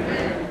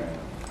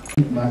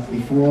 But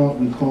before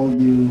we call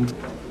you,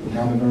 we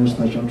have a very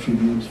special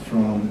tribute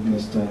from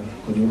Mr.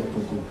 Kojo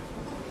Opoku.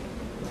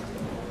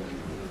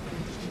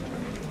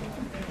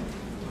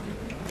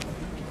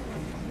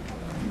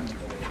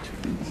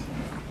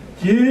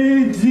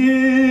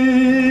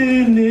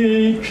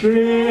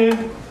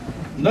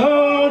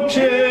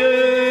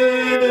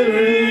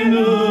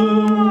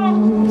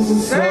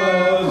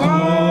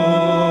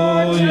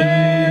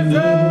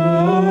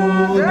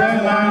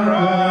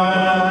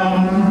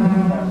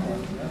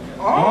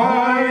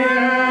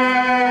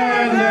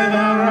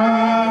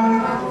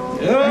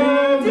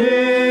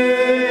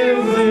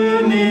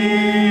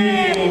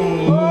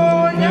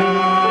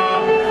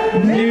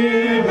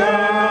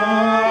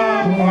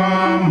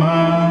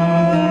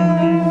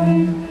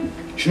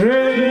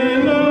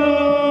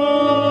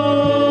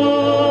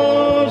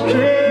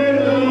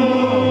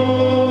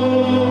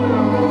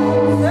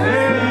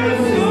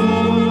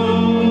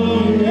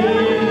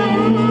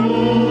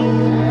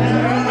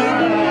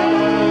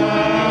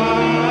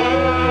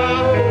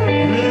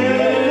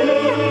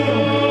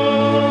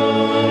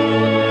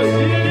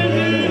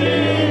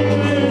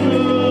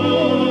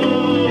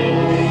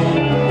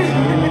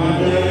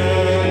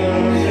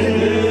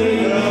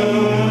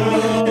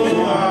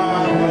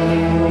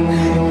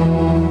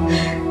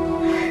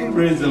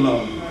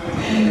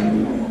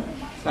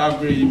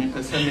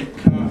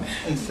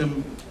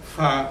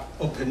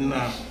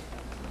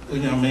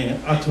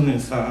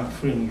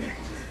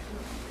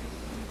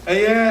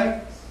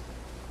 Aye,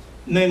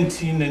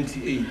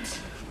 1998.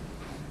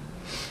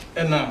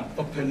 ɛna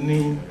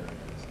ɔpanin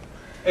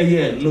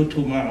ɛyɛ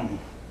loto maa ho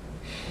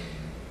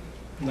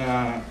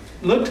na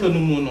loto no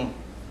mu no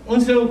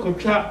ɔnsɛ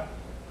wokɔtwa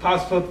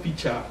passport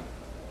picture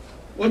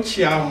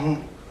wɔkyia ho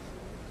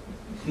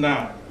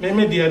na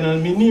meme deɛ no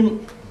menim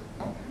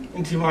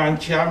nti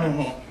wankyia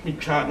me ho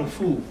metwa no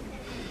fuu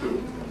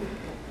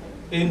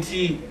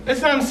nti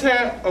ɛsiane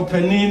sɛ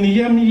ɔpanin no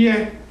yam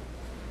yɛ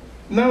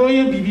na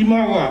ɔyɛ biribi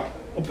ma wo a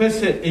ɔpɛ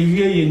sɛ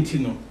ɛwie yɛ nti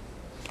no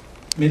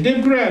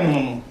mede brɛ no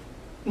no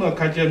na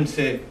ɔka kyerɛ m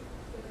sɛ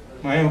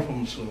mayɛ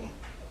mfomso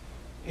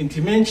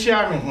nti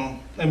menkyia me ho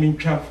na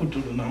mentwa foto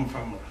no na mfa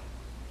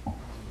mmra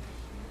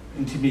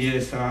nti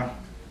meyɛ saa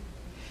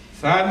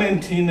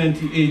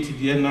 1998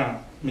 deɛ no a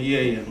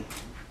meyɛeɛ no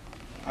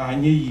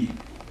anyɛ yie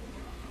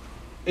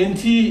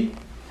nti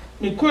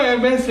mekɔɛ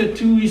bɛyɛ sɛ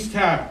 2 weeks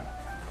time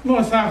na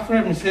ɔsa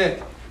afrɛ me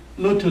sɛ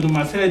loto no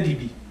masa adi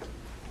bi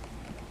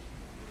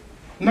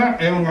na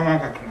ɛnwama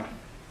kakra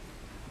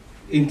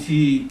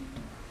nti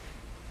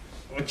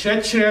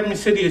ɔkyerɛkyerɛ me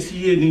sɛdeɛ ɛsi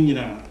yie no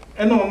nyinaa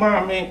ɛna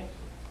ɔmaa me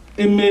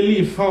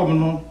emeli fɔm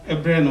no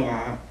ɛbrɛ no wɔ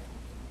ha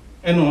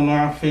ɛna ɔno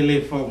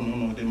afele fɔm no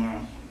na ɔde maa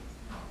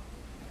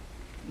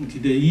nti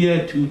the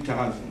year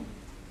 2000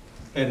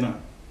 ɛna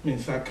me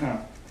nsa ka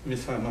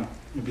visa na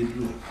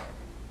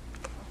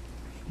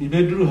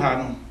mebɛduru ha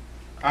no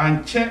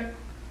ankyɛ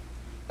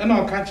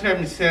ɛna ɔka kyerɛ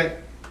me sɛ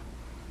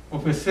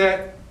ɔpɛ sɛ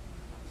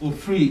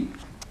ɔfiri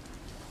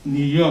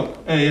New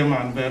York ɛyɛ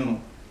man bɛ no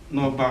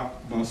na ɔba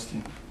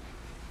Boston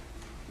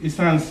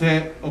ɛsiane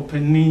sɛ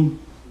ɔpanin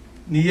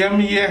ne yam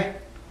yɛ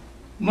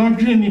na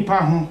ɔdwene nipa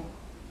ho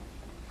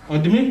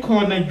ɔde me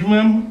kɔɔ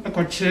n'adwuma mu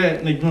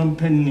ɛkɔkyerɛ n'adwuma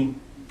panin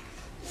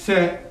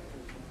sɛ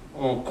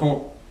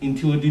ɔkɔ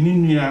nti ɔde ne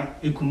nua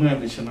ekunu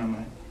abɛhyɛ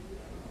n'anan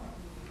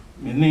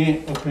me ne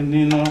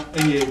ɔpanin no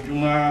ɛyɛ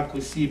adwuma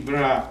kɔsi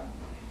berɛ a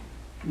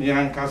me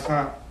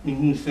ankasa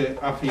mehu sɛ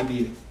afei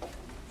deɛ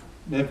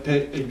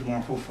mɛpɛ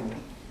adwuma foforɔ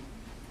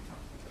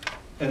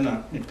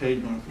ɛna mepɛ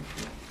adwuma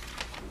foforɔ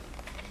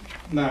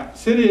na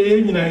sɛdeɛ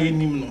yɛn nyinaa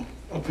yɛnim no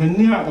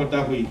ɔpanin a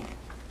ɔda hɔ yi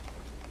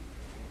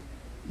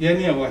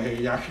yɛne ɛwɔ ha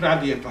yɛahwere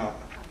adeɛ paa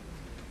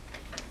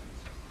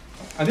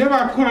adeɛ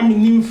baako a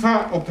menim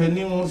fa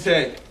ɔpanin ho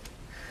sɛ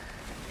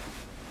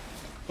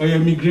ɔyɛ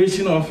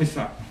immigration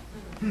officer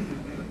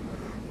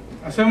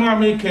asɛm a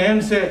mekɛm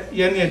sɛ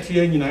yɛne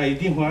ɛteɛ nyinaa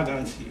yɛdi ho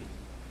adanseɛ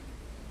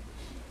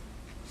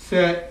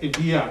sɛ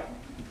ebi a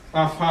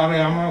afare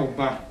ama wo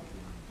ba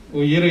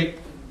oyere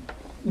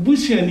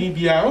ubusuani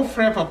bia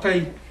wofrɛ papa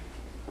yi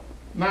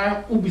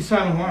na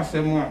ubisa no ho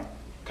asɛm a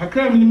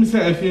kakra menim sɛ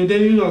afei de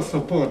you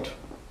support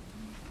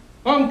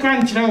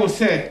ɔnka nkyerɛ wo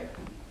sɛ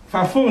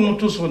fa phone no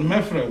to so no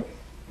mɛfrɛ wo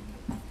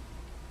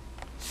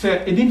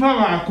sɛ edipa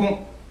baako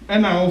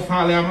ɛna wo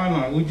faale ama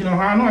no wogyina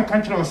hɔ a na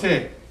ɔka kyerɛ wo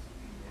sɛ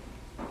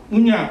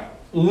wonya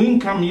wo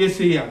income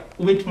yɛsei a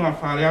wobɛtumi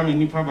afaale ama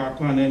nipa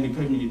baako anaa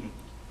nipa mmienu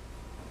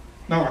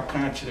na waka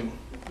akyerɛ mu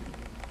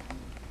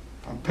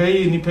papa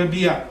yi nipa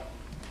bi a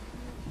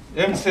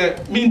ɛm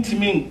sɛ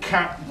mentimi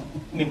nka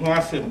ne ho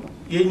asɛm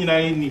yɛn nyinaa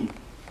yɛnim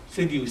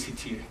sɛdeɛ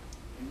ɔsitiɛ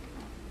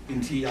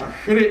nti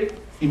yɛahwere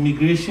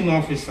immigration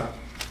officer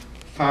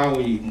faa wɔ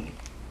yi mu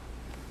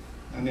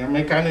na nea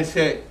mɛka ne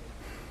sɛ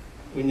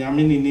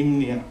onyame ne nim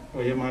nea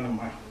ɔyɛ ma no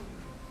ma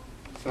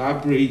saa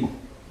berɛ yi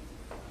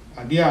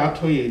adeɛ a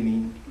atɔ yɛ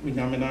ani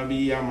onyame no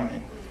abɛyi ama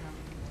yɛn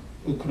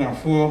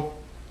okunafoɔ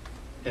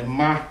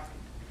ɛma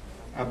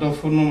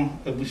adɔfonom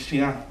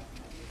abusua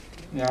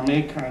nea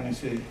mɛka ne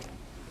sɛ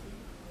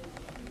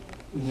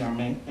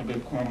onyame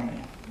ɛbɛko ama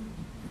yɛn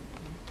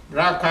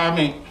braka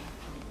me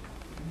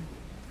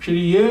twere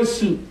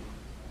yesu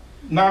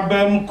na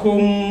bɛm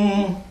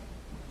kom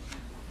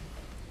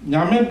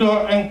nyame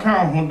dɔ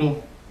ɛnka ho do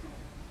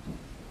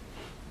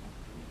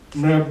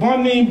mmerɛ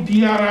bɔne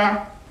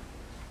biara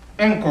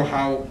ɛnkɔ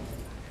haw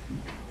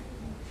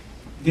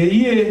de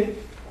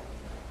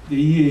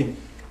yie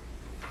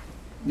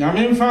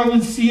nyame mfa wo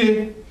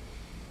sie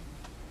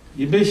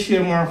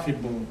yɛbɛhyia mu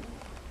afebɔɔ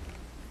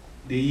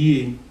de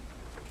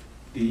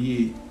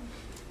yie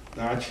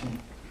daakye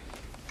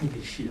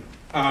yɛbɛhyia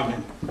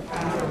amen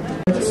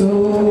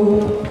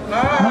so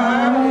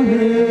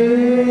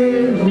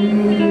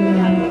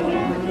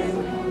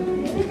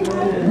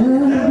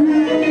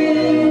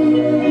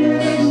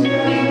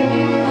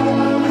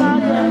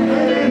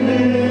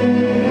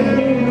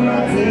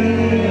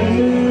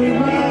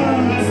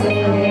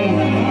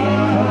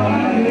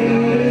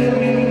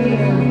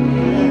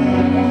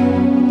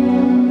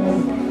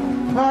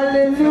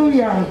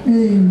hallelujah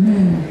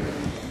amen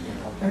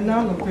and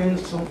now the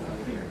pencil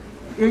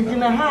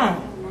egina ha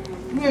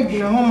ni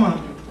egina ho ma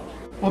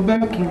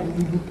obeka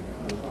bibi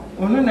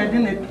ono na de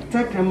na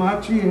take ma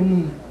atu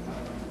enu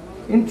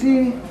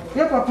nti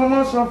ye papa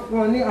ma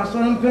sofo ni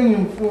asoro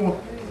mpanyimfo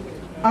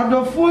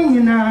adofo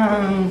nyina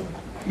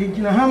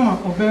egina ha ma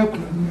obeka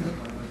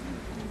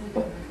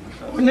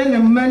one ne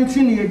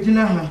manti ni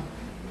egina ha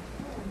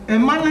e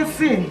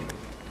manase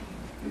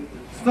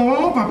so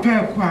wo papa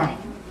e kwa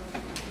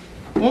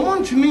wo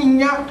ntumi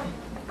nya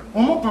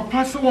wo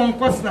papa so won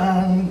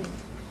kosa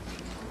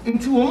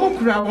nti wo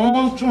kura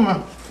wo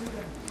ntuma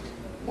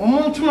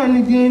ntoma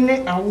ne din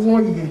ne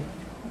awoye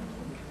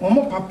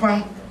omo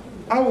papa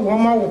awo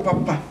ma wo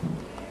papa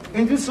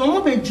enti so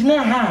mo be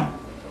gina ha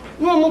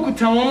no mo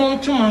kuta omo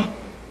ntoma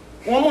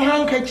omo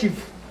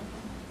handkerchief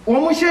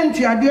omo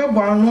hye ade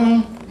abo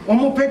ano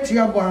omo peti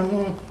abo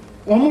ano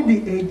omo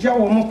di eja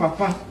omo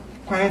papa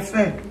kwan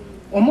se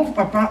omo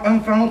papa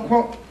emfa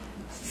nko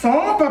so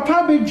omo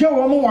papa be gya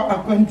omo wa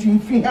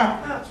akwantimfi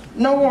ha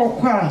na wo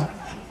kwa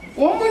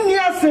omo ni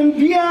asem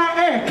bia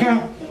eka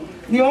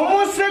ni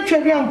omo se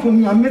twede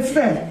ampomya me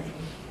se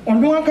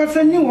ono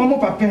akasa ni omo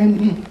papa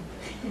ni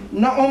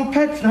na on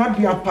pet na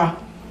biapa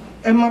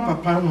ema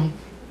papa no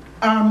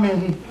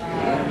amen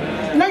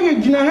na ye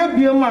gina ha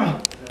bioma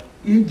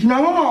ye gina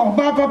ho ma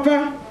oba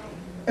papa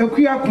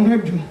ekuya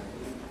kunadu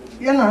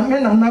ye na me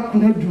na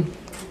kunadu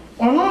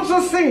ono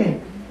so se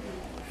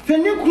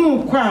feni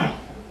kunu kwa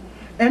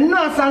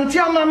enna asante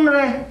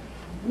amamre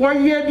wo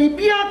ye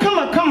bibia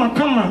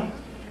kama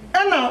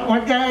ena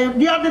oja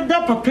bia de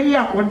papa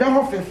ya oda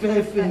ho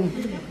fefefe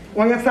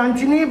wo ye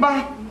santini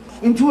ba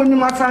nti oni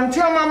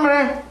masante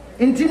amamre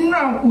nti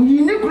na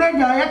uyi ni kura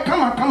ja ya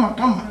kama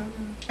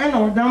ena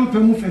oda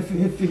mpemu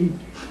fefefe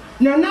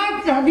na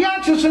ya bia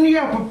chiso ni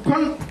ya papa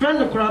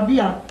kura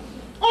bia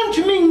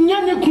ontumi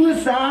nya ne kunu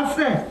saa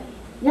se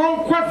won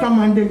kwa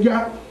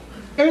samandeja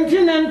enti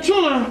na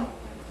ntuma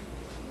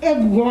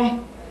egwo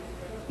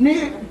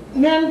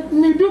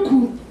ni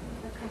duku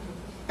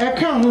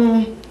eka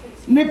ho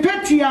ni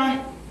petia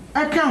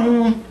eka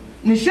ho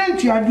ni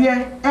hyentuade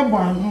ebo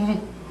ano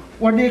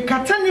wode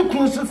kata ni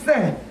kun so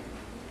se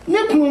ni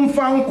kun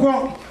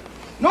fanko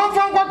no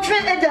fanko tre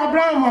ede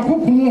Abraham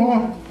akokun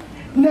ho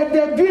na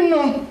dabi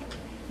no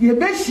ye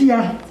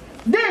behia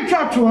de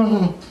twato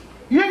no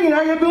ye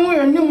nyina ye be hu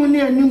animu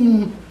ni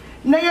animu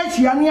na ye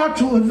hia ni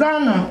ato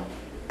zana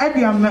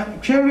ede ama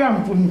twere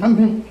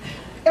amponyame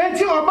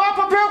enti oba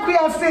papa ku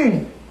ya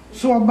se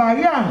so oba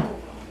ya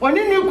oni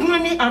ni kunu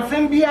ni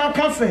asem bia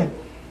ka se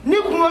ni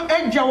kunu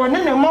agya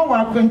woni ne ma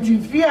wa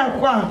kwantifi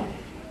akwa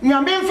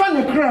nyame mfa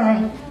ne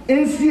kra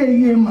ensi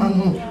eye ma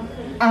no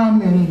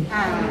amen.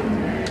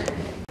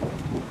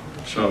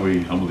 Shall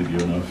we humbly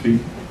be on our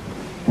feet?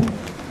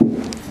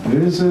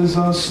 This is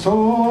a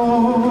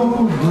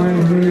story.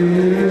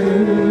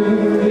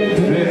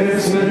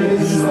 This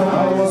is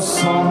our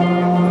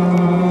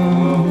song.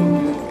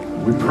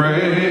 We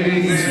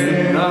praise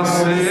in our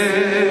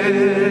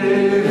Savior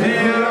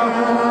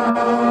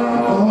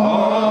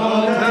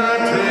all the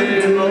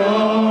day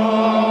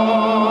long.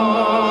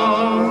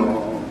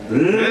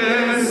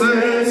 This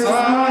is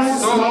our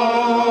story.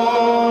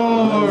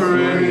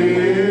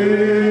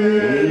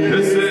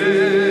 This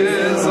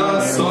is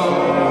our song.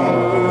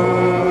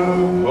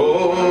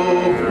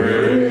 Oh,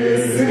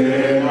 praise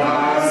in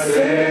our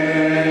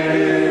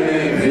Savior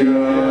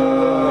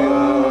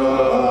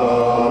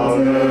all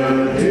the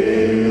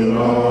day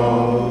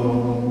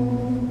long.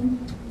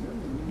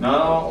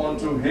 Now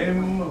unto him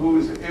who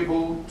is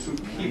able to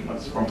keep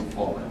us from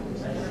falling,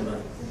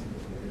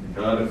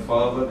 God the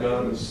Father,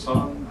 God the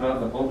Son,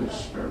 God the Holy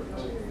Spirit,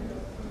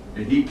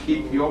 may he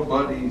keep your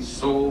body,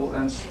 soul,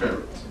 and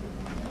spirit.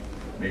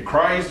 May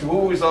Christ,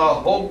 who is our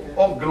hope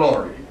of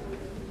glory,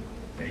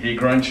 may he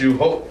grant you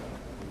hope.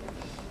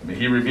 May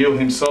he reveal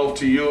himself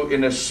to you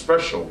in a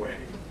special way.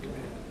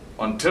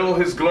 Until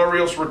his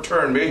glorious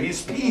return, may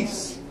his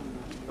peace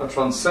that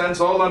transcends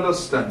all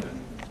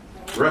understanding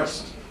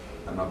rest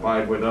and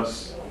abide with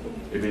us,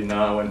 even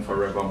now and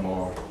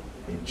forevermore.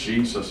 In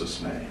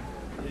Jesus' name,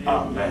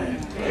 amen.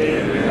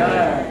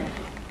 Amen.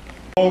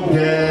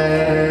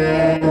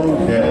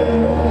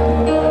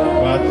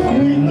 But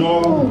we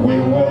know we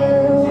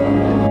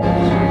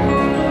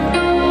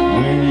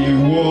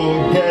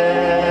will get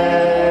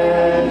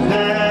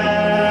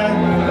there.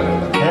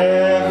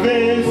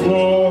 Heaven's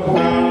know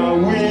how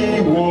we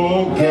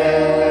will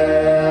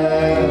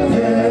get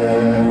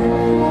there.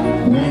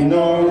 We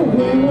know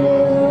we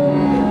will.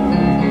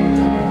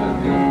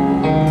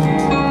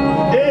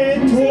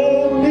 It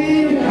will be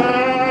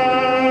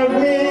hard,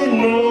 we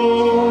know,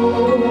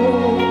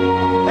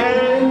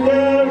 and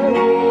the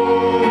road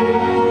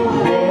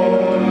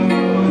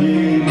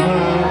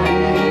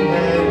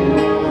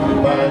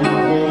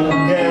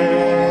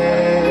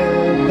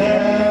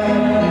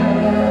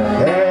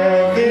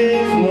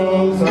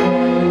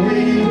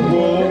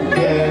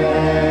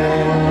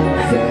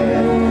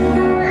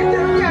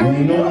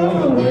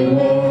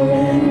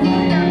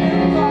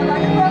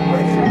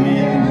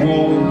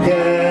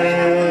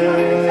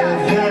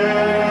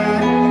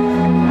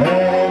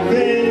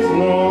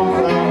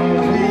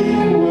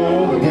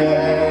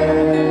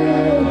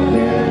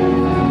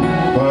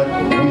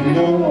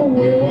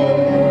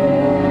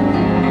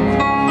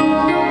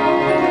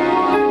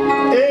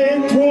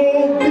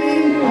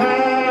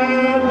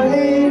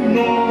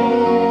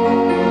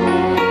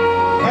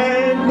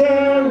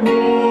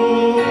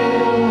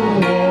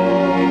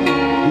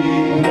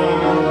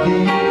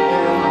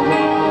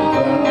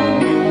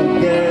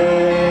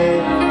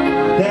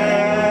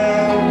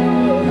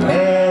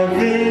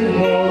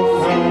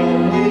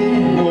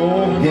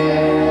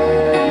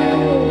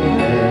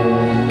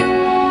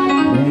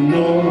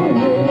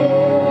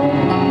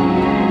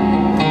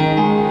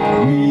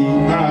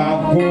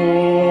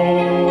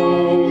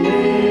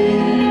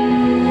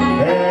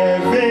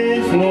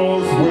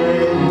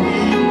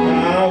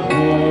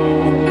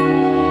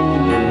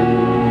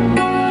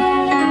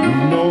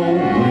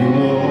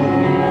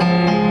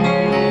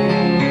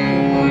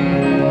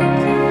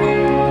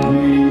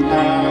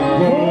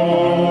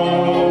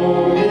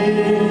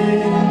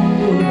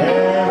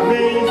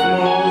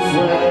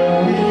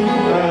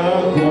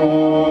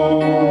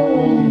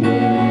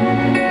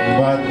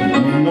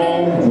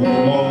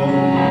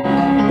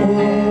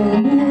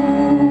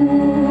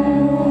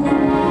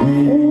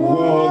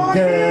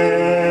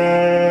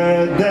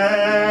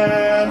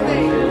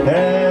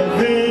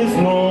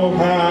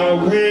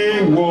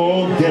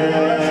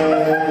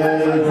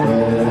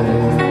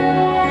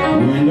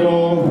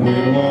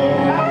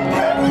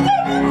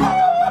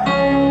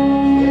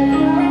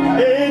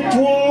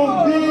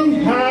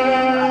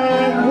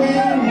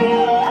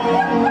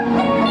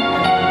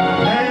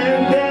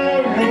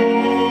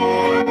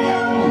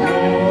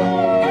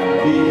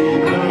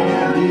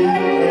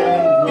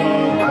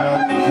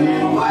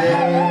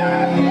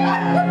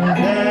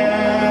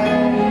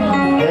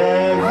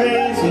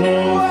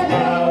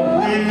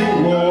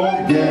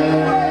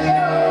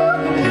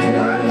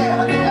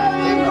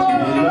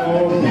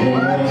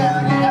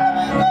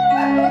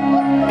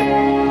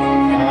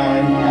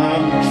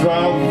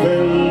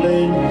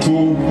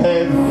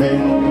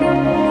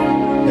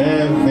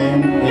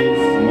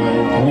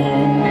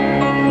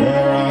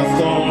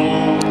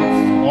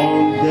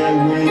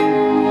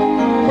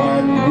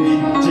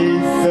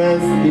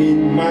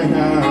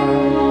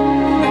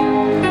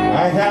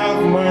I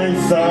have my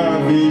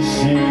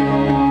salvation.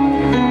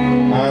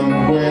 I'm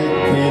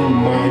waiting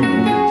my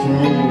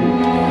breakthrough.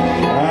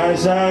 I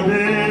shall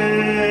be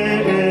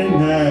in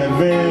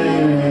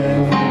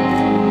heaven.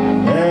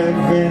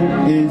 Heaven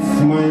is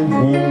my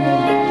home.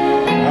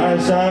 I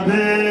shall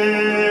be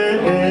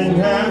in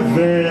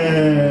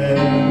heaven.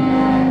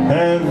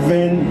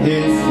 Heaven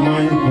is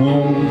my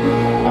home.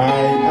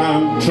 I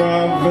am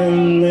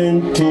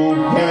traveling to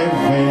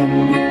heaven.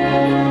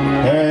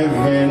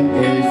 Heaven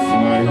is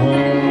my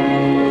home.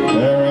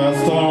 There are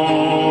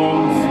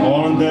storms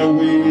on the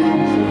way,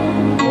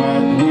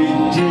 but with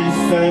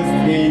Jesus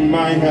in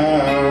my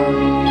heart,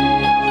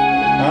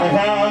 I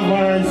have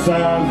my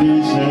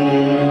salvation.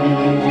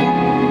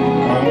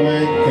 I'm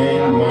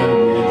waiting my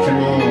way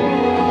through.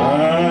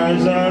 I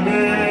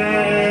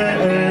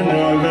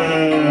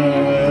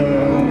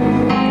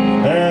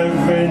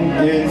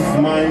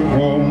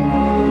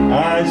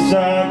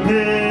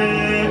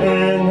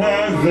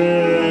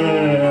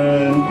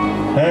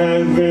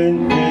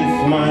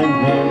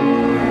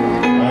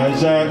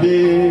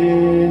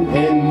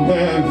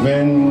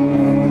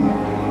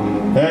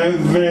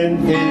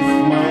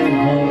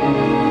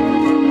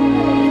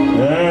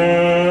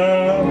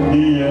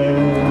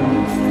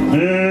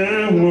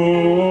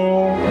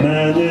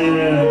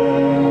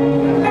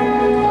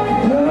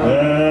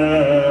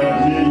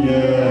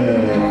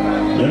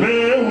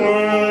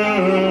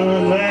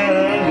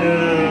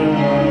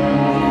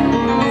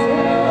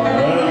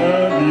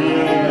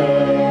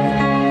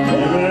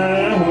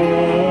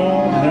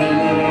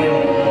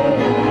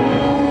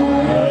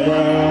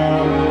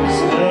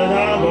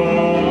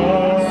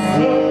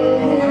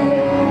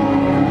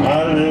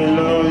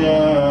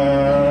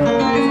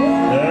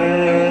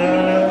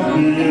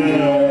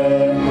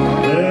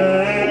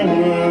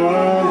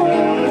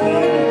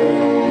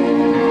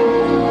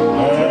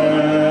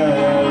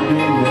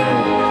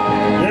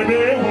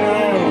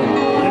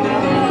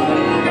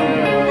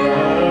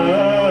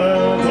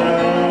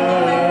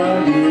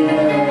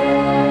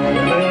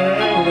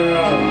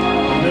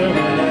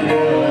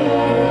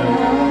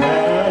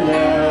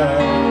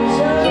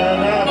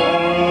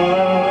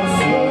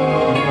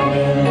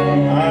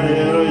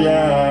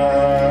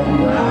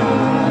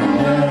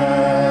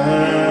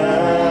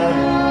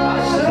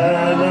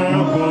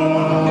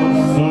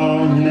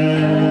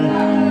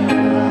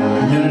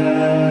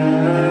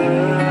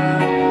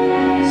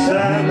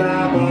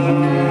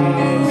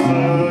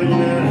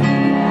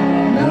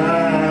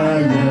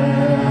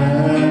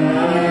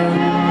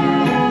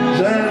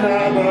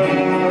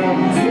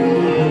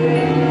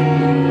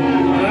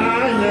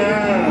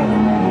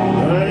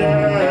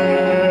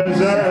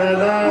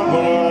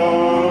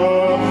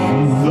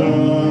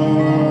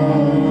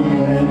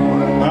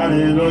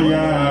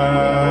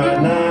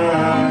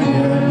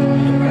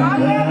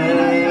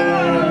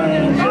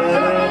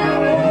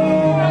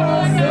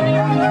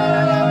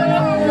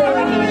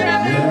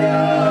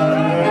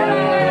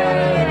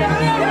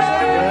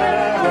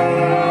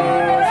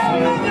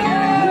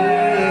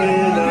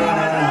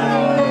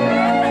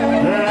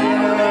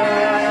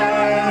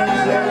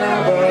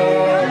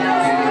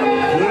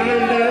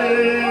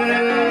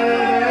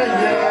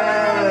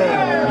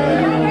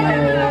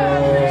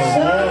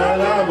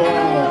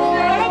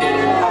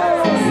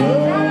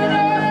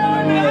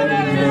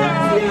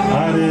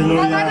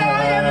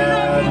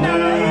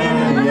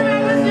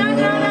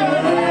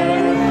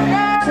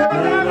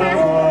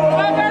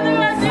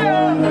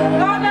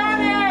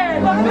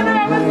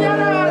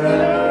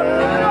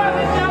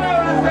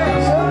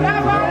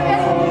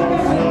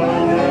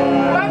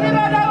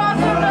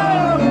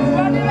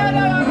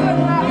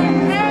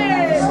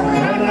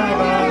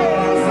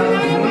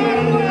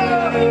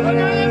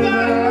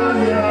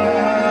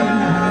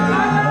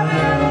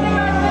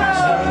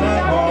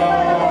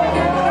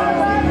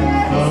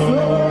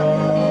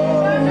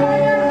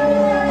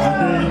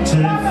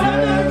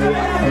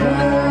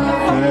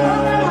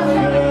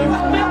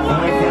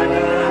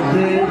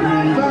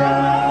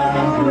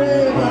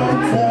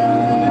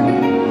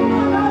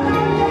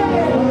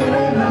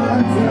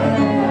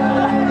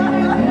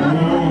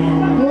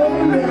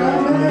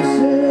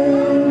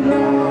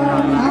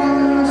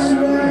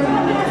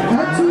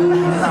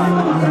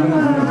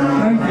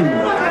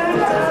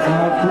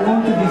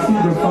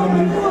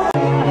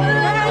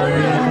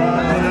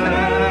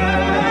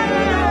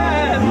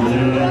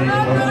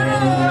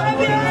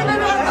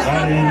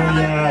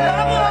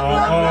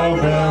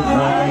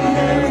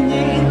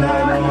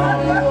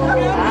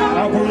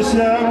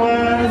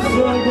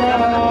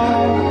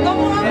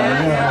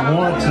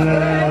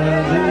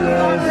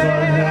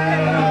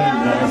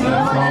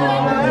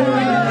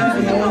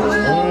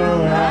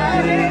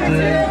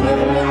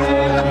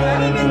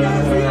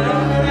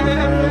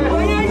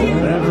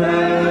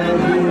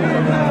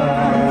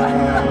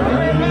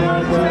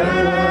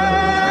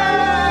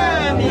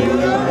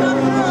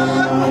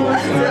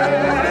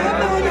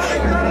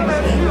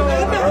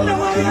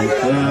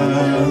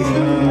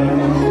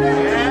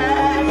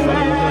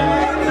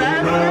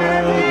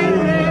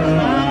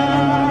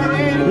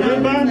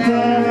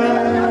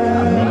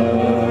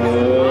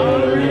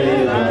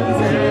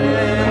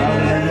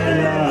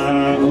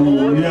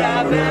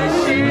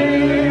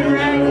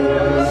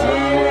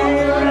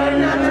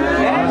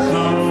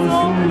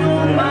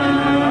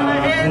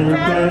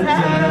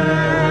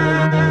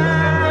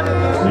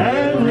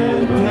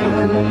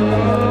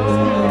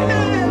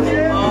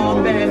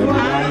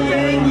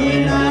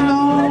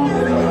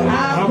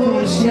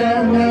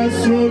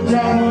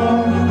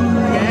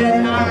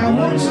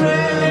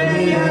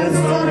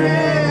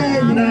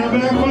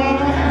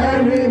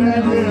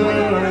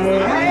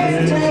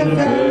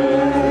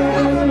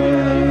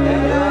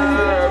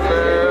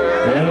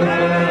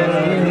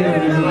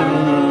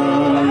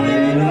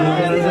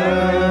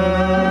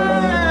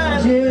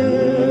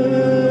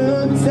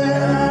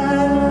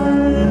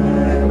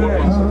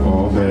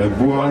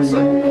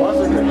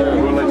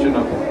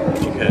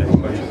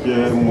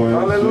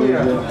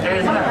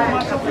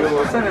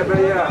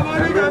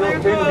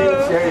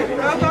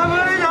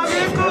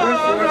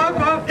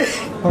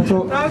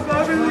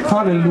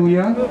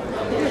Hallelujah.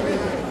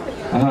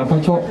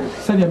 Pacho,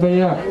 send a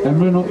bear,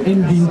 and Reno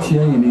ending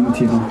tear in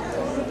Intino.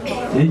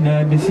 In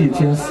a busy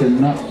tear,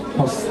 Sena,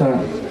 Posta,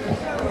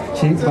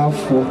 Chief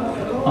Buffo,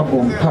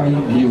 upon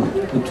Pie View,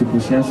 to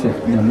Busianse,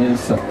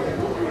 Namesa.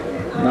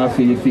 Now, if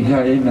you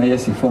hear a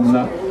Nayasi from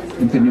that,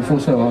 in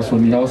Penifosa, also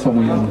the house of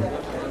William,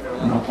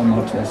 not on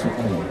our toss.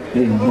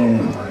 Amen.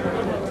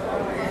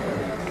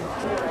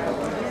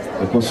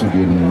 The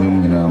possibility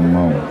in our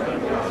mouth,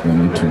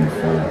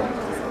 2024.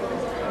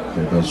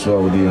 Because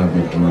so we have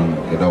been doing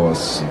that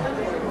was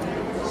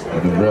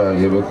the bra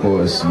you ever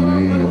call us ye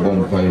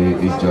bomb pie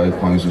Adjei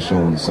points to show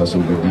and Sasso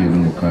the deal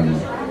in the kind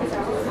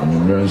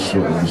and learn so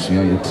you see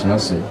it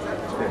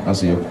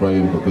as a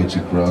crying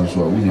perpetual crown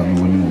so we have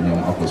when you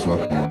upper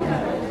swap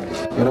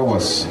that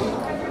was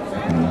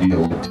dear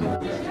with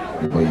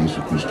you by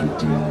Jesus Christ.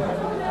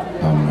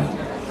 Amen.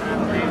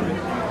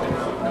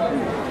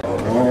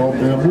 Oh,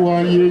 the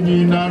boy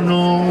you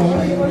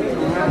know.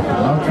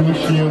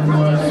 Appreciate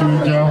my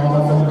suja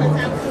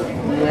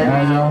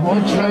I am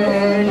on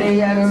train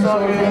and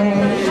sorry.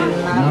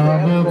 Now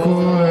the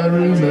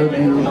every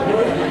level.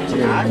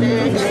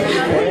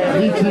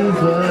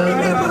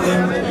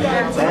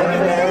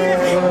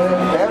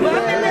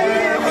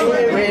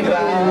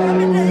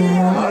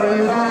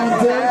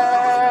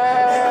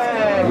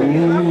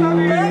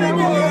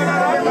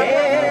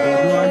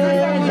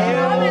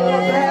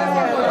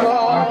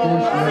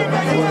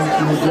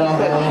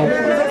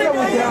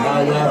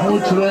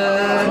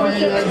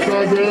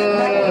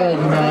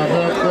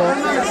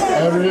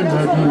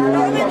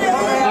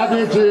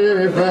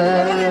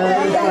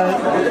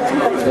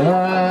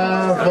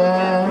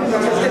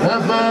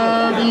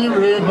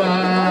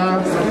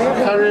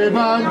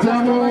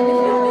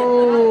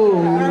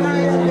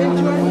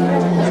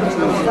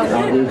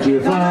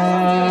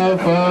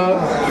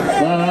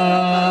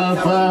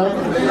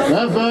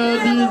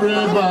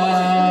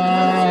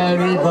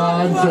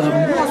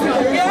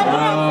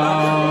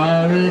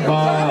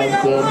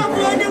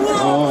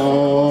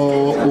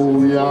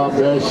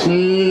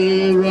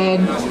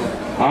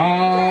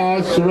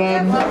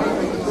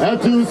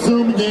 It is to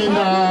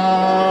Sumdina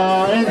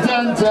in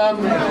Tantam,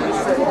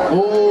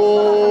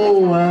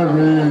 oh,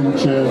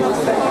 Arranges.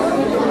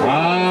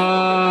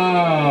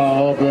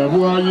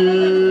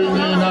 Bebuaye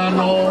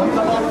Nano,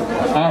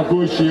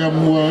 Agushim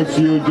works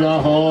you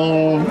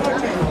Jahon.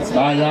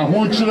 I am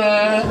Huchre,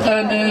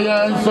 any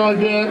and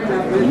Soget,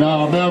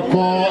 now the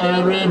core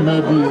every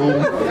maybe.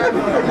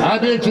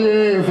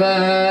 Adjei,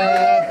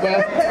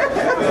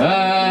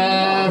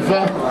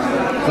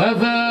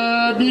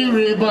 be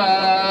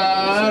riba.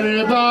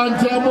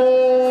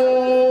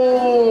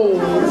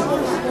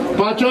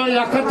 Pacho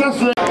yakata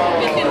swe.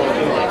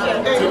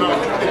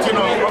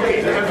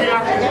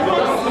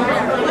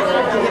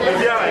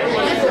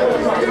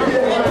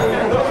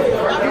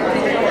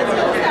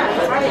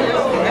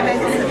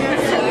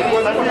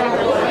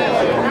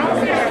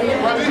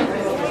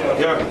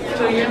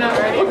 So you're not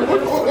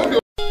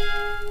ready?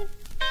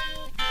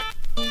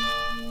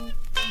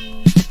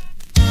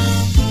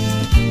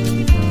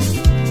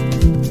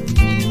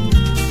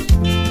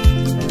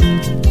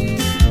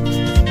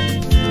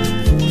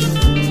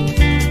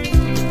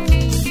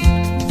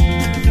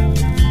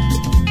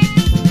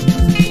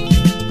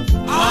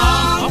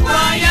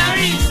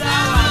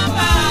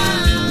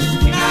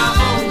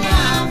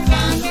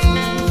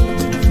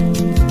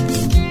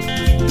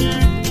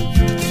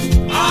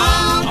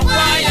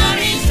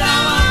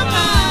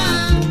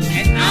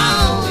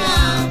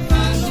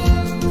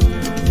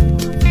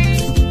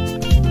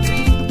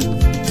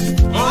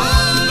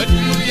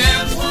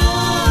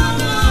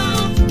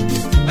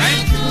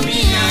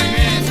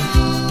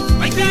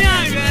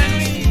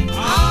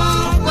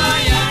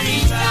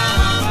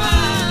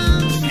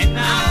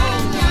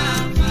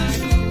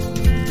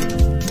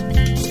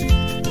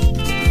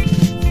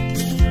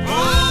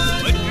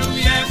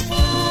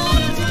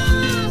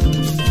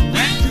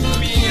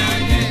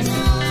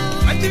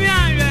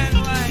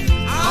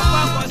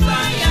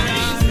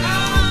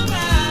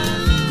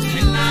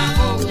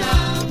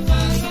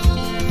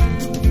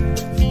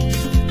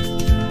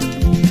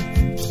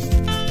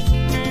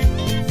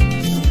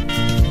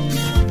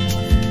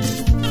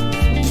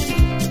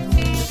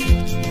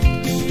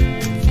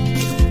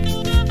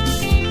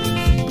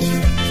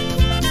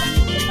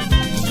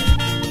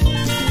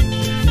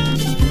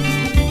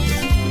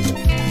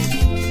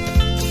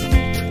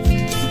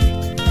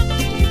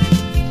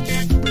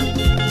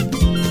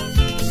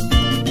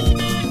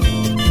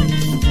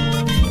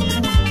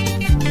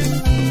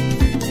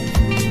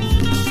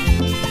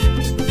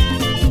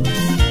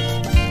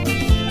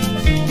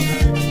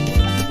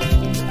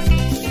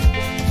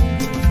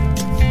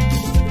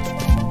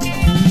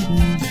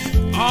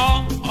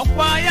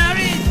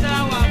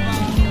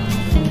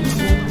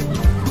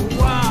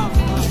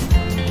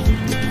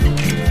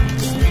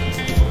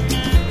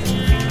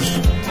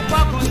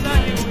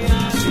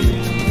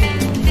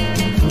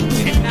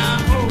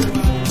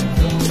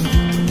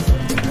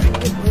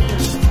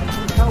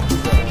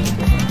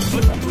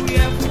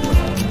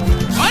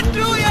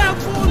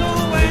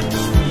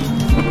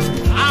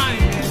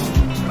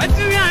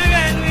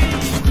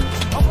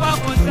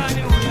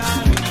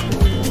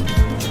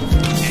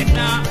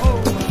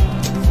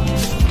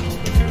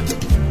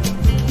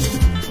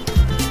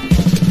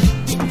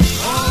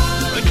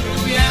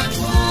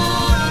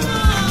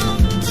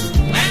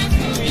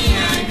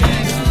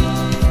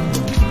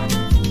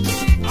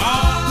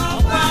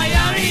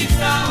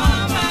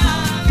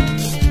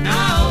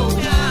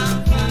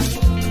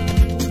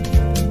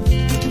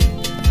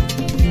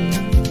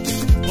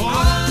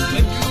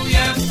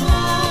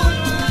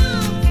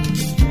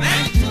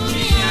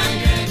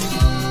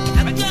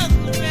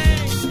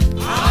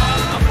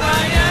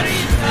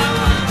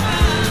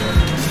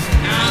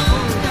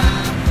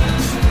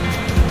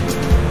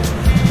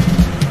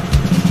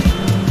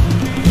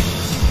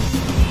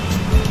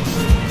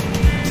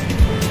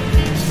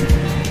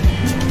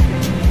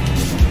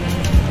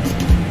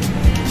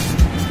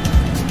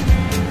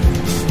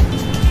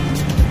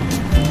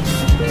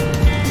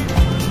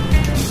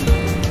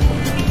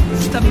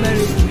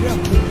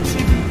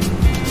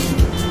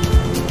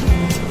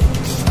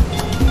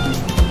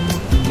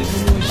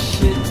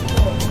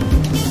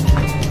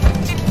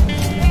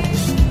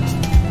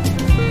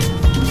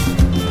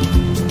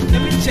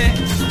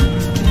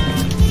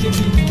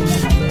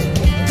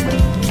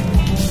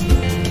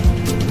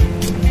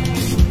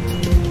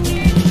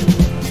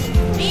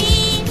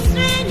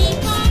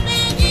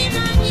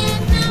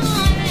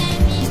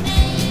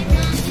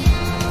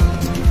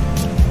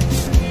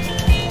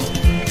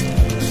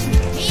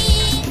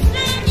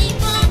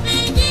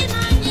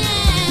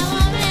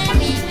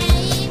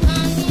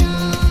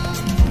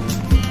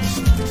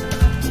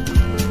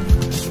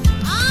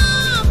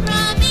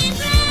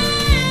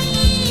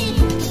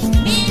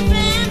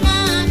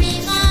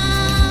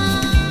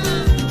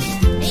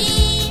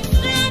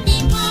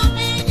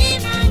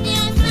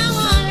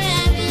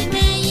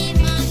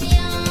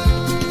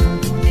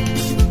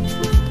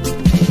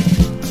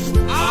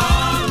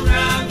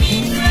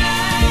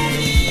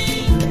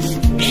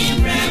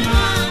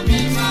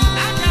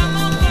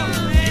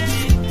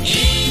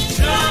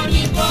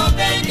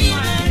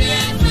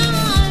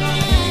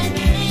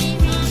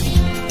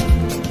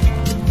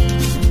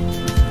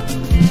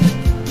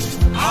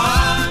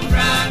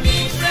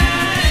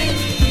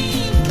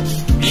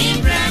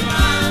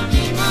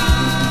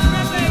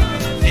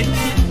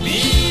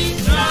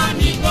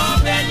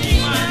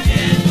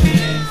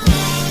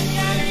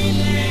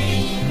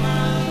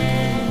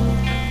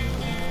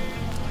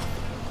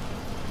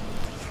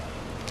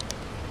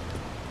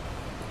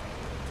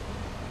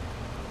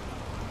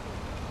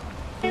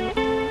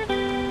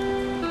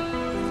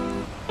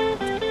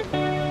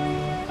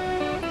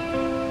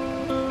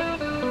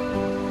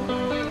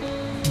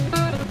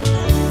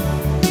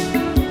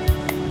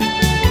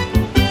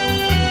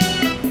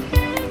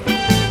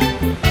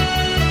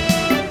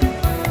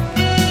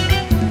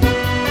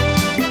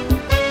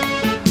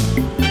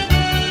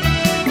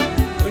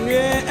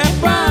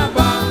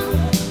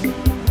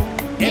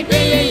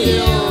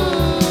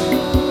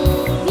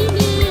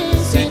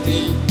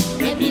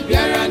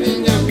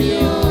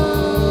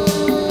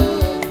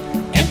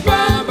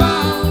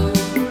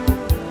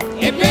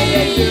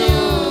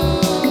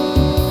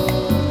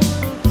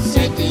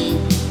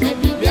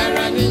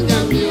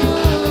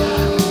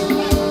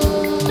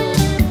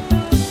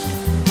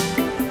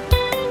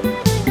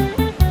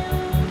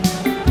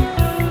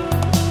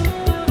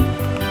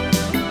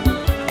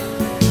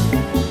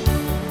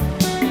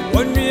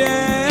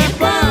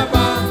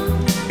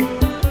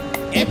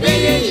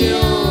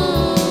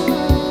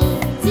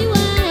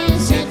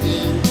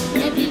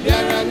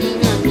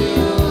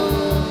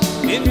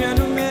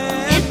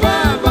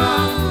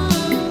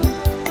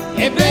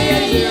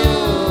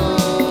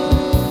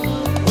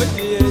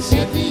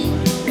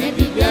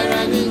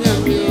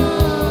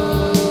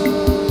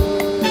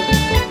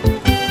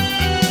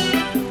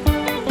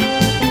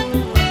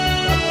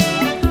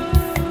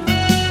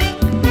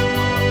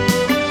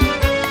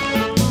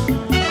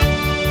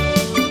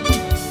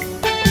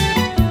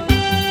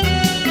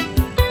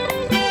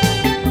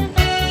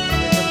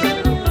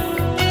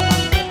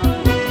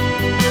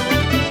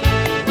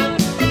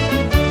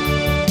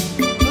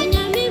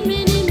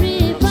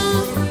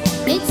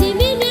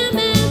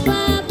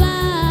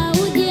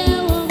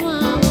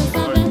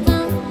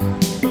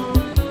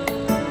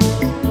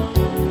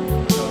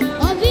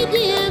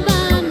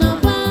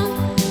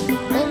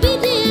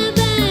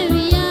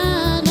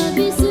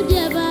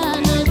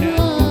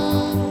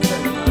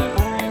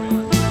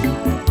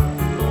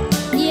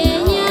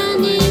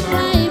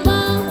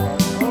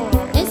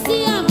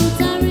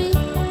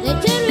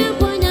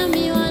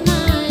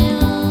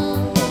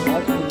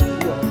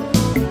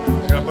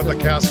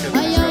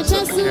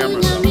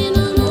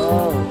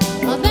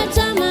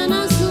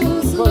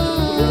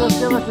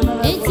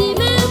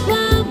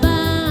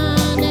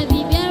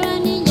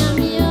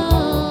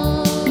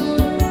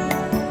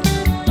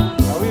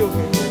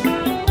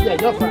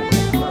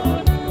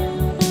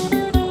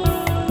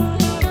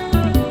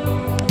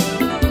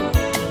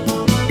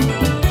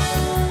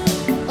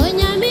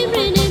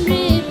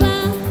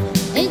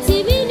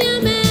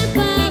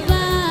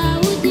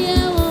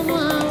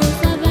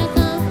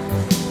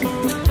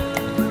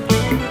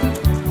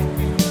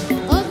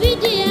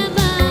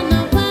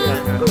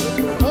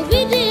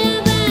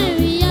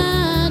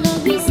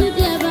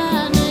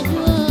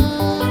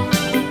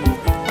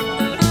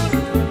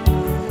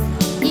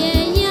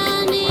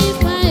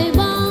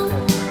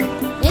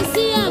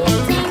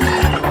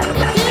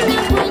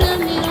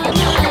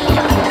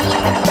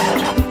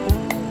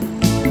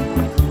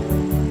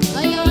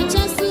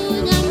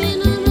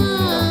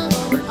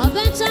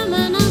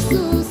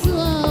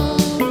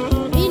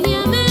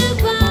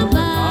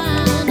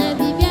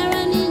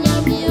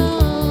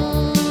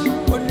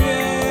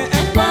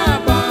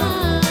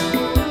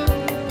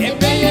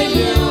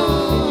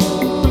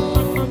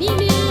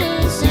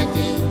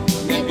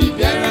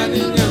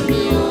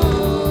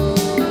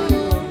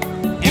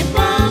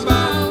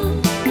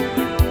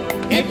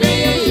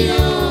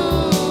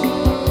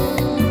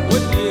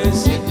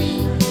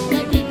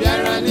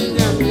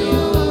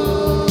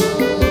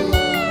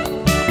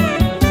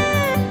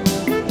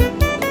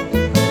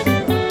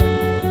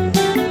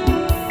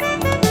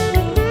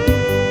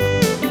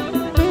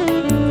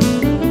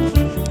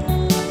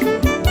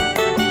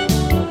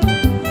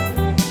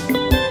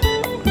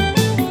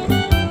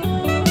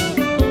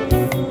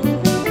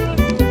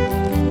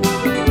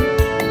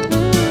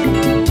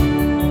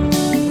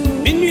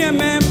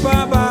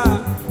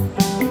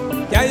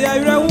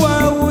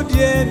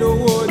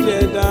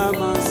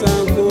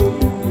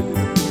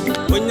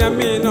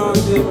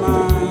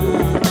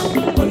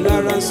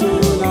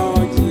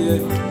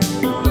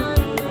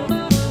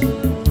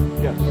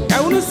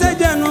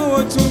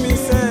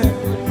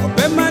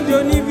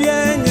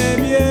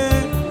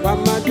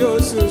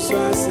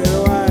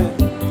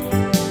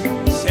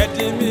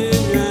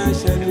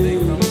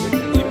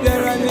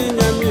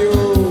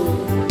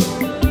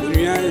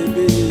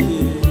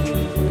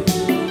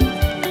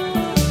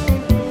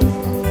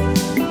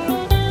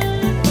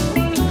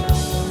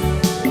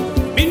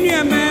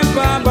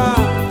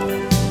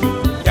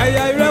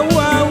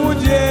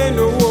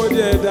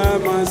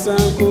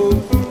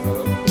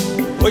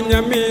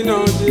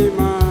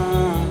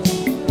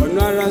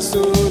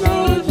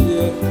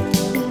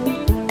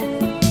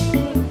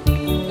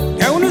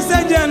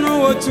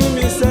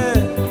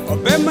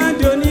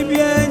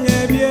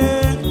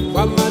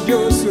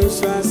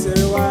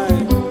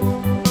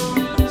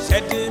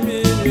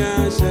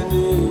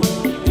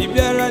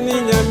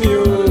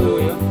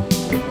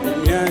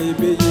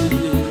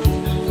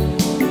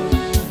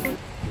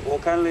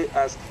 Kindly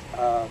ask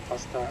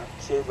Pastor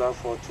Adjei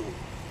to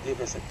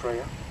give us a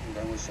prayer, and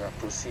then we shall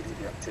proceed with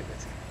the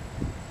activity.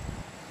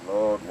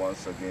 Lord,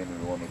 once again,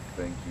 we want to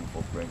thank you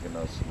for bringing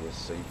us here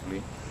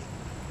safely.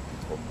 We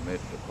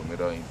commit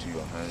her into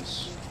your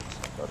hands,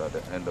 that at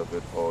the end of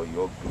it all,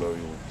 your glory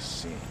will be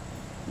seen.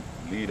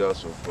 Lead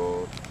us, O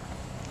God,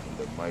 in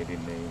the mighty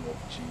name of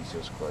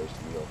Jesus Christ.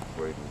 We have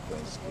prayed with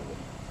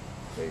thanksgiving.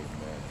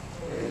 Amen.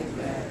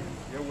 Amen.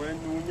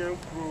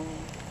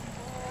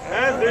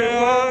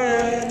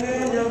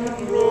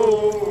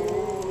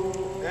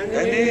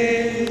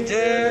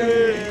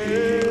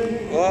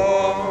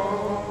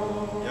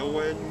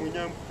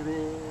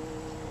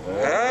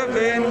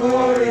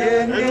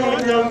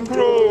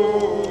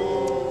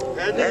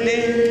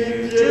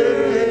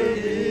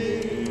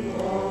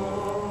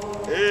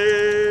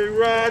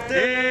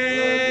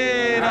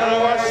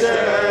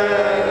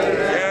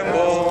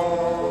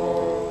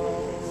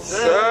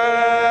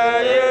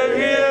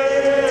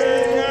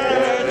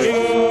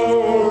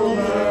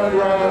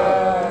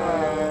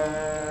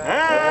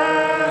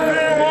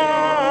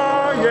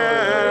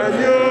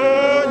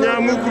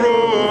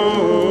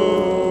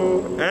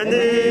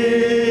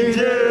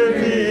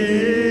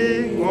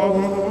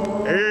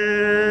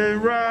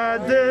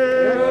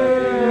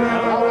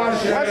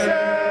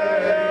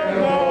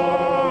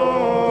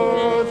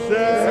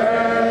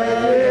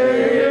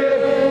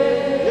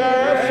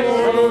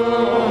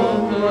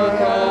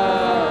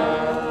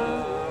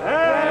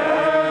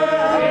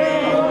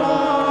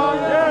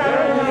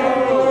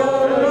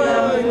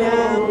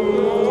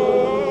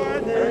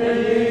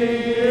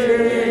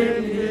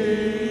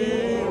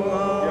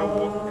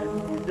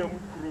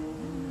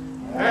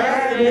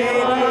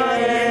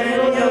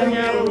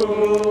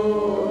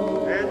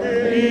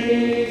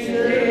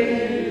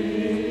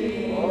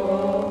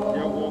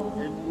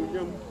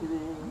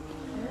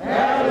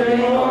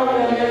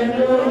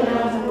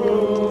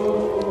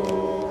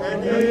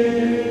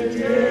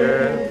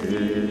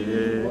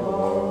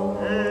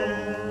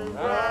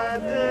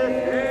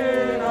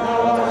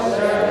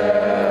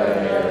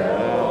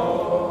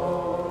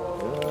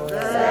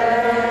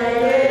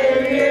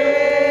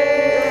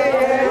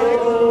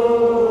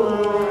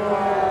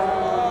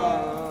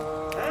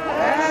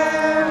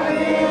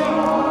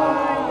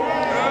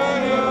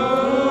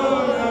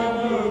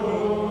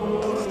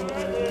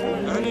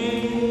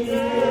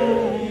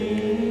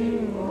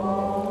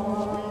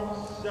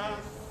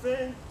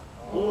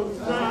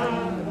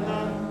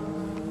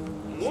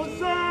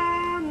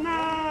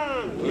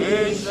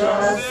 We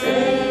shall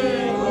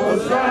sing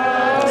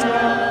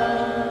Hosanna.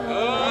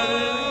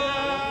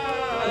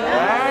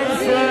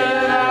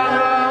 Dancing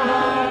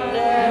around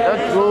the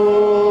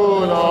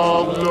throne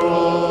of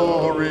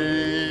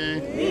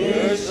glory.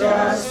 We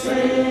shall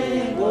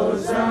sing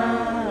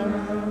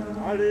Hosanna.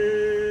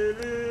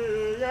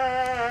 Hallelujah.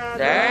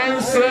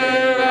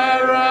 Dancing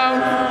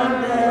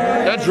around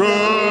the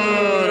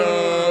throne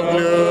of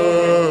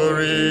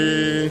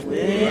glory.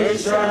 We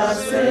shall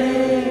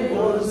sing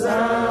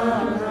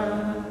Hosanna.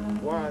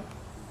 What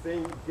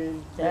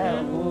thinking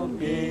there will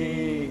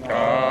be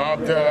up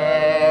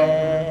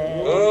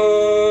there?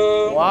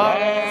 Oh,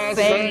 what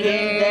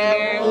singing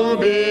there will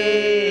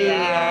be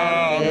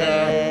out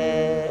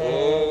there?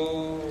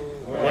 Oh,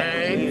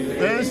 when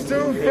face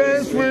to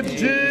face with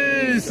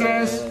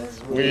Jesus,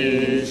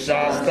 we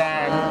shall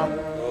stand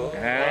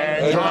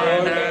and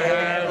join the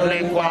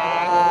heavenly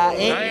choir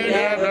in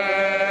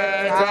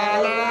heaven's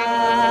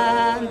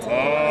land.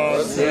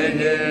 Oh, singing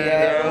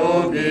there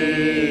will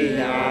be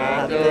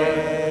out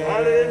there.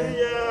 Hallelujah.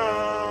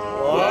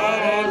 What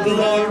a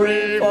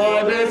glory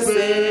for the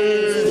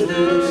saints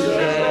to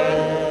share.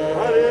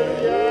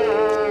 Hallelujah.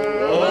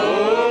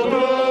 Oh,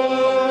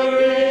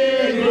 glory,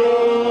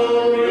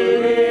 glory,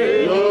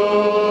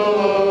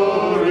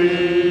 glory.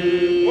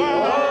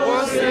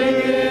 What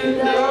singing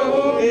there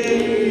will be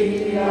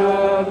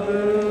out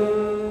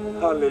there.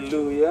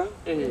 Hallelujah.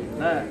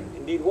 Amen.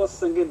 Indeed, what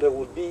singing there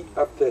will be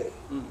up there.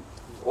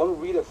 I want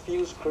to read a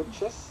few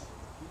scriptures,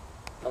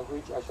 of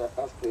which I shall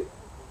ask the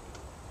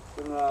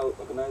funeral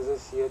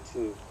organizers here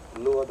to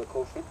lower the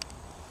coffin.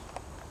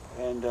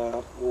 And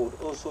we would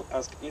also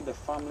ask if the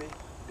family,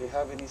 they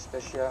have any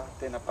special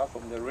thing apart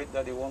from the rate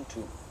that they want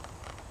to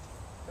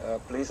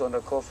place on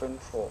the coffin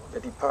for the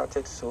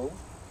departed soul,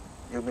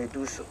 you may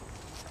do so.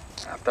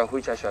 After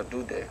which I shall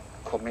do the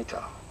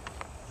committal.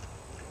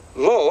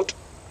 Lord,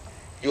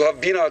 you have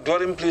been our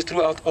dwelling place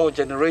throughout all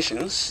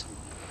generations.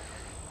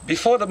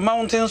 Before the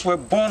mountains were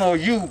born, or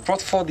you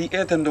brought forth the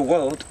earth and the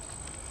world,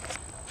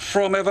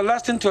 from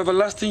everlasting to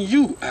everlasting,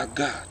 you are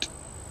God.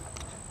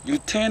 You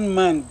turn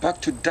man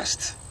back to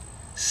dust,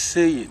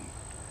 saying,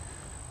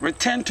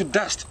 return to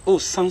dust, O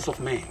sons of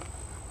men.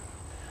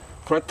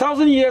 For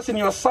 1,000 years in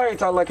your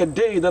sight are like a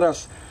day that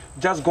has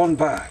just gone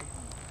by,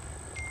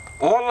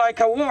 or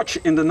like a watch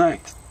in the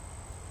night.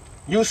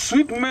 You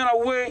sweep men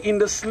away in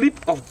the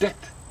sleep of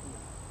death.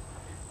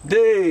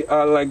 They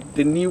are like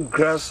the new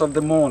grass of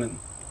the morning.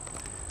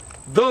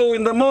 Though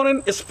in the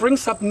morning it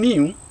springs up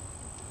new,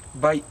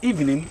 by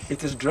evening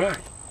it is dry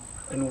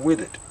and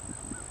withered.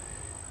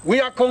 We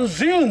are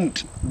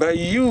consumed by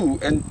you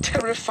and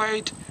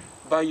terrified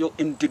by your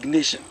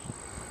indignation.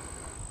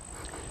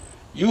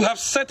 You have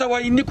set our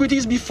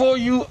iniquities before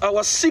you,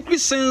 our secret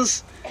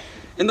sins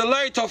in the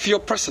light of your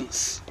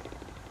presence.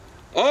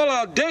 All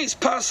our days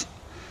pass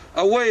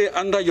away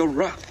under your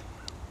wrath.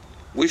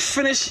 We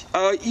finish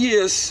our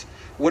years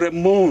with a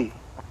moan.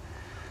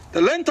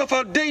 The length of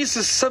our days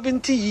is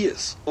 70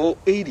 years or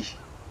 80.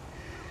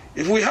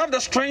 If we have the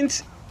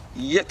strength,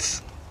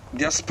 yet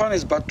their span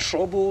is but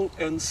trouble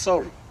and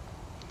sorrow.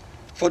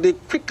 For they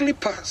quickly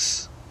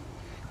pass,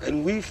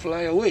 and we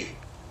fly away.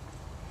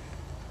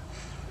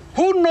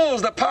 Who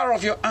knows the power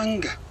of your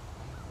anger?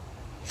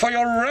 For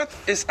your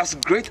wrath is as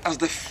great as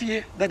the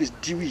fear that is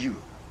due you.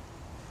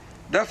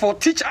 Therefore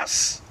teach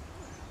us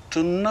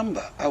to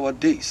number our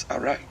days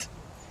aright,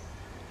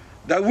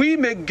 that we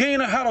may gain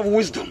a heart of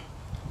wisdom.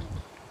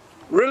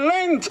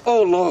 Relent,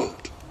 O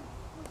Lord.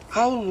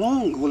 How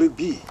long will it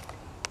be?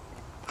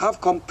 Have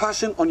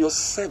compassion on your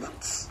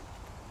servants.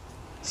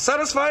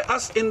 Satisfy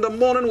us in the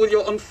morning with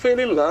your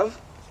unfailing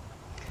love,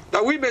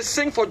 that we may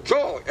sing for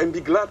joy and be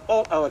glad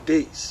all our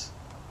days.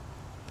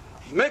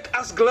 Make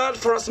us glad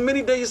for as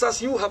many days as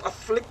you have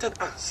afflicted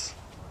us.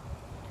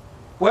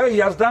 Where he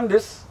has done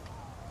this,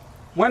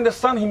 when the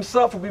Son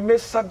himself will be made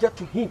subject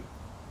to him,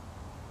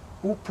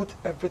 who put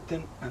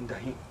everything under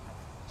him,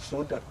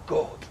 so that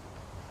God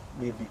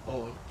may be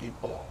all in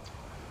all.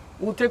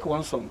 We'll take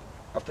one song,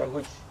 after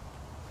which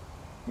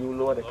you will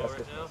lower the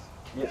casket.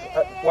 Yes,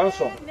 one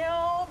song.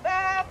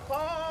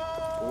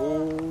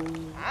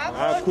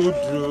 I could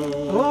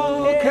do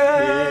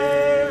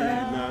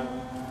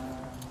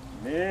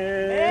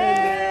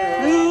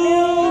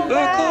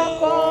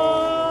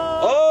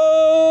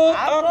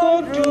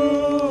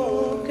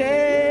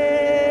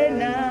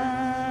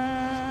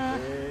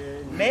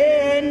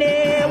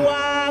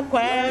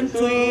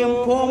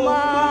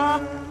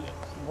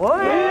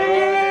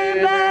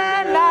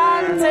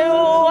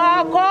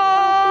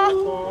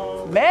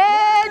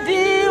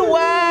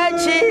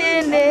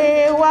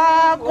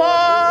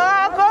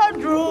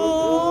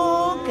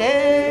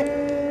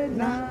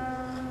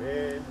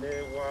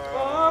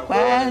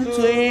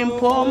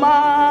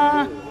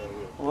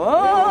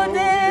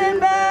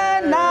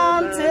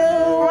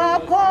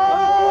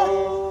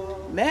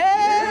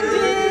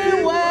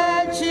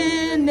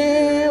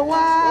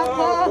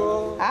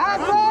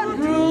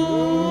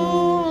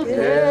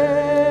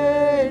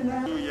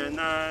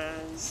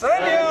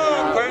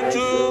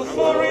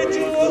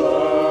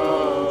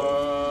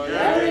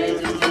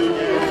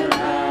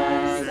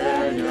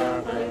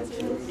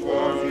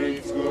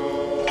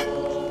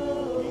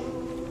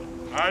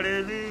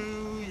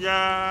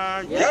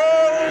Hallelujah.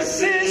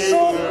 Yes, it's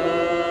so.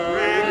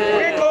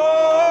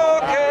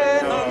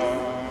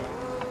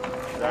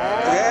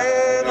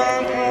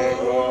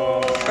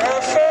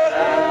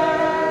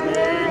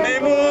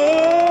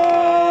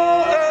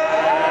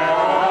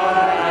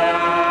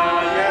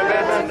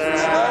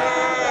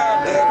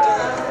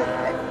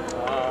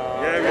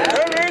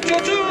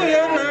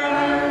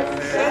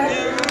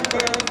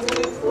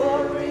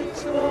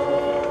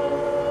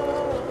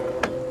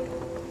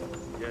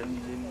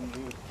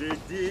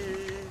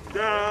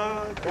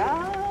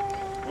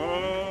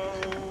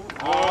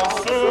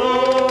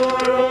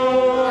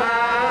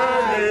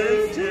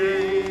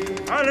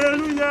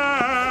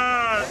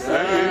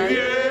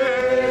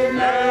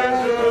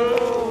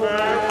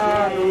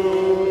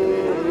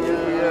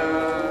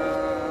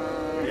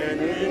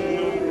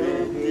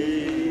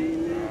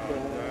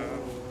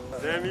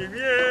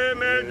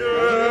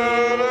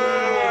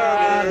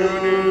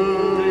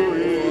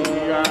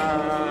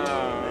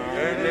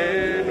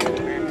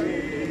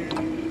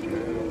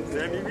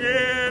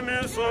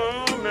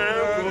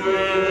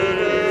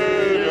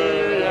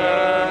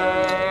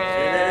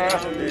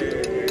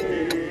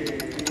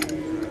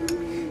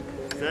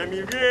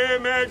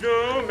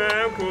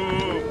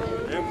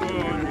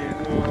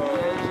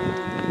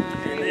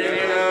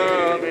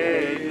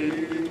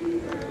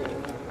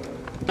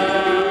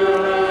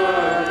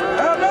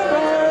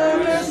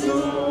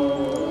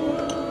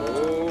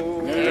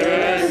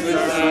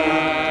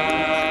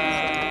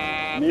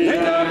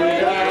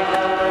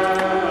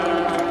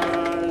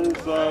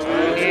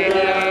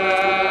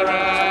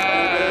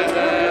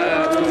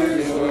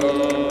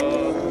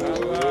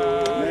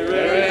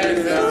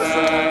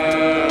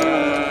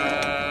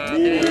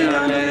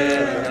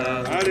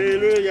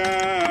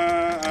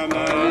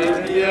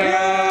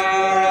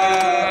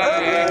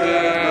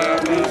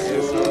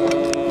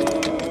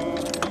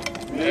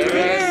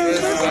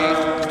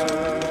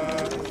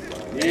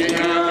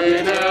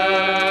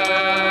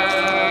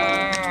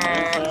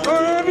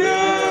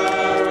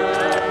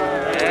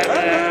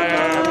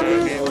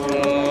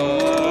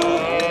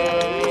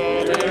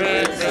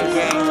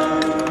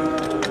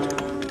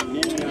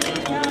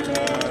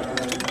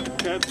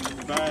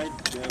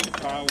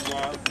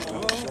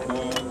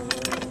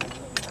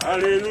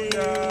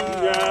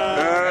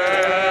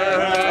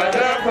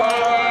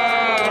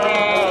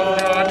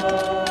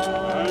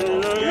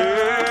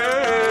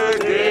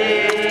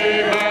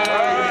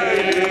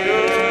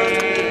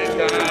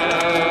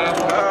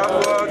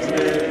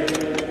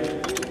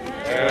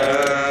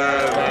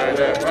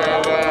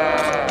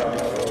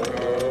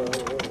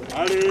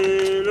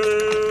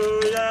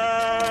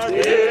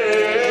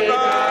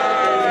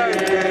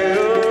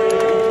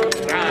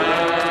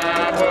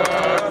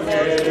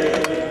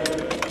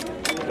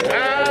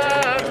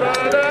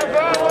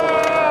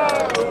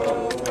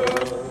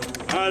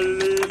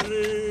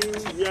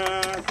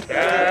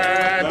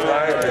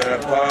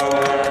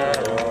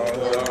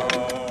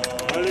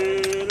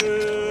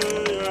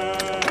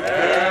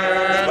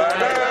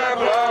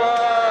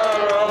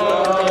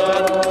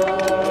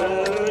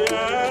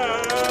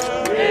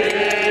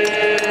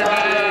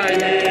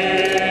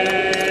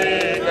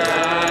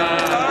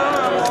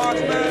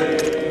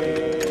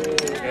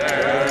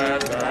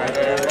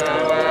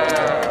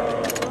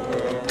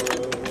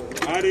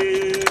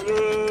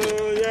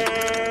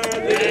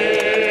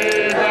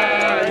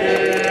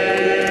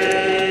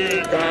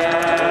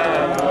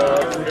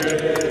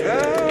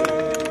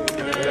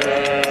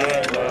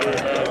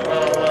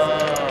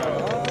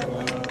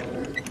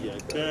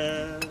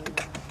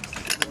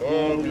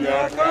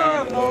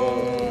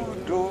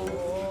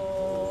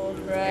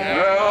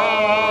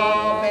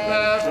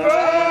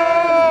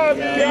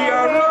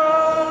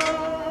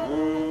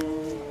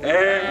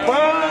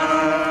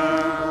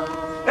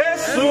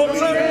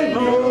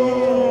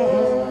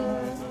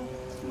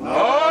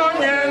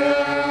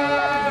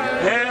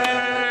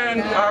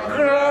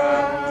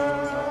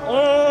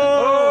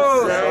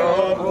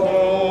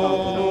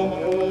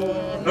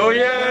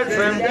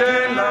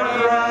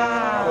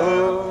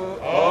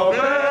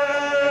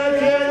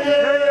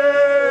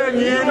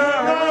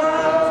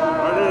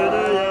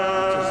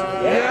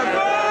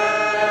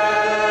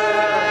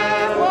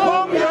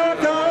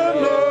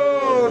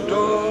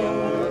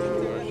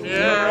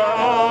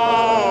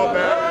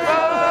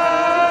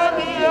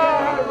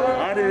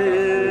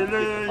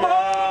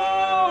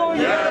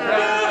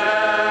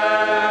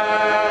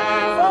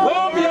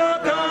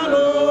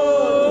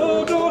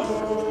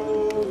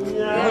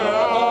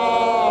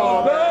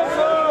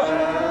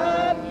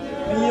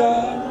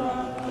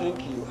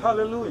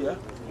 Hallelujah.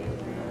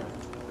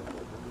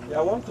 Yeah,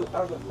 I want to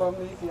ask the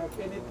family if you have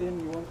anything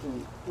you want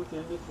to put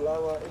in the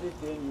flower,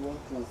 anything you want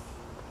to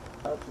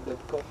add to the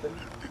coffin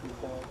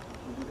before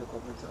we do the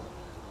coffin service.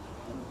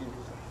 I'll give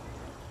you some.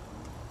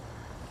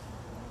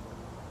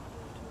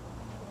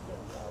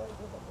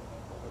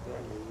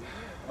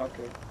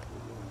 Okay.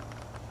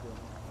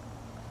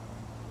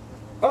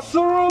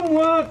 Asurum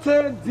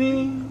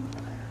watedi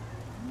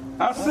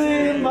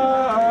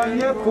asima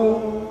yeko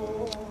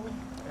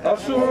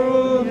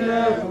asurum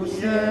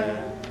yebusie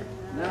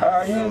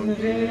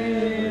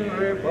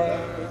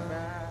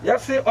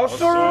Yasi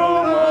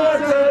osuru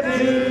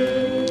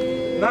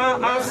matadi na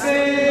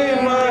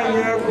asima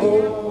yeko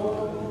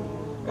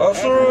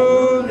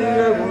osuru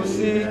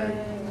yebusi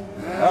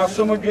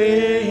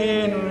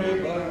asumugehin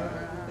riba.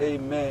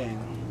 Amen.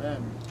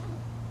 Amen.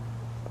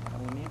 I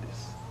will need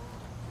this.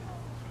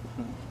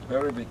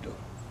 Very big door.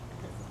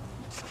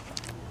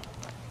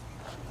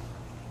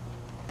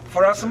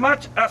 For as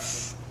much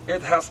as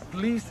it has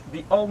pleased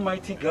the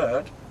Almighty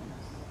God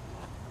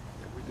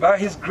by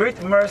his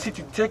great mercy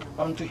to take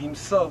unto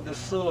himself the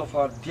soul of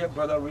our dear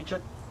brother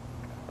Richard,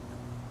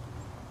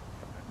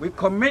 we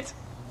commit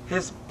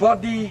his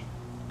body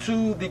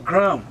to the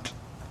ground.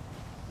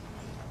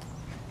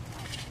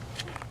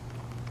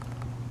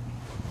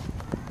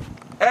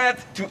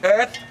 Earth to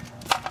earth,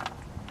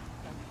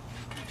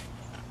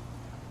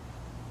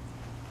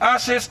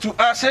 ashes to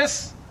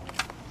ashes,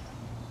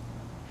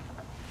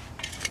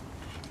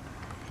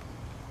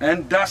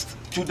 and dust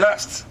to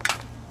dust,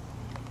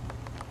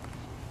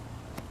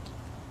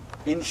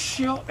 in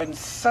sure and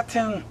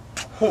certain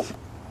hope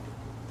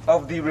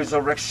of the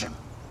resurrection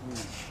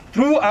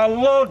through our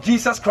Lord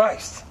Jesus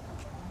Christ,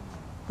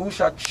 who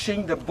shall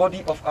change the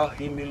body of our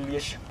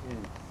humiliation,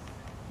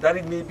 that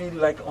it may be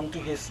like unto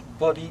his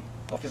body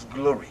of his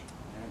glory,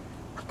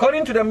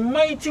 according to the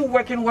mighty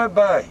working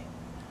whereby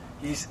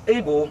he is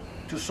able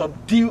to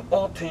subdue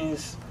all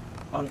things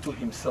unto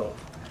himself.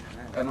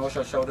 And all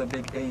shall shout a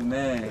big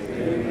amen.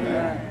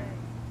 Amen.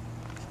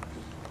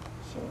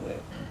 So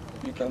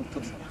you can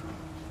put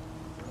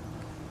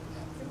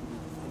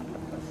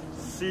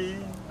See,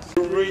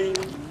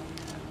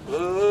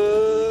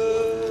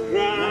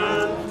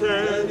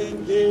 granted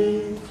in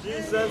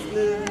Jesus'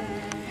 name.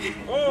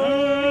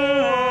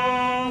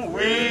 Oh,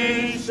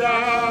 we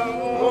shall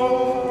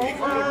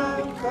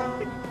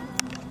overcome.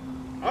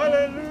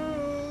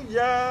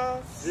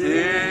 Hallelujah.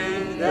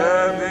 Sing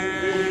the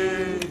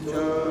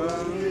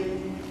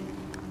victory.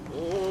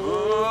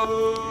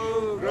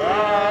 Oh,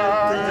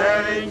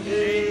 granted in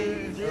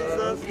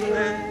Jesus'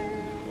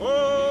 name.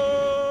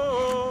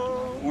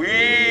 Oh,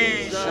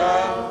 we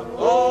shall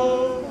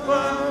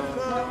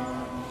overcome.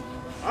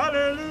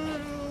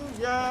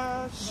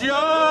 Hallelujah.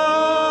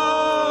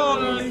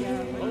 Surely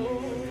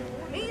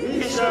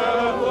we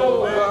shall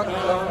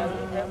overcome.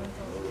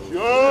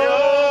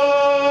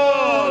 Surely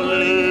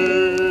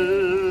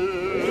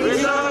we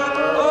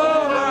shall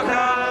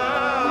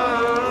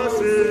overcome.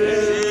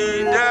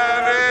 See the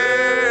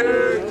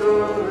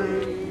victory.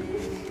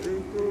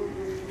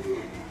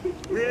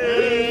 We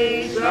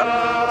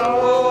shall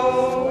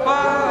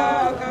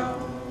overcome.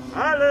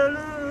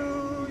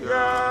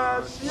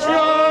 Hallelujah.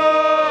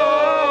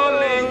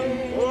 Surely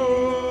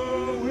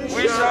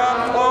we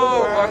shall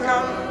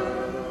overcome.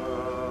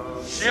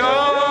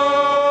 Surely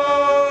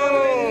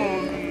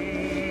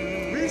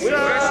we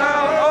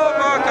shall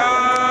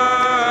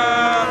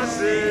overcome.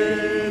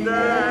 See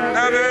the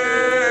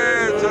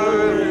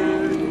victory.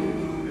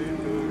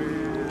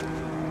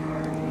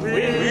 We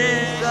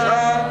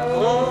shall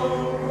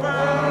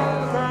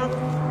overcome.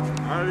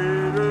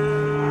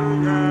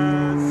 Hallelujah.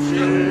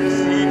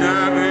 See the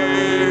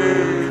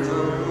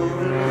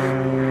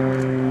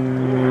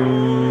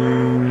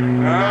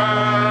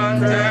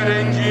granted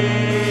in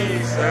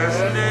Jesus'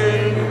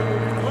 name.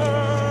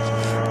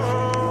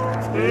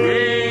 We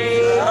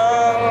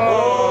shall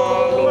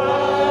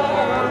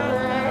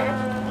overcome.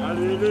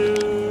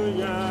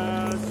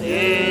 Hallelujah.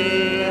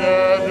 See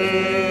the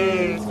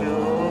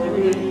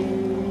victory.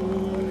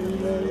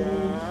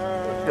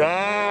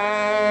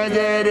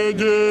 Granted in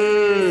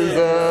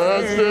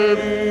Jesus' name.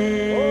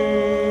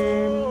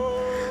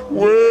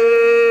 We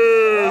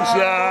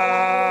shall.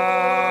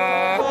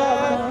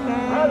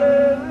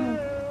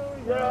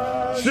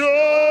 Surely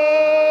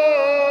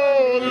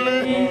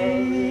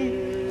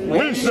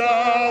we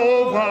shall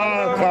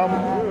overcome.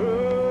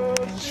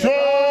 Surely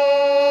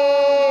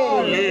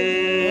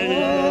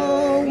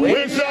we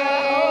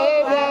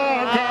shall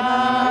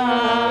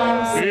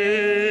overcome.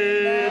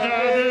 See the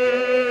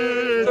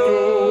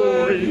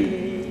victory.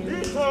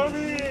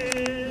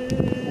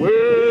 We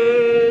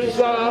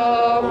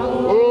shall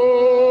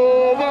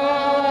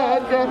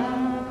overcome.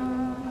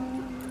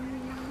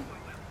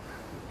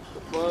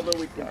 Father,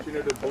 we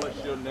continue to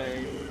bless your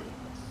name.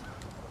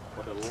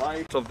 For the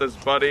life of this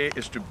body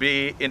is to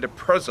be in the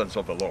presence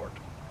of the Lord.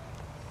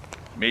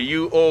 May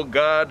you, O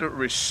God,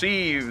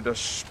 receive the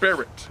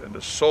spirit and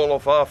the soul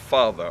of our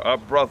father, our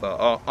brother,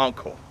 our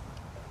uncle,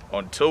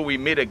 until we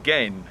meet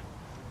again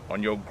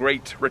on your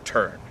great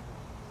return.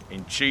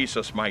 In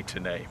Jesus' mighty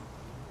name.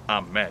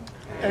 Amen.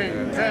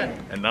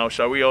 Amen. And now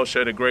shall we all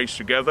share the grace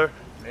together?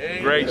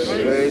 Amen.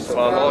 Grace of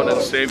our Lord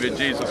and Savior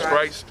Jesus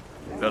Christ,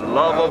 the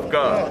love of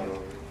God,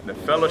 the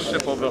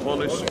fellowship of the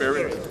Holy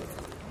Spirit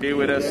be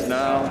with us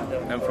now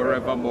and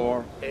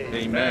forevermore.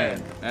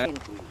 Amen.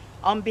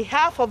 On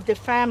behalf of the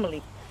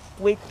family,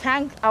 we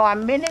thank our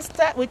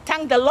minister, we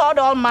thank the Lord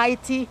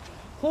Almighty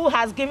who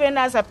has given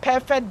us a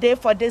perfect day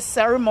for this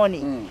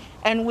ceremony.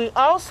 And we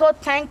also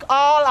thank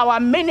all our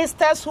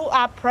ministers who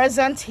are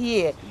present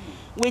here.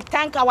 We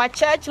thank our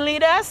church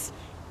leaders,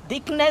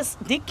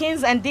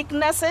 deacons and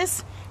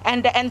deaconesses,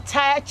 and the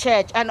entire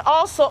church, and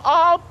also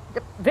all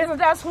the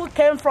visitors who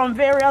came from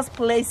various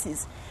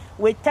places.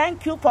 We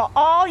thank you for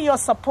all your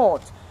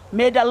support.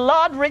 May the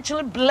Lord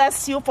richly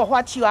bless you for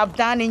what you have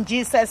done in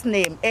Jesus'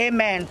 name.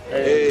 Amen.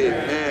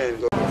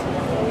 Amen.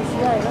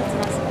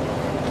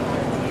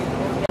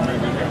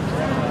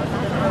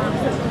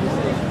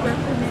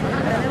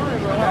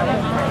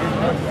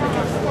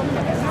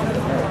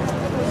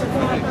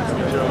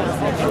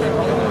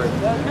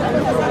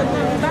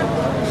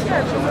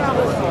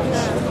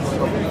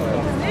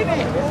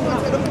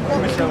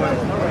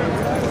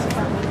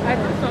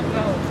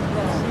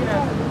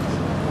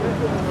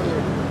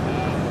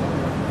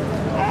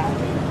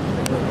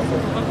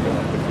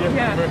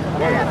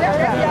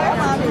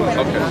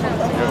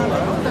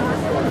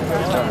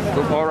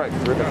 All right.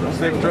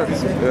 Same trip.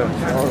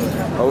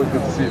 Yeah. Always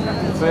good to see you.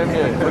 Same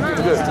here.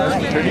 Looking good.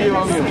 Ready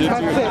on you.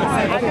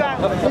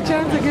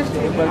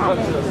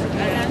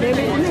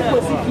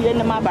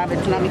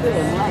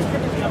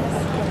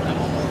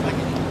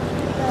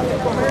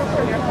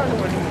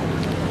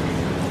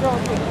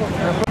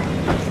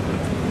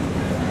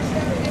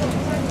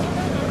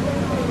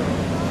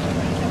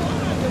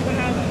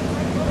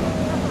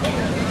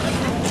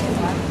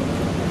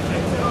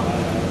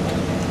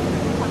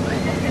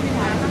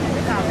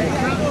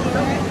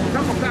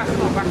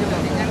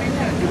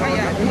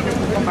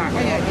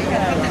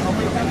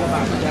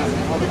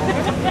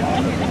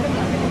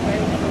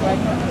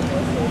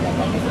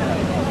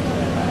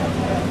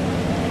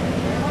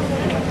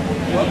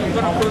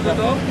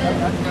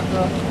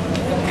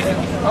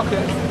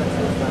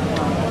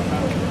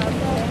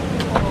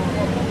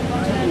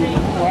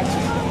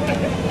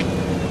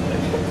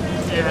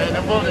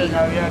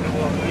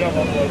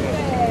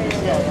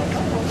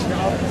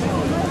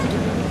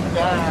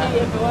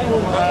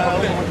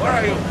 Where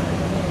are you?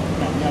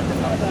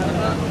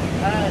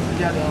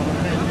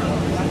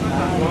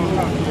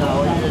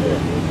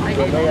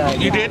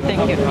 You did?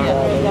 Thank you.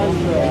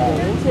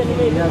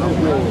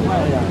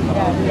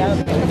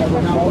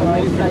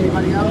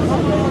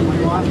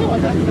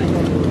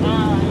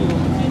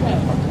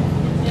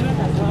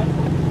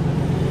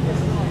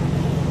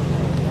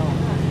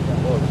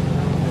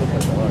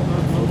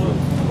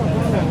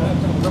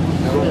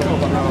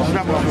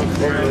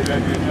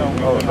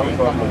 Oh, no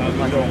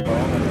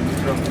problem.